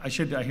I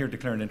should here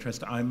declare an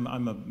interest. I'm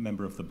a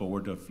member of the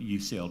board of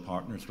UCL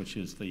Partners, which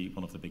is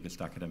one of the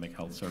biggest academic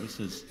health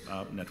services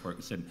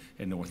networks in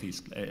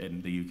northeast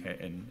in the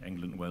UK, in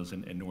England, Wales,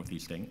 in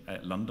northeast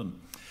London,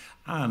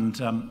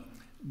 and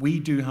we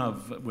do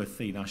have with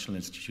the National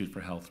Institute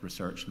for Health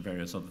Research and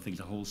various other things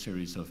a whole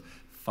series of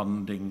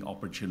funding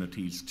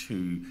opportunities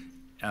to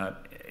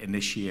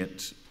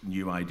initiate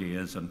new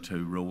ideas and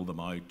to roll them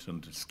out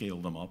and to scale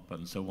them up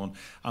and so on.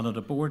 And at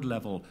a board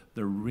level,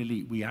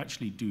 we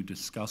actually do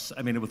discuss.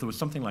 I mean, if there was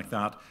something like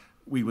that,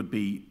 we would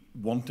be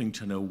wanting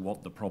to know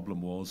what the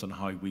problem was and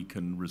how we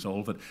can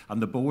resolve it.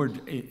 And the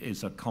board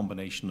is a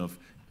combination of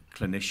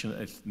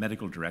clinician,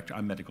 medical director.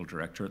 I'm medical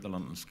director at the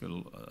London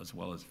School as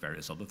well as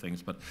various other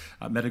things, but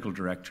medical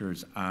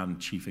directors and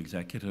chief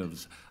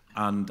executives.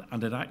 And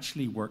it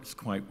actually works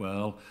quite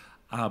well.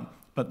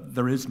 But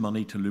there is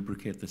money to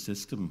lubricate the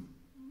system.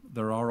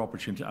 There are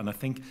opportunities, and I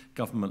think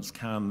governments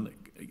can,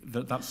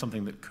 that's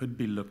something that could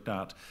be looked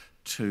at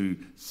to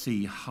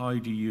see how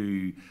do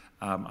you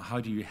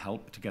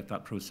help to get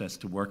that process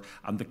to work.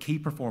 And the key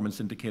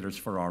performance indicators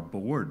for our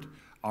board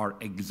are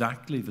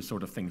exactly the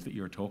sort of things that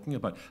you're talking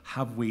about.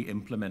 Have we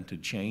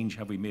implemented change?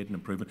 Have we made an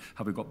improvement?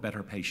 Have we got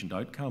better patient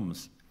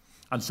outcomes?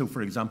 And so,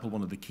 for example,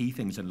 one of the key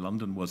things in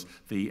London was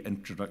the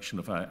introduction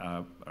of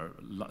a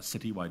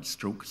citywide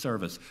stroke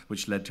service,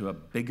 which led to a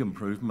big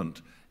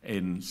improvement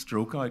in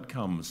stroke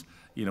outcomes,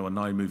 you know, and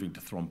now moving to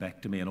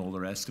thrombectomy and all the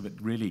rest of it,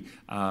 really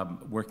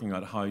working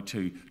out how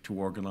to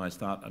organise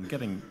that and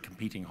getting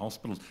competing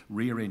hospitals,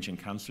 rearranging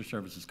cancer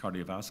services,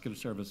 cardiovascular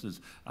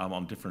services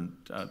on different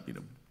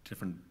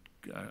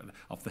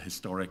of the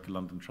historic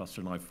London Trust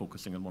are now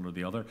focusing on one or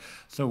the other.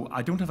 So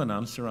I don't have an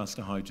answer as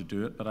to how to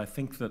do it, but I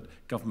think that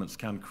governments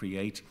can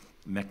create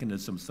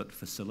mechanisms that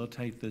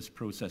facilitate this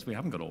process. We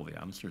haven't got all the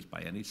answers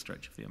by any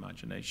stretch of the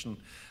imagination,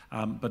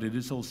 but it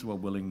is also a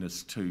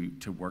willingness to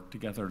work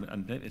together,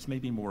 and it's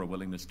maybe more a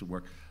willingness to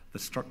work. The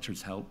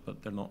structures help,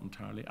 but they're not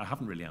entirely. I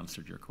haven't really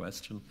answered your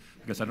question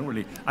because I don't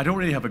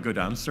really have a good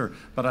answer.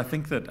 But I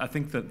think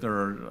that there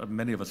are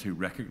many of us who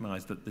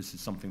recognise that this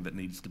is something that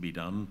needs to be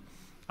done,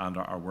 and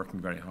are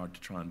working very hard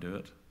to try and do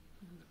it.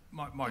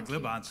 My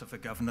glib answer for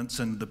governance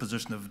and the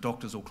position of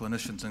doctors or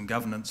clinicians in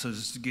governance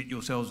is to get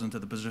yourselves into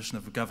the position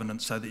of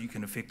governance so that you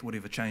can effect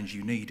whatever change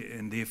you need,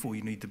 and therefore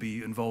you need to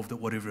be involved at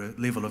whatever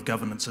level of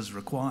governance is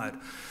required.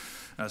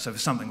 So for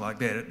something like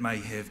that, it may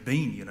have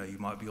been, you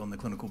might be on the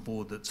clinical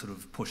board that sort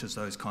of pushes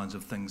those kinds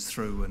of things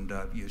through, and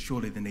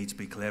surely there needs to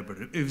be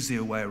collaborative. Is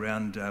there a way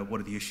around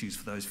what are the issues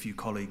for those few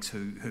colleagues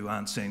who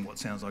aren't seeing what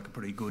sounds like a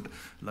pretty good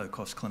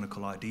low-cost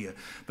clinical idea?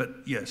 But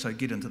so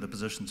get into the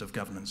positions of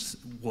governance,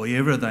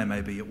 wherever they may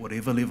be, at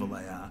whatever level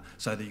they are,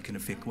 so that you can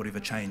effect whatever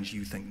change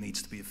you think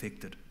needs to be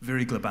effected.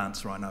 Very glib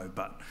answer, I know,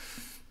 but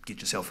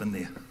get yourself in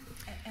there.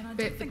 And I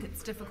do think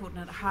it's difficult,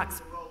 and it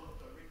harks.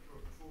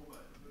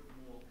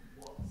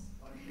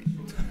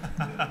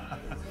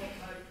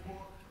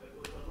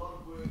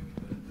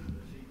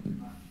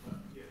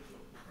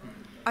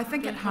 I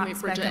think it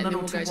harks back a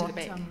little to what.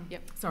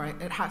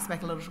 It harks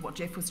back a little to what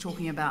Jeff was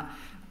talking about.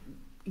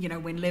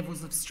 When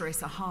levels of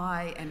stress are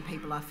high and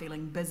people are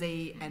feeling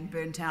busy and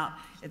burnt out,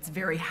 it's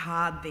very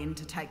hard then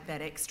to take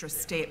that extra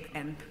step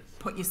and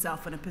put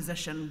yourself in a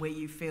position where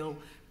you feel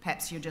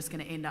perhaps you're just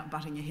going to end up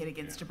butting your head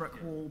against a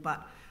brick wall.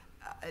 But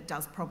it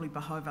does probably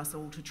behove us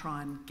all to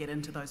try and get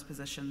into those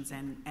positions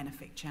and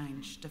affect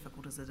change,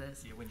 difficult as it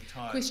is. Yeah, when you're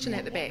tired, question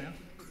at the back.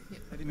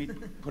 Yep. Let me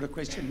put a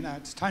question.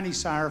 It's Tony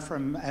Sarah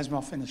from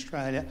ASMS in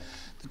Australia.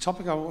 The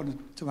topic I wanted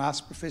to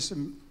ask Professor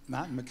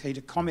Martin McKee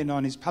to comment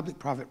on is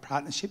public-private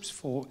partnerships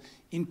for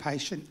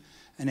inpatient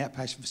and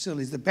outpatient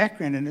facilities. The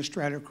background in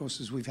Australia, of course,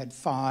 is we've had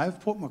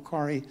 5. Port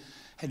Macquarie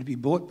had to be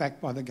bought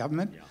back by the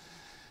government. Yeah.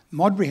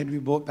 Modbury had to be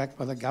bought back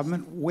by the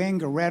government.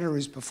 Wangaratta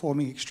is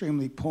performing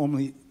extremely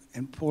poorly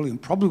and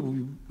probably will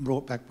be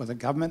brought back by the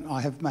government.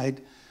 I have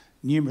made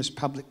numerous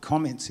public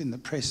comments in the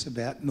press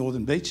about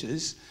Northern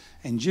Beaches,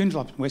 and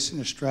Joondalup in Western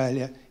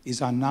Australia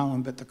is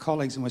unknown, but the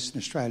colleagues in Western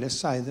Australia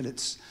say that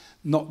it's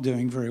not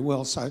doing very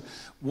well. So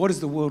what does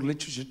the world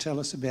literature tell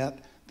us about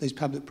these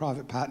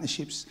public-private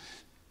partnerships?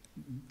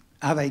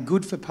 Are they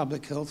good for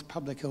public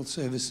health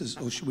services,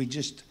 or should we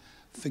just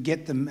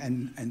forget them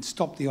and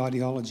stop the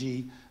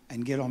ideology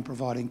and get on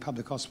providing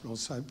public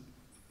hospitals? So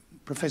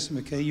Professor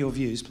McKee, your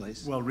views,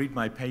 please. Well, read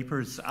my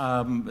papers. So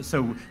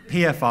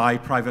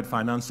PFI, Private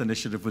Finance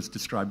Initiative, was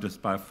described as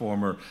by a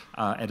former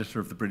editor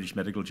of the British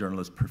Medical Journal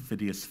as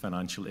perfidious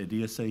financial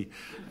idiocy.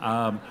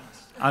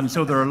 And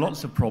so there are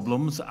lots of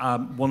problems.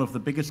 One of the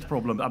biggest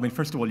problems, I mean,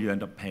 first of all, you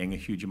end up paying a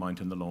huge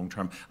amount in the long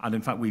term. And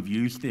in fact, we've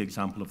used the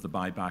example of the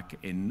buyback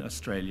in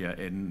Australia,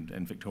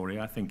 in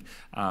Victoria, I think,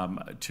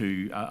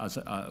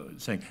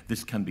 saying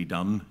this can be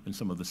done in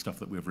some of the stuff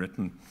that we've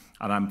written.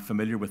 And I'm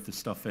familiar with the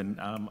stuff in,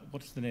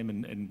 what's the name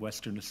in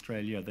Western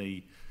Australia?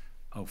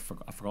 I've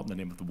forgotten the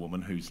name of the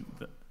woman who's...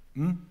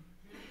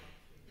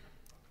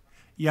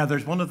 Yeah,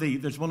 there's one of the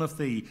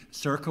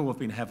Serco have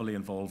been heavily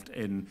involved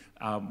in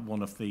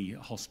one of the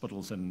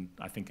hospitals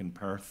I think in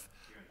Perth.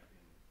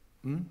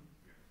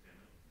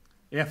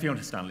 Yeah,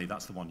 Fiona Stanley,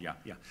 that's the one. Yeah.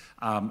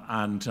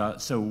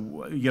 So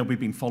we've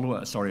been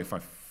following. Sorry if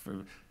I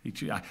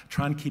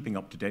try and keeping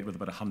up to date with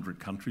about 100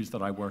 countries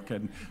that I work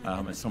in.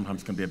 It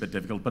sometimes can be a bit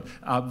difficult, but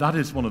that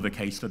is one of the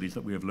case studies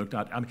that we have looked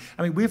at. I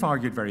mean, we've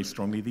argued very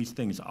strongly these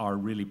things are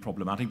really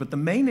problematic, but the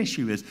main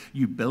issue is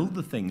you build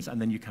the things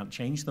and then you can't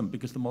change them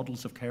because the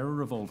models of care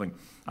are evolving.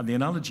 And the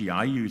analogy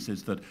I use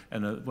is that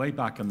way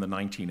back in the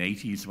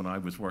 1980s when I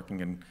was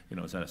working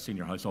as a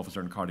senior house officer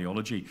in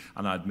cardiology,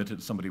 and I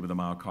admitted somebody with a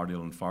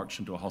myocardial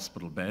infarction to a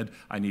hospital bed,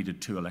 I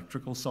needed 2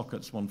 electrical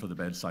sockets, one for the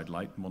bedside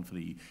light and one for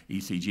the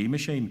ECG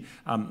machine.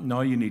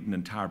 Now you need an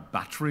entire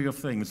battery of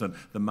things, and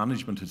the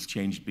management has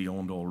changed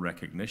beyond all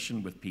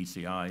recognition with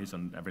PCIs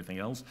and everything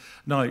else.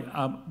 Now,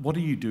 what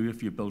do you do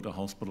if you build a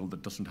hospital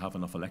that doesn't have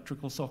enough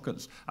electrical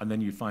sockets, and then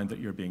you find that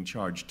you're being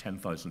charged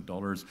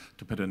 $10,000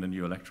 to put in a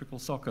new electrical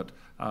socket?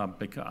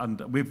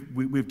 And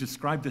we've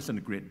described this in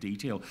great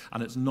detail,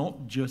 and it's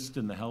not just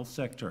in the health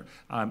sector.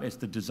 It's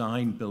the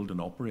design, build,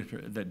 and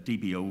operate, the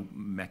DBO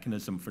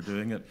mechanism for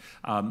doing it.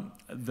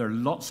 There are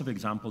lots of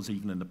examples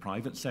even in the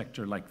private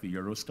sector, like the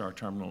Eurostar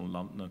terminal in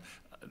London, and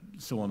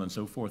so on and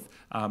so forth.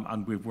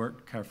 And we've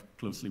worked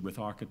closely with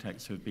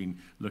architects who have been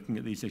looking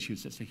at these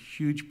issues. It's a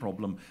huge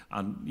problem,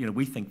 and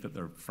we think that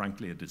they're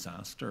frankly a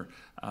disaster.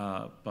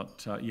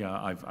 But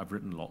I've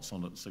written lots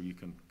on it, so you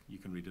can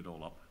read it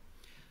all up.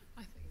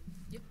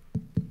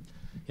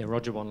 Yeah,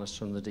 Roger Wanless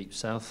from the Deep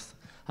South.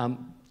 I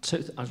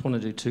just want to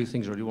do 2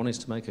 things really. One is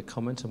to make a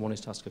comment and one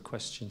is to ask a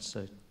question.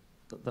 So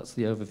that's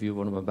the overview of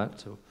what I'm about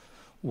to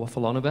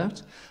waffle on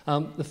about.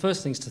 The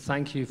first thing is to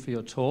thank you for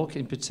your talk.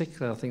 In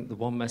particular, I think the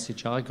one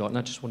message I got, and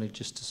I just wanted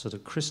to sort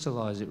of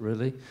crystallise it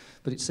really,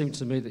 but it seemed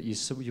to me that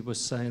you were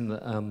saying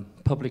that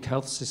public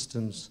health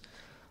systems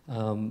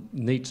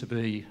need to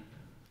be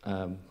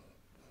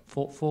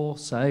fought for,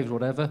 saved,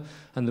 whatever,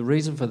 and the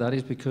reason for that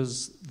is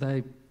because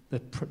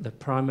the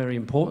primary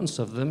importance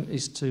of them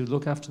is to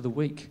look after the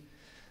weak.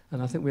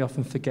 And I think we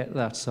often forget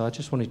that. So I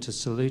just wanted to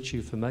salute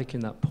you for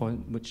making that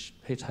point, which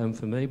hit home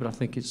for me, but I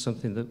think it's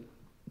something that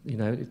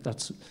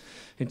that's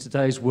in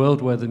today's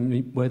world where the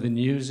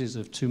news is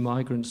of 2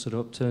 migrants that are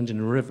upturned in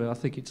a river. I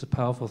think it's a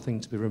powerful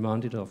thing to be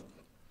reminded of.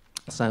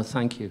 So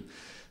thank you.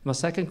 My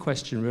second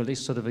question really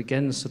sort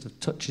of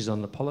touches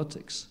on the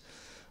politics.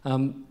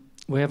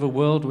 We have a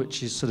world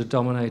which is sort of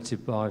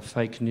dominated by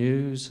fake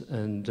news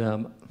and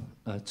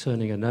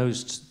thumbing a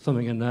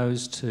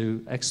nose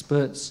to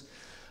experts,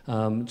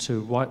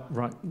 to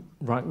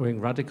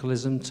right-wing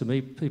radicalism,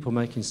 to people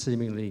making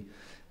seemingly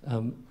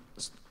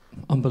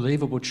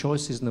unbelievable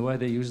choices in the way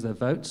they use their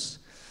votes,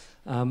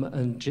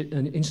 and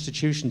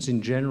institutions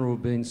in general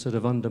being sort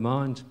of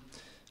undermined.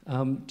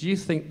 Do you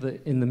think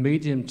that in the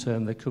medium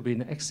term there could be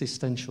an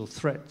existential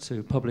threat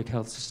to public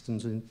health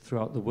systems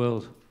throughout the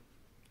world?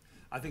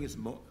 I think it's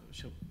more.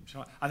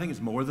 I think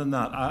it's more than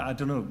that. I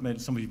don't know,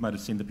 some of you might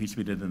have seen the piece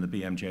we did in the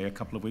BMJ a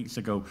couple of weeks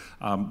ago,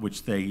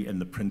 which in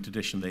the print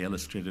edition, they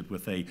illustrated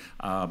with a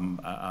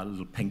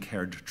little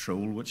pink-haired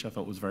troll, which I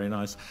thought was very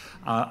nice.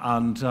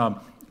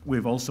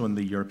 We've also, in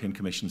the European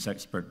Commission's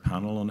expert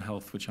panel on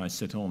health, which I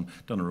sit on,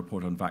 done a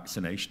report on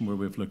vaccination where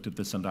we've looked at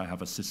this, and I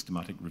have a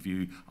systematic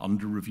review,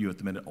 under review at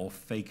the minute, of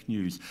fake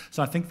news.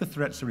 So I think the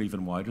threats are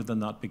even wider than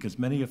that, because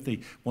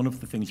one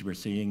of the things we're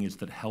seeing is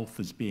that health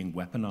is being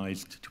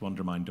weaponized to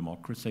undermine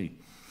democracy.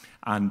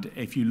 And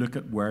if you look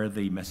at where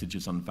the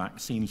messages on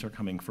vaccines are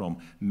coming from,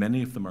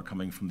 many of them are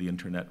coming from the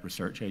Internet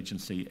Research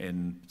Agency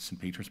in St.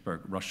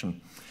 Petersburg,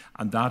 Russian.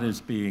 And that is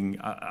being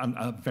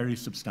a very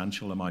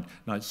substantial amount.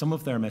 Now, some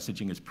of their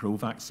messaging is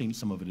pro-vaccine,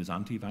 some of it is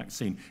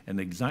anti-vaccine, in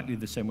exactly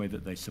the same way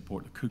that they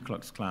support the Ku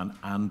Klux Klan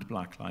and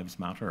Black Lives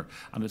Matter.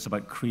 And it's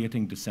about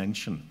creating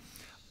dissension.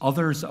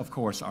 Others, of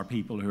course, are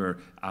people who are,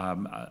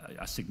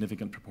 a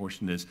significant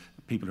proportion is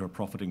people who are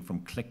profiting from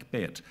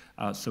clickbait.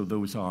 So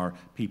those are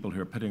people who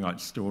are putting out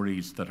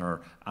stories that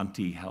are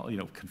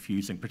anti-health,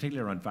 confusing,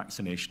 particularly around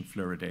vaccination,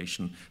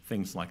 fluoridation,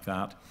 things like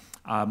that.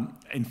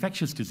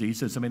 Infectious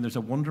diseases, there's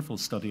a wonderful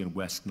study in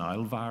West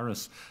Nile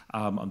virus,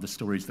 on the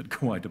stories that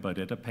go out about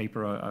it, a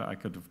paper I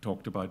could have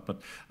talked about,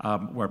 but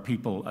where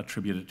people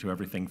attribute it to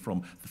everything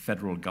from the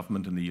federal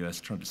government in the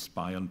US trying to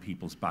spy on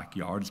people's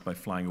backyards by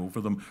flying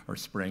over them or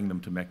spraying them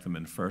to make them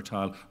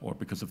infertile, or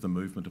because of the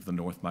movement of the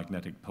North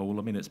Magnetic Pole.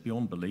 I mean, it's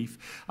beyond belief.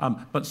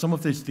 But some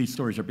of these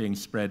stories are being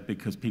spread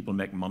because people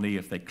make money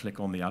if they click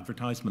on the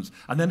advertisements.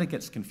 And then it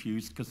gets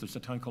confused because there's a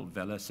town called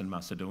Veles in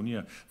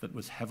Macedonia that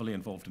was heavily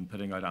involved in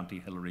putting out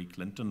anti-Hillary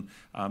Clinton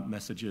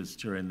messages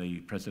during the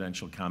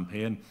presidential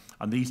campaign.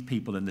 And these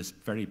people in this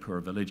very poor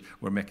village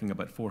were making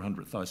about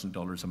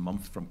 $400,000 a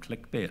month from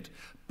clickbait.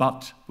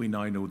 But we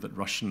now know that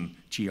Russian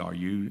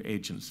GRU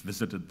agents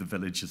visited the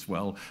village as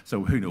well,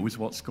 so who knows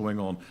what's going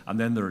on. And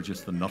then there are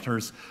just the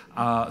nutters.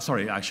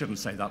 Sorry, I shouldn't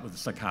say that with a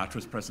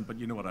psychiatrist present, but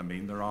you know what I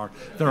mean. There are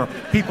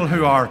people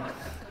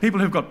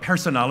who've got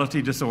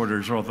personality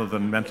disorders rather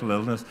than mental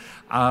illness.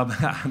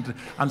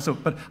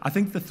 But I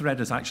think the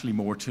threat is actually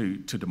more to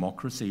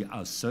democracy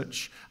as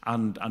such.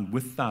 And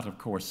with that, of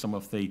course, some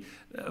of the...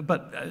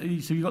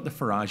 so you've got the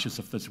Farages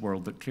of this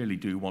world that clearly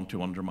do want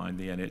to undermine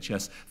the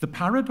NHS. The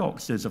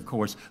paradox is, of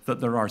course,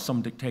 that there are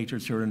some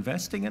dictators who are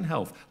investing in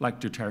health, like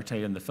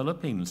Duterte in the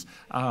Philippines.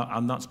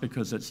 And that's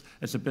because it's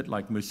a bit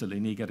like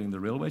Mussolini getting the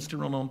railways to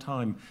run on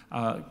time.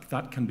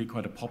 That can be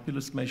quite a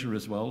populist measure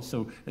as well.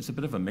 So it's a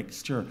bit of a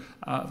mixture.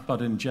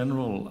 But in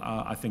general,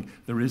 I think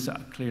there is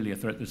clearly a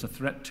threat. There's a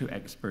threat to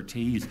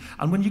expertise.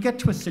 And when you get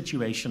to a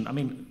situation, I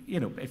mean, you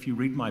know, if you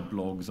read my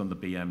blogs on the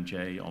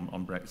BMJ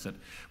on Brexit,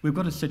 we've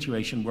got a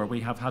situation where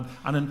we have had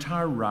an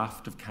entire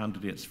raft of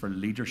candidates for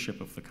leadership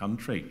of the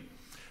country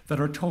that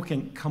are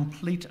talking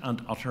complete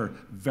and utter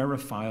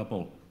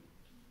verifiable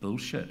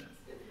bullshit.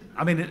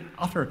 I mean,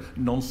 utter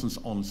nonsense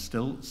on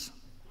stilts.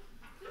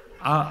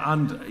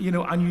 And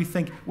you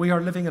think we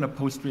are living in a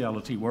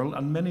post-reality world,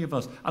 and many of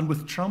us, and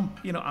with Trump,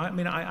 you know, I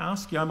mean, I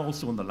ask you, I'm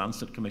also on the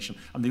Lancet Commission.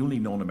 I'm the only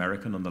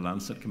non-American on the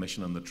Lancet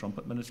Commission and the Trump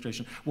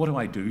administration. What do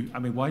I do? I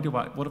mean, what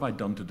have I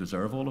done to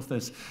deserve all of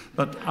this?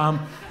 But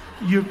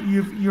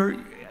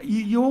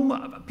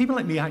people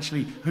like me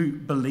actually who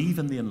believe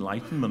in the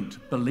Enlightenment,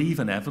 believe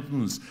in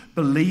evidence,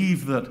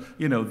 believe that,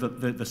 you know,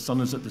 that the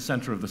sun is at the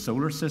centre of the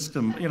solar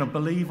system, you know,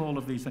 believe all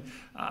of these things,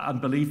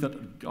 and believe that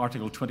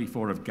Article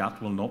 24 of GATT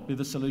will not be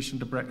the solution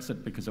to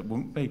Brexit, because it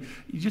won't be.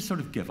 You just sort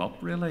of give up,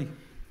 really.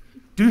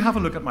 Do have a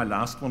look at my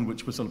last one,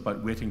 which was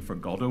about waiting for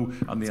Godot,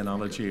 and the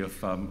analogy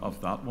of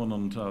that one,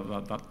 and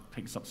that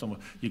picks up some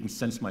of... You can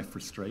sense my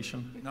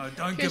frustration. No,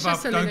 don't give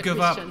up, don't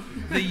give up.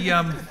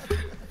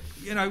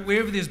 You know,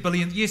 wherever there's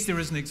billions, yes, there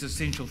is an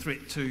existential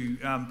threat to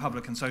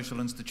public and social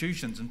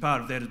institutions, and part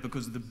of that is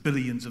because of the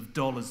billions of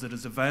dollars that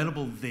is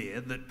available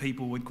there, that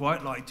people would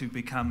quite like to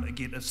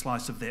get a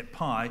slice of that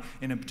pie,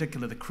 and in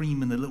particular the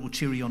cream and the little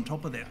cherry on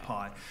top of that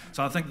pie.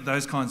 So I think that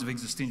those kinds of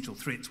existential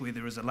threats, where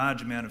there is a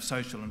large amount of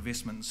social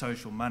investment and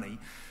social money,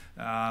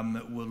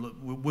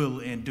 will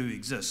and do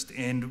exist.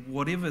 And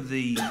whatever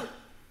the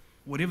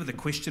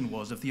question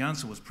was, if the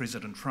answer was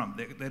President Trump,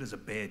 that is a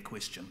bad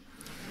question.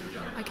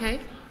 Okay.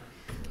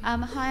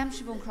 Hi, I'm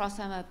Siobhan Cross.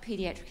 I'm a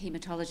paediatric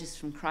haematologist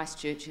from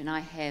Christchurch, and I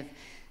have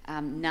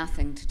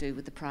nothing to do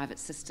with the private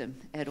system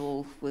at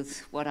all with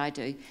what I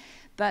do.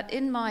 But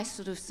in my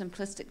sort of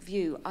simplistic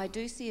view, I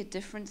do see a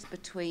difference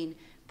between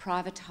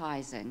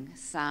privatising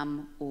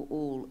some or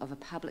all of a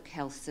public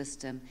health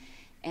system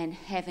and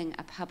having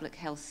a public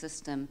health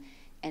system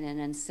and an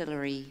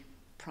ancillary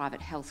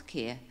private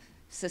healthcare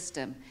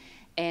system.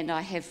 And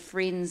I have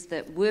friends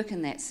that work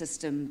in that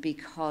system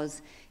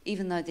because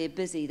even though they're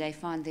busy, they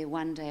find their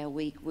 1 day a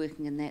week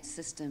working in that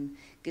system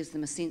gives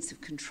them a sense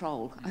of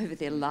control over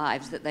their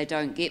lives that they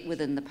don't get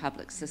within the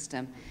public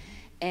system.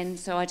 And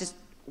so I just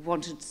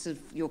wanted sort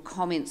of your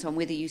comments on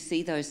whether you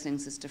see those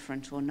things as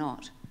different or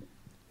not.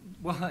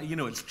 Well, you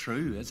know, it's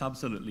true. It's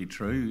absolutely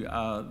true.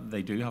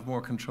 They do have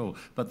more control,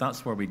 but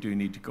that's where we do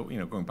need to go. You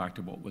know, going back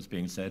to what was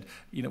being said,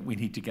 you know, we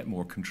need to get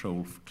more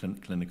control,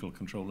 clinical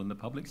control in the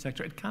public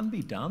sector. It can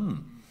be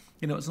done.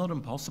 You know, it's not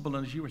impossible.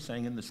 And as you were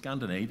saying, in the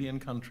Scandinavian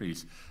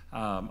countries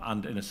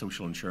and in a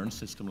social insurance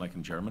system like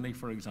in Germany,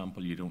 for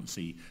example, you don't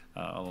see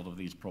a lot of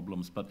these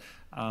problems. But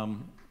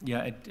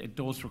yeah, it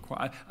does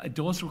require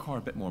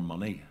a bit more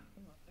money.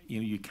 You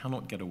know, you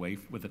cannot get away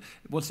with it.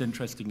 What's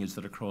interesting is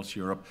that across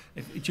Europe,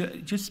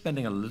 just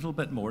spending a little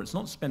bit more, it's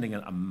not spending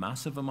a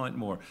massive amount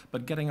more,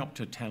 but getting up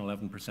to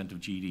 10-11%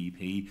 of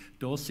GDP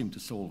does seem to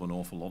solve an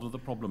awful lot of the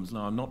problems.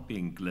 Now, I'm not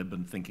being glib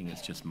and thinking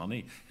it's just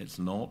money. It's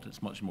not.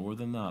 It's much more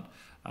than that.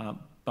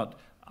 But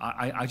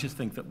I just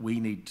think that we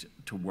need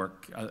to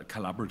work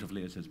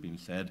collaboratively, as has been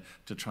said,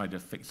 to try to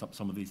fix up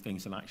some of these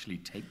things and actually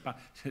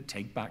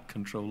take back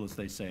control, as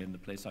they say in the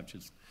place I've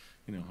just,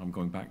 you know, I'm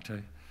going back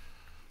to.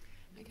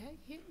 Okay,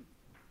 here.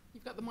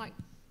 You've got the mic.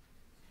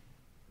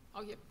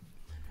 Oh, yep.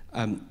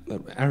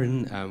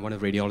 Aaron, one of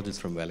the radiologists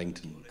from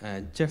Wellington.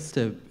 Just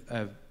a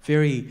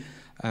very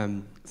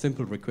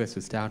simple request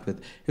to start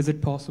with. Is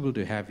it possible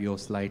to have your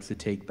slides to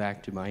take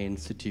back to my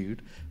institute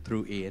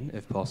through Ian,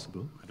 if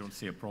possible? I don't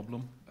see a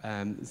problem.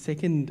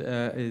 Second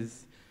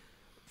is,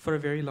 for a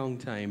very long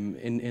time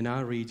in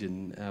our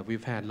region,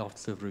 we've had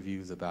lots of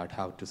reviews about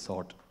how to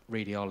sort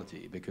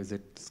radiology, because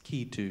it's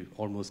key to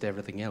almost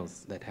everything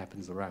else that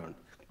happens around.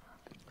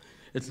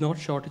 It's not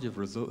shortage of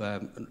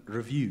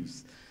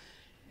reviews.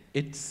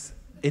 It's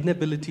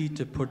inability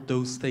to put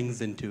those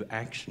things into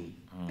action.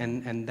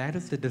 And that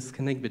is the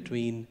disconnect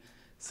between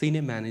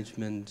senior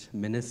management,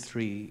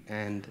 ministry,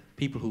 and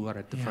people who are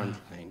at the front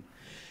line.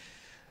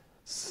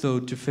 So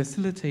to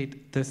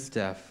facilitate this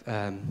stuff,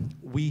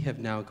 we have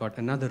now got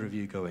another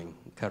review going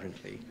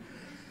currently.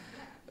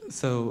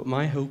 So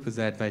my hope is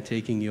that by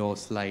taking your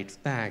slides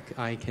back,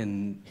 I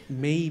can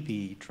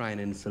maybe try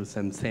and instill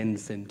some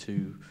sense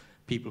into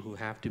people who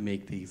have to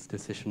make these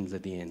decisions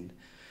at the end.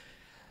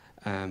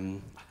 I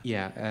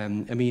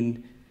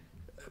mean,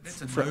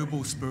 that's a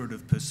noble spirit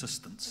of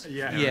persistence.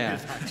 Yeah.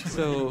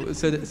 So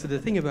the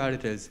thing about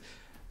it is,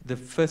 the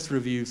first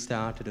review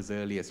started as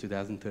early as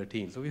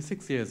 2013, so we're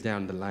 6 years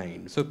down the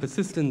line. So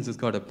persistence has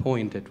got a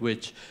point at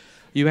which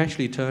you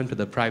actually turn to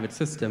the private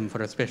system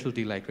for a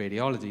specialty like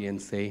radiology and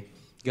say,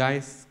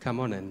 guys, come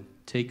on and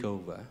take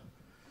over.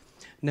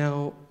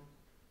 Now,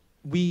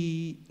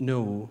 we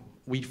know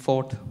we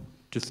fought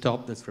to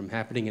stop this from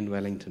happening in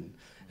Wellington,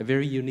 a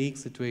very unique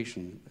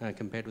situation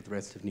compared with the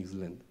rest of New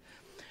Zealand.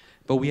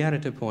 But we are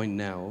at a point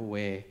now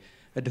where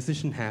a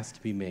decision has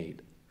to be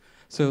made.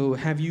 So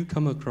have you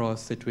come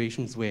across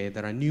situations where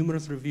there are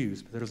numerous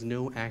reviews, but there is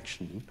no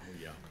action? Oh,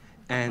 yeah.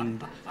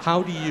 And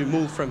how do you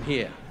move from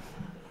here?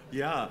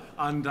 Yeah,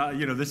 and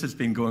this has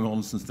been going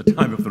on since the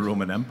time of the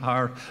Roman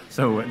Empire.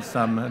 So it's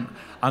and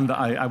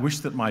I wish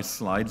that my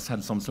slides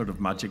had some sort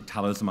of magic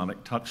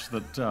talismanic touch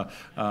that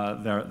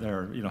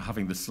they're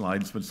having the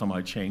slides would somehow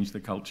change the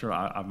culture.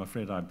 I'm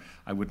afraid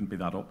I wouldn't be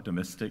that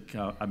optimistic.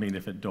 I mean,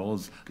 if it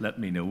does, let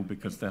me know,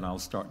 because then I'll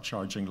start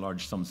charging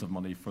large sums of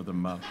money for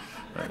them.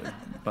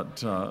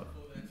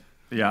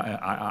 Yeah,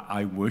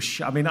 I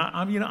wish. I mean,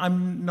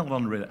 I'm not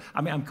unreal.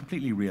 I mean, I'm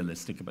completely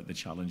realistic about the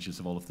challenges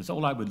of all of this.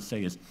 All I would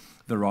say is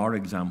there are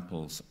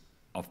examples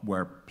of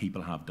where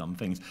people have done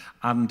things.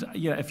 And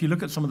yeah, if you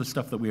look at some of the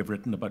stuff that we have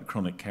written about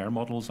chronic care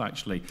models,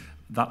 actually,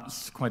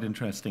 that's quite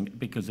interesting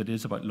because it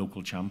is about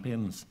local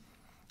champions.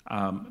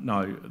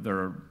 Now, there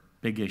are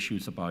big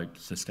issues about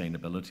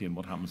sustainability and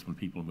what happens when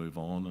people move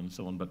on and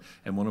so on. But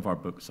in one of our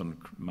books on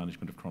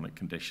management of chronic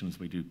conditions,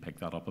 we do pick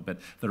that up a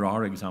bit. There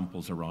are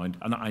examples around,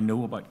 and I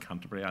know about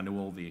Canterbury, I know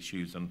all the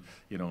issues, and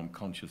I'm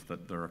conscious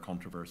that there are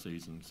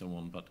controversies and so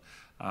on, but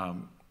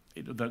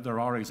there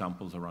are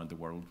examples around the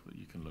world that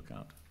you can look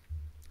at.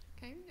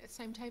 Okay,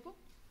 same table.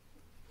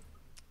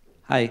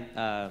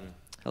 Hi.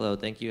 Hello,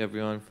 thank you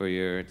everyone for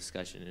your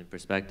discussion and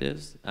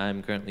perspectives.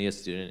 I'm currently a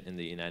student in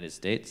the United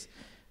States.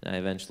 I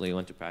eventually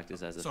went to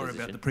practice as a physician. Sorry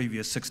about the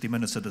previous 60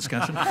 minutes of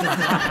discussion.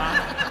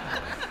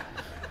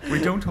 We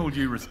don't hold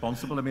you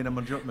responsible. I mean, a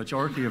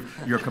majority of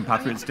your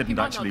compatriots didn't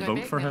actually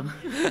vote for him.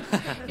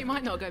 You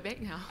might not go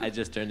back now. I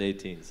just turned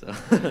 18, so.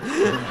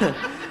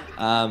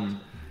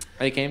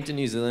 I came to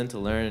New Zealand to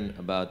learn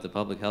about the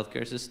public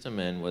healthcare system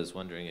and was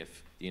wondering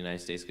if the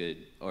United States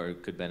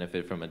could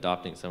benefit from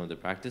adopting some of the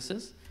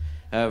practices.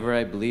 However,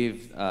 I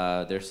believe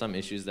there's some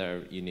issues that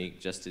are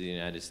unique just to the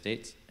United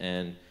States,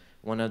 and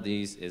one of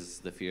these is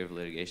the fear of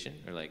litigation,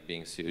 or like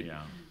being sued.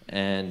 Yeah.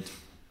 And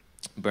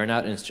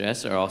burnout and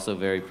stress are also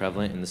very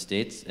prevalent in the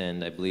States,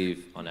 and I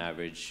believe on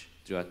average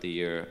throughout the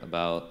year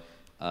about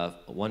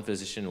one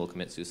physician will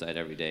commit suicide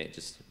every day,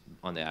 just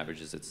on the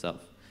averages itself,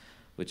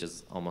 which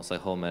is almost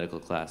like whole medical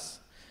class.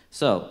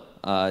 So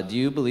do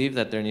you believe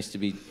that there needs to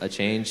be a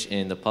change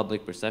in the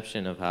public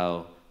perception of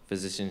how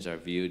physicians are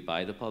viewed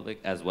by the public,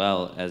 as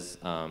well as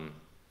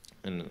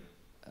an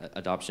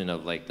adoption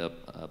of like the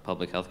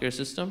public healthcare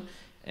system?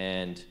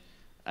 And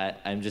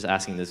I'm just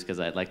asking this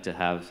because I'd like to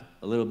have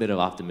a little bit of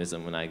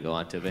optimism when I go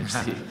on to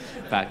eventually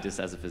practice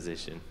as a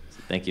physician. So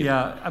thank you.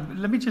 Yeah,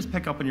 let me just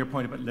pick up on your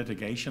point about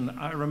litigation.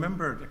 I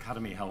remember at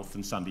Academy Health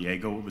in San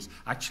Diego. It was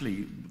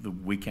actually the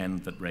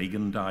weekend that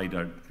Reagan died,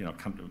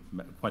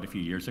 quite a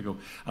few years ago.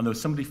 And there was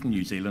somebody from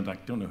New Zealand, I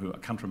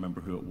can't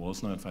remember who it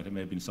was now. In fact, it may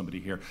have been somebody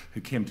here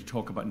who came to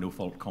talk about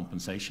no-fault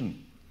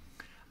compensation.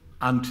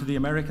 And to the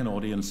American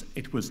audience,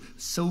 it was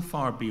so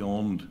far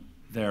beyond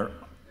their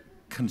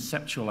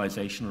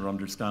conceptualization or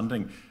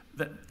understanding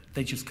that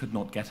they just could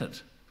not get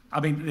it. I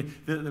mean,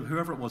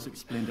 whoever it was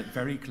explained it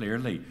very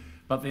clearly,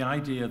 but the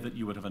idea that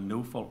you would have a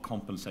no-fault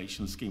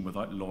compensation scheme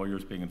without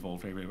lawyers being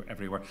involved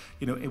everywhere,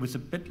 it was a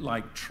bit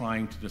like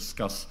trying to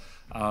discuss,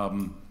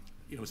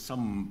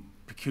 some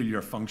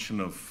peculiar function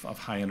of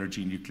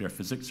high-energy nuclear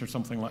physics or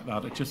something like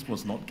that. It just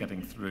was not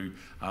getting through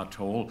at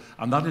all.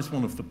 And that is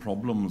one of the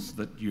problems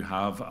that you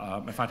have.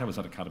 In fact, I was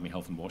at Academy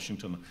Health in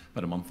Washington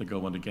about a month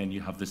ago, and again, you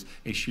have this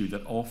issue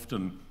that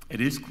often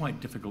it is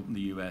quite difficult in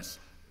the US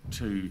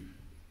to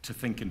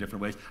think in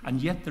different ways, and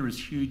yet there is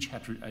huge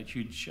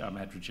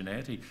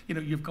heterogeneity.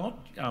 You've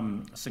got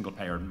single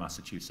payer in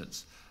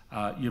Massachusetts.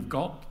 You've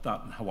got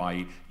that in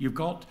Hawaii. You've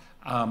got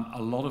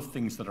a lot of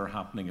things that are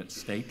happening at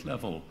state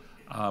level,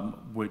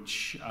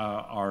 which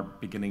are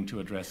beginning to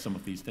address some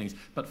of these things.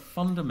 But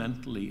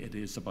fundamentally, it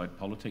is about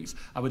politics.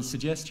 I would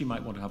suggest you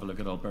might want to have a look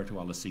at Alberto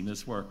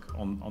Alesina's work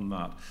on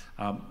that.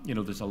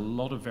 There's a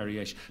lot of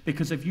variation.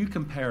 Because if you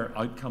compare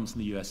outcomes in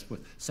the US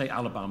with, say,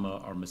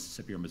 Alabama or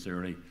Mississippi or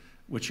Missouri,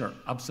 which are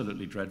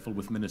absolutely dreadful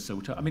with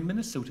Minnesota. I mean,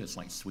 Minnesota is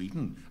like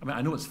Sweden. I mean,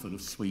 I know it's full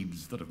of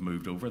Swedes that have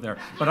moved over there,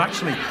 but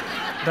actually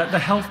the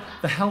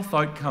health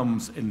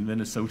outcomes in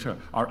Minnesota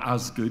are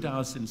as good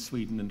as in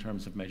Sweden in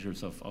terms of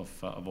measures of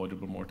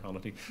avoidable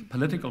mortality.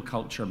 Political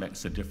culture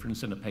makes a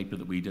difference. In a paper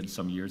that we did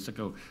some years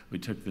ago, we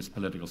took this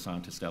political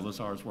scientist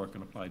Elazar's work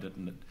and applied it,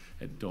 and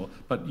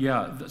but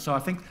yeah, so I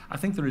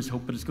think there is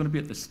hope, but it's going to be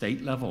at the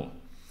state level.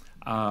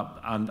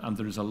 And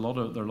there are a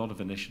lot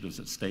of initiatives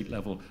at state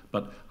level,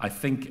 but I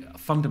think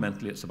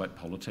fundamentally it's about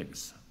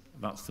politics.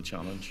 That's the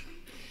challenge.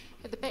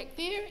 At the back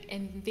there,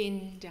 and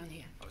then down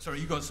here. Sorry,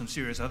 you've got some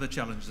serious other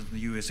challenges in the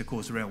US, of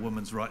course, around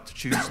women's right to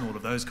choose and all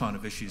of those kind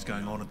of issues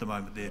going on at the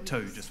moment there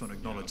too. Just want to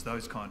acknowledge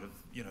those kind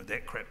of,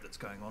 that crap that's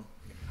going on.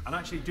 And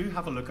actually do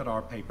have a look at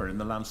our paper in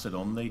the Lancet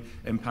on the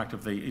impact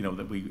of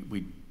that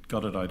we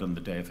got it out on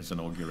the day of his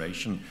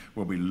inauguration,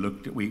 where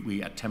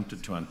we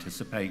attempted to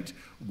anticipate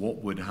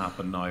what would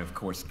happen. Now, of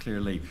course,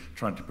 clearly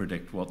trying to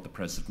predict what the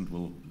president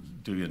will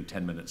do in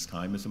 10 minutes'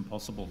 time is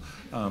impossible,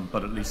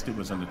 but at least it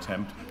was an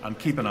attempt. And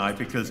keep an eye,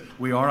 because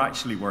we are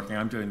actually working.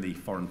 I'm doing the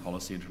foreign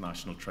policy,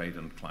 international trade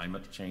and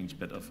climate change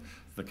bit of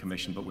the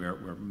commission, but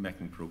we're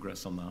making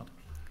progress on that.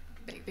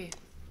 Back there.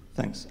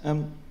 Thanks.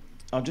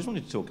 I just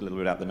wanted to talk a little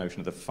bit about the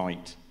notion of the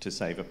fight to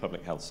save a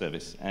public health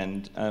service.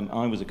 And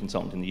I was a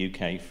consultant in the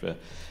UK for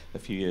a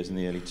few years in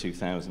the early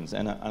 2000s.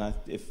 And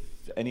if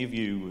any of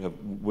you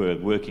were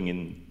working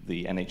in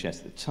the NHS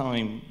at the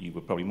time, you were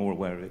probably more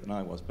aware of it than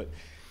I was. But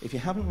if you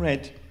haven't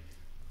read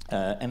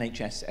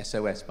NHS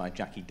SOS by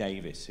Jackie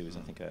Davis, who is,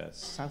 I think, a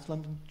South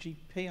London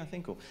GP, I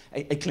think, or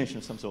a clinician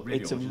of some sort.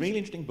 It's a really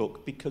interesting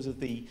book because of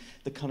the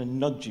kind of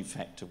nudge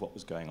effect of what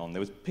was going on. There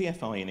was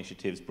PFI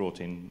initiatives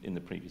brought in the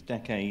previous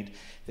decade.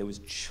 There was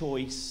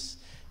choice.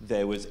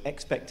 There was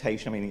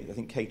expectation. I mean, I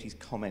think Katie's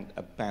comment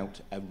about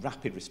a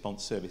rapid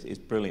response service is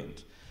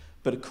brilliant.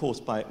 But of course,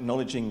 by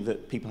acknowledging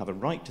that people have a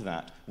right to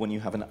that, when you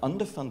have an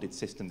underfunded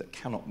system that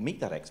cannot meet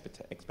that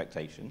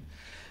expectation,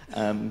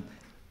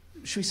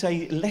 should we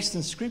say, less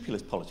than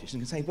scrupulous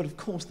politicians can say, but of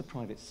course the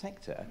private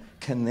sector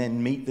can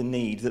then meet the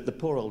need that the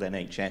poor old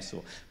NHS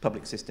or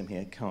public system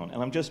here can't.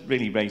 And I'm just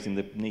really raising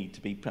the need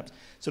to be perhaps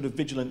sort of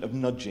vigilant of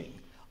nudging,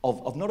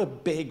 of not a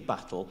big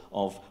battle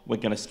of we're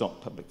going to stop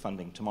public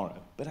funding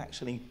tomorrow, but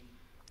actually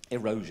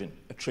erosion,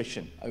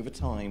 attrition over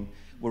time.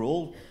 We're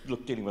all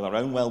dealing with our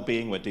own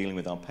well-being, we're dealing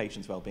with our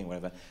patients' well-being,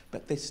 whatever,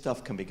 but this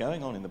stuff can be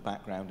going on in the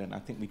background, and I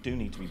think we do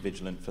need to be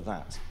vigilant for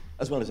that,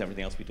 as well as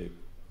everything else we do.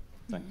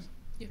 Thanks.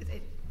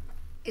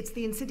 It's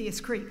the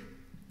insidious creep.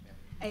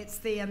 It's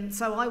the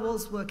so I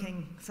was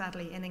working,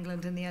 sadly, in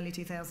England in the early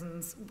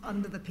 2000s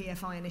under the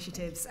PFI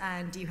initiatives,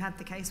 and you had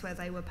the case where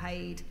they were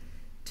paid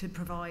to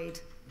provide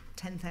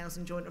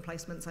 10,000 joint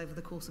replacements over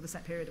the course of a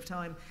set period of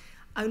time,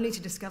 only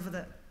to discover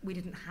that we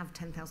didn't have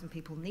 10,000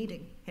 people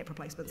needing hip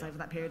replacements over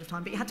that period of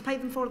time, but you had to pay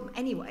them for them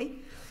anyway.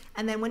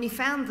 And then when you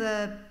found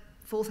the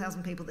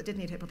 4,000 people that did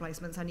need hip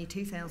replacements, only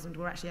 2,000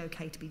 were actually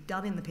okay to be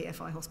done in the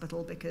PFI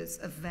hospital because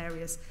of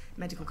various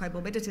medical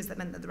comorbidities that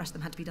meant that the rest of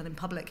them had to be done in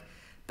public.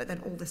 But then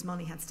all this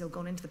money had still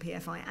gone into the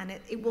PFI, and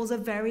it was a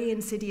very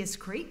insidious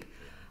creep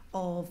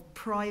of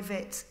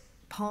private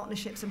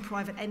partnerships and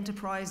private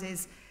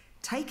enterprises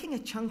taking a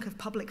chunk of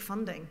public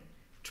funding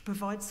to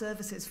provide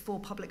services for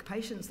public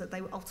patients that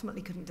they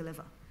ultimately couldn't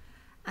deliver.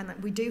 And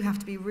we do have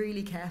to be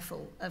really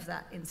careful of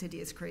that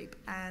insidious creep,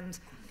 and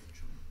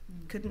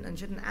couldn't and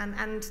shouldn't.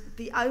 And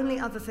the only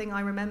other thing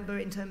I remember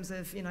in terms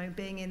of,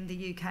 being in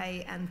the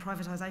UK and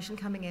privatisation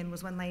coming in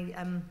was when they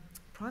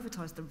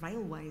privatised the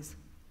railways.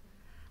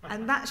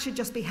 And that should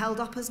just be held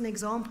up as an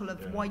example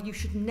of why you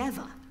should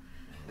never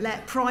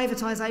let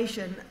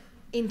privatisation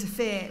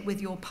interfere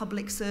with your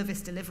public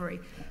service delivery.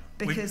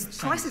 Because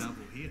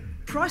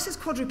prices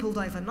quadrupled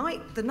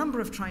overnight, the number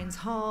of trains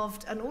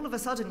halved, and all of a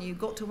sudden you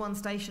got to one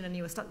station and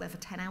you were stuck there for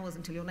 10 hours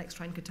until your next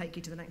train could take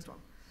you to the next one.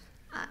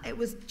 It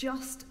was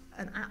just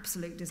an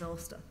absolute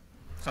disaster.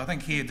 So I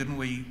think here, didn't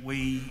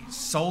we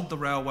sold the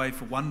railway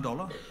for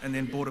 $1 and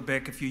then bought it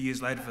back a few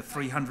years later for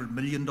 $300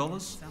 million?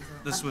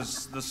 This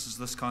is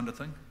this kind of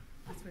thing?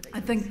 I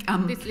think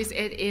let's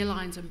add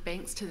airlines and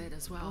banks to that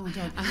as well.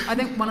 I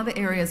think one of the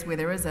areas where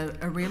there is a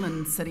real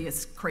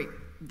insidious creep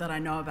that I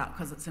know about,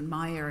 because it's in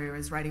my area,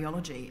 is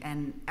radiology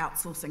and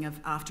outsourcing of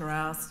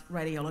after-hours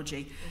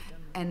radiology.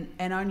 And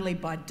only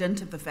by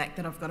dint of the fact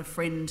that I've got a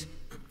friend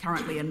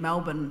currently in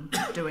Melbourne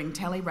doing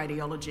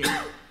teleradiology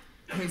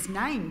whose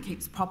name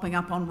keeps popping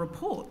up on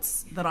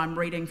reports that I'm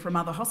reading from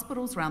other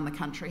hospitals around the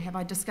country, have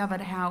I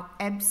discovered how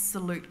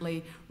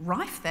absolutely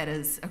rife that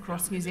is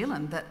across New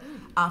Zealand, that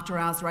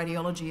after-hours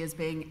radiology is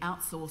being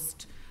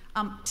outsourced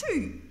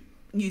to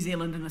New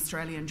Zealand and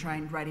Australian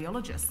trained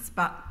radiologists,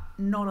 but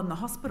not in the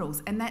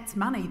hospitals, and that's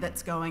money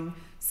that's going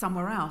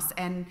somewhere else.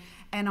 And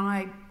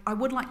I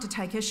would like to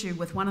take issue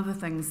with one of the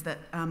things that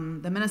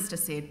the Minister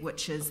said,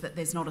 which is that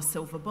there's not a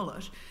silver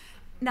bullet.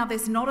 Now,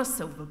 there's not a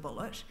silver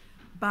bullet,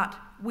 but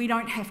we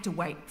don't have to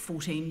wait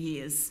 14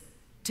 years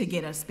to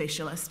get a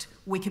specialist.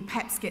 We could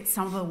perhaps get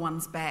some of the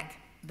ones back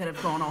that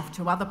have gone off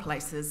to other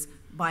places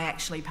by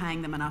actually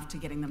paying them enough to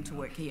getting them to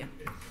work here.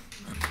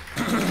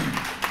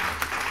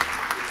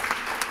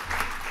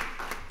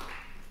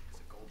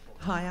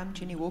 Hi, I'm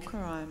Jenny Walker.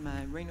 I'm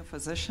a renal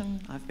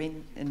physician. I've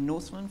been in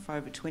Northland for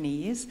over 20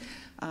 years,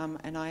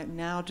 and I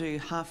now do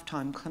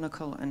half-time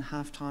clinical and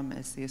half-time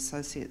as the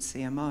associate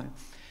CMO.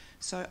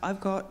 So I've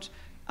got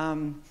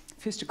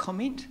first a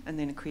comment and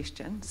then a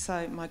question.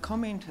 So my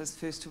comment is,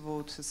 first of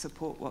all, to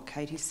support what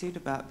Katie said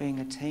about being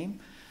a team.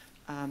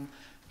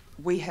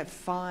 We have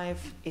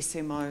 5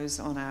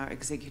 SMOs on our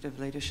executive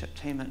leadership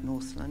team at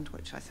Northland,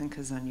 which I think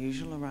is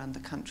unusual around the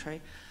country.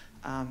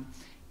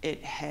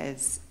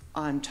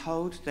 I'm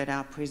told that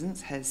our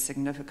presence has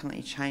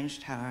significantly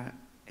changed how our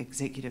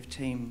executive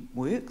team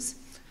works,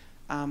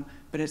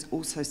 but it's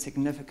also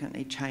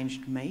significantly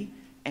changed me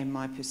and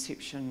my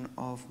perception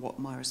of what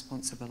my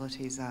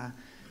responsibilities are.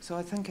 So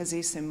I think as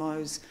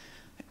SMOs,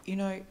 you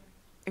know,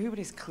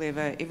 everybody's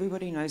clever,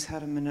 everybody knows how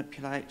to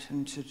manipulate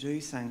and to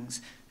do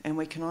things, and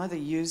we can either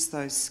use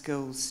those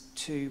skills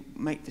to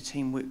make the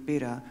team work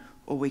better,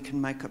 or we can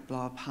make it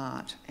blow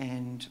apart.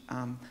 And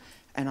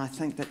I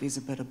think that there's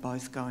a bit of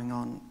both going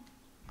on,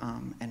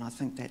 and I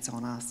think that's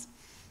on us.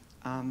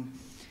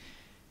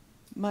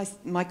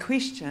 My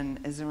question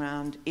is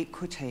around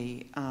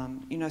equity.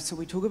 You know, so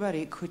we talk about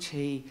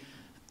equity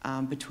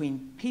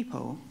between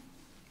people,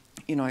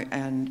 you know,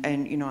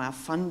 and you know, our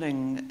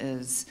funding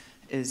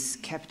is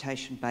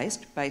capitation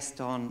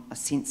based on a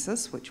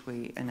census, which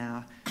we, in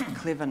our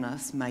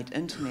cleverness, made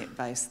internet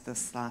based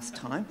this last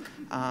time,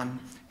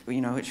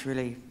 you know, which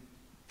really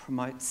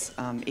promotes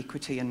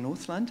equity in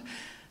Northland.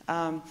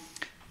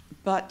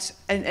 But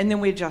then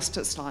we adjust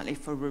it slightly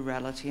for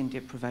rurality and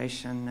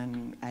deprivation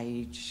and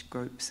age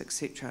groups,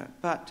 etc.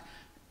 But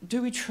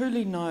do we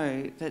truly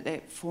know that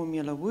that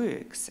formula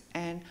works?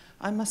 And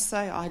I must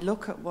say, I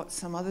look at what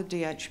some other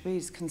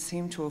DHBs can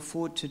seem to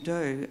afford to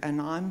do,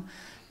 and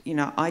you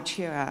know, I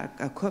chair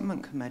our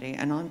equipment committee,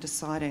 and I'm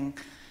deciding,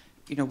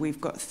 you know,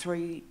 we've got 3,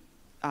 you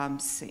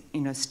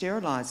know,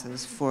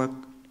 sterilisers for,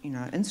 you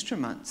know,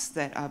 instruments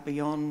that are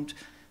beyond,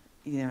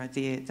 you know,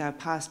 they're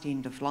past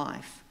end of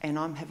life, and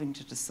I'm having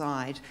to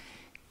decide,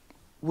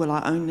 will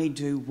I only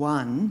do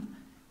 1,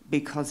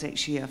 because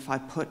actually if I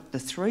put the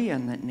 3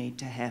 in that need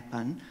to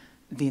happen,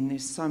 then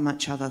there's so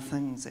much other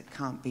things that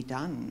can't be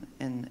done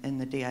in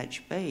the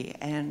DHB.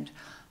 And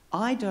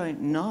I don't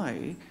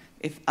know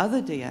if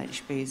other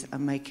DHBs are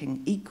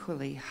making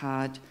equally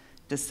hard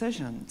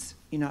decisions.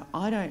 You know,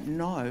 I don't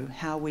know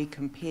how we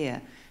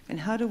compare, and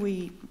how do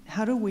we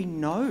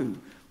know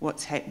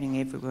what's happening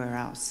everywhere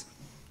else?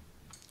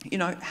 You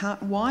know,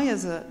 why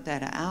is it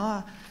that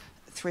our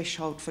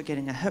threshold for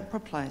getting a hip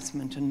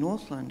replacement in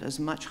Northland is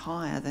much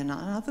higher than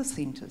other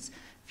centres?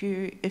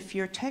 If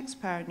you're a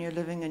taxpayer and you're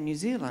living in New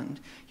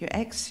Zealand, your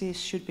access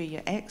should be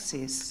your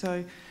access.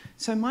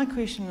 So my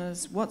question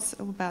is, what's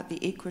about the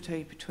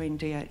equity between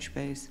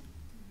DHBs?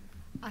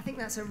 I think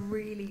that's a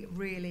really,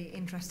 really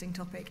interesting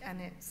topic,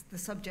 and it's the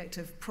subject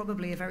of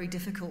probably a very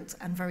difficult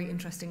and very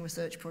interesting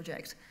research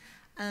project.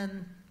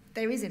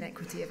 There is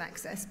inequity of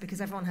access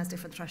because everyone has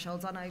different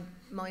thresholds. I know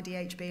my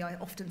DHB, I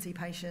often see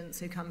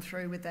patients who come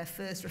through with their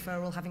first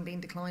referral having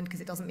been declined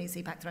because it doesn't meet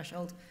CPAC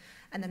threshold,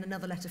 and then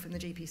another letter from the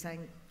GP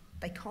saying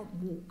they can't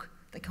walk,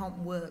 they can't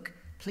work,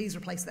 please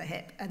replace their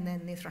hip, and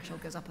then their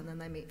threshold goes up and then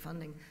they meet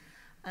funding.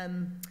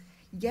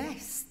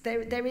 Yes,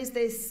 there is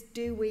this,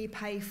 do we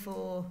pay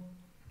for,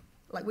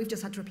 like we've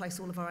just had to replace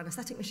all of our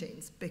anaesthetic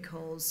machines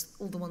because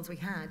all the ones we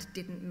had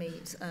didn't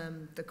meet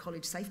the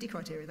college safety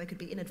criteria. They could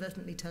be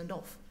inadvertently turned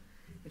off,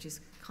 which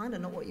is kind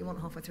of not what you want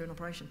halfway through an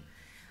operation.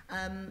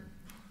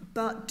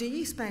 But do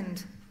you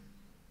spend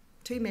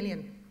 $2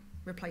 million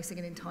replacing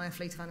an entire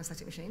fleet of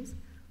anaesthetic machines,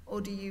 or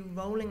do you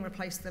rolling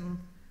replace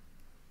them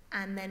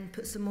and then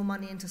put some more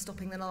money into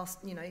stopping the last,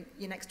 you know,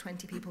 your next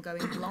 20 people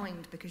going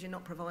blind because you're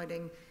not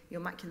providing your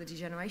macular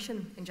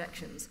degeneration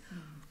injections?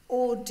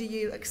 Or do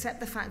you accept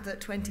the fact that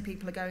 20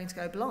 people are going to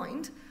go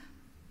blind,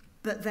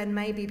 but then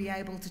maybe be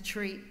able to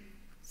treat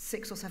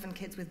 6 or 7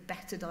 kids with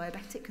better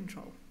diabetic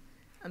control?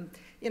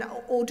 You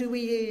know, or do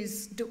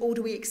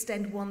we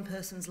extend one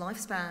person's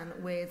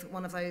lifespan with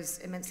one of those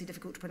immensely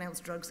difficult to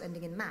pronounce drugs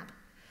ending in MAB?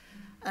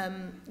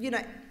 You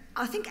know,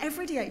 I think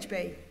every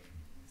DHB.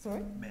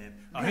 Sorry? MAB.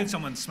 I heard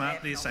someone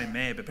smart there say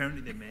MAB.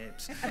 Apparently they're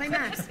MABs. Are they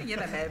MABs? Yeah,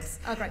 they're MABs.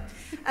 Oh, great.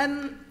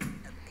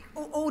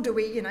 Or do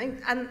we, you know,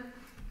 and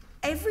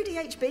every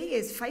DHB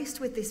is faced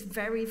with this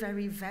very,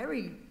 very,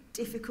 very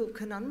difficult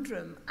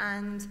conundrum,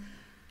 and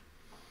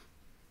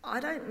I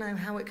don't know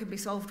how it could be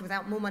solved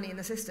without more money in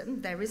the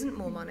system. There isn't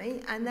more money,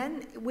 and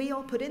then we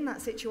are put in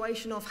that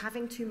situation of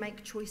having to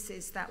make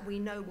choices that we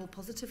know will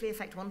positively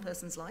affect one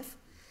person's life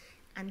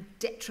and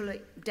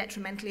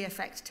detrimentally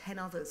affect 10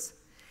 others.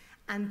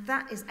 And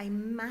that is a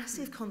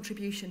massive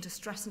contribution to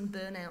stress and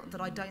burnout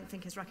that I don't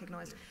think is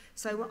recognised.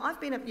 So I've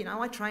been, you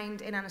know, I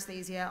trained in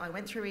anaesthesia, I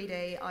went through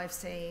ED, I've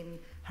seen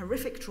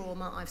horrific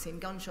trauma, I've seen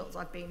gunshots,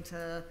 I've been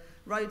to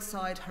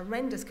roadside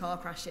horrendous car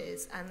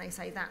crashes, and they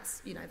say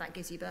that's, you know, that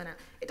gives you burnout.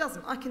 It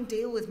doesn't. I can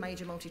deal with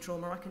major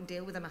multi-trauma, I can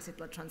deal with a massive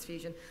blood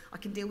transfusion, I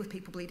can deal with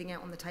people bleeding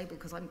out on the table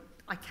because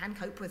I can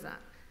cope with that.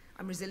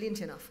 I'm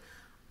resilient enough.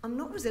 I'm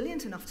not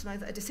resilient enough to know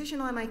that a decision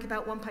I make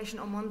about one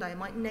patient on one day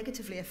might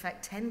negatively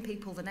affect 10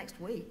 people the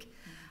next week.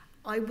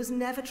 I was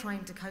never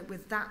trained to cope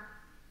with that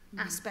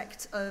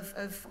aspect of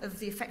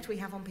the effect we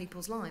have on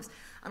people's lives.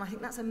 And I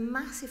think that's a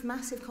massive,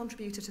 massive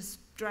contributor to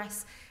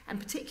stress, and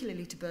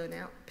particularly to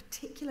burnout,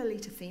 particularly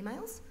to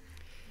females,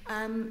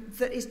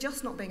 that is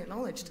just not being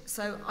acknowledged.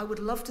 So I would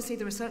love to see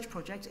the research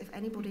project if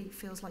anybody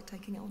feels like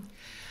taking it on.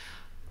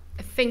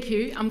 Thank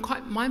you. I'm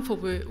quite mindful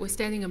we're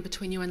standing in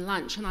between you and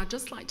lunch, and I'd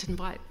just like to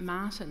invite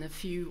Martin,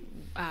 if you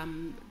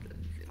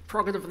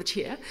prerogative of the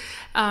chair.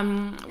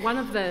 One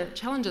of the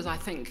challenges, I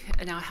think,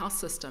 in our health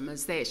system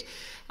is that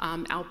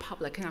our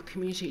public and our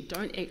community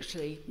don't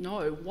actually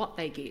know what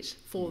they get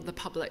for the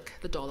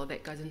dollar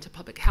that goes into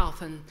public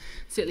health. And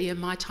certainly in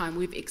my time,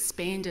 we've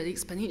expanded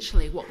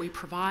exponentially what we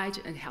provide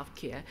in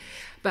healthcare,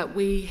 but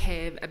we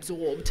have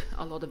absorbed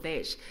a lot of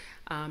that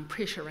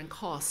pressure and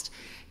cost.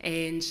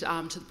 And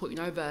to the point,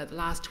 over the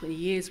last 20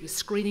 years, we're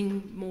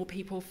screening more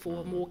people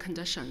for more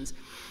conditions.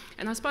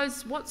 And I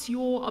suppose, what's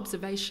your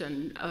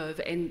observation of,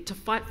 and to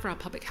fight for our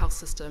public health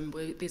system,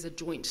 where there's a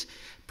joint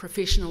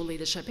professional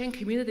leadership and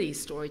community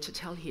story to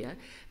tell here.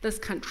 This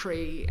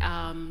country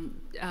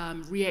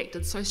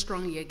reacted so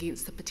strongly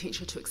against the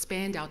potential to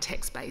expand our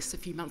tax base a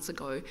few months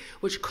ago,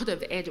 which could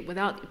have added,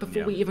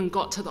 before we even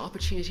got to the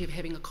opportunity of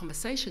having a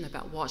conversation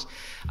about what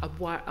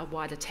a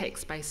wider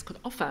tax base could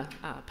offer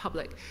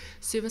public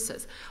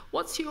services.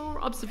 What's your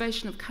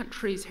observation of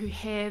countries who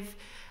have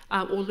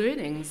or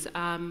learnings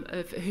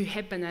who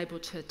have been able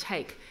to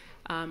take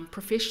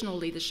professional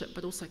leadership,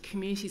 but also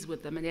communities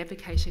with them, and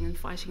advocating and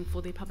fighting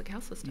for their public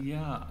health system?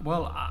 Yeah,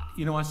 well,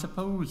 I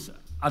suppose,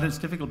 and it's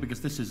difficult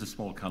because this is a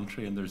small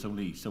country and there's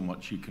only so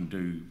much you can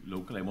do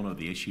locally. One of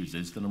the issues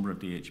is the number of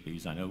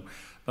DHBs, I know.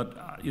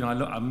 But,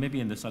 maybe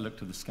in this I look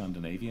to the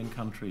Scandinavian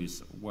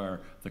countries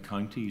where the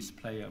counties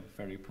play a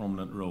very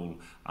prominent role,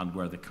 and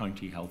where the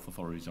county health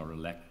authorities are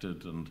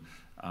elected, and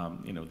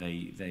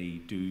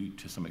they do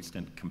to some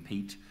extent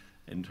compete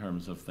in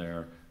terms of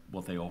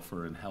what they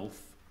offer in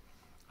health.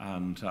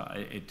 And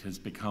it has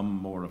become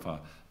more of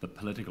the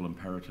political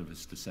imperative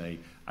is to say,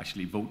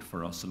 actually vote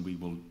for us and we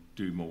will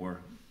do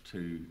more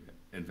to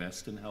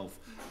invest in health.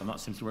 And that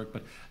seems to work.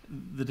 But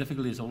the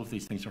difficulty is all of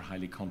these things are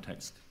highly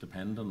context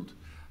dependent.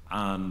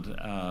 And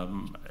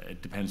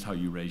it depends how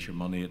you raise your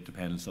money. It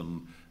depends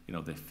on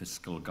the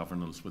fiscal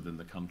governance within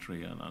the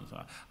country. And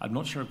I'm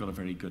not sure I've got a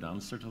very good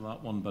answer to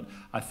that one. But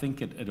I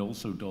think it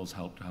also does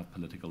help to have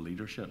political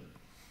leadership.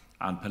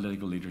 And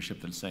political leadership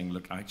that's saying,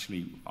 look,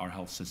 actually, our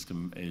health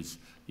system is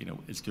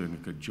doing a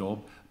good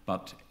job,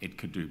 but it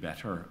could do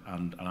better.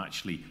 And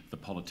actually, the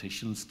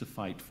politicians to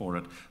fight for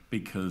it,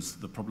 because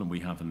the problem we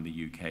have in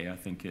the UK, I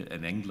think,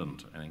 in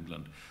England,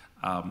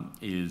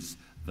 is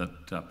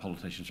that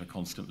politicians are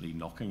constantly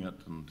knocking it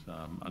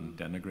and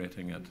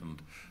denigrating it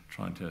and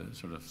trying to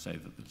sort of say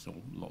that there's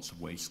lots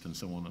of waste and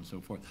so on and so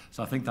forth.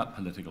 So I think that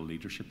political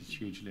leadership is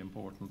hugely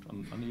important.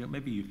 And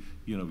maybe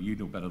you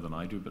know better than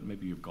I do, but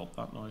maybe you've got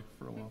that now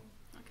for a while.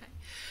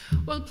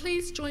 Well,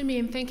 please join me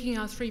in thanking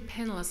our three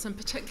panellists, in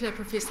particular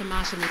Professor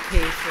Martin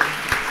McKee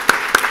for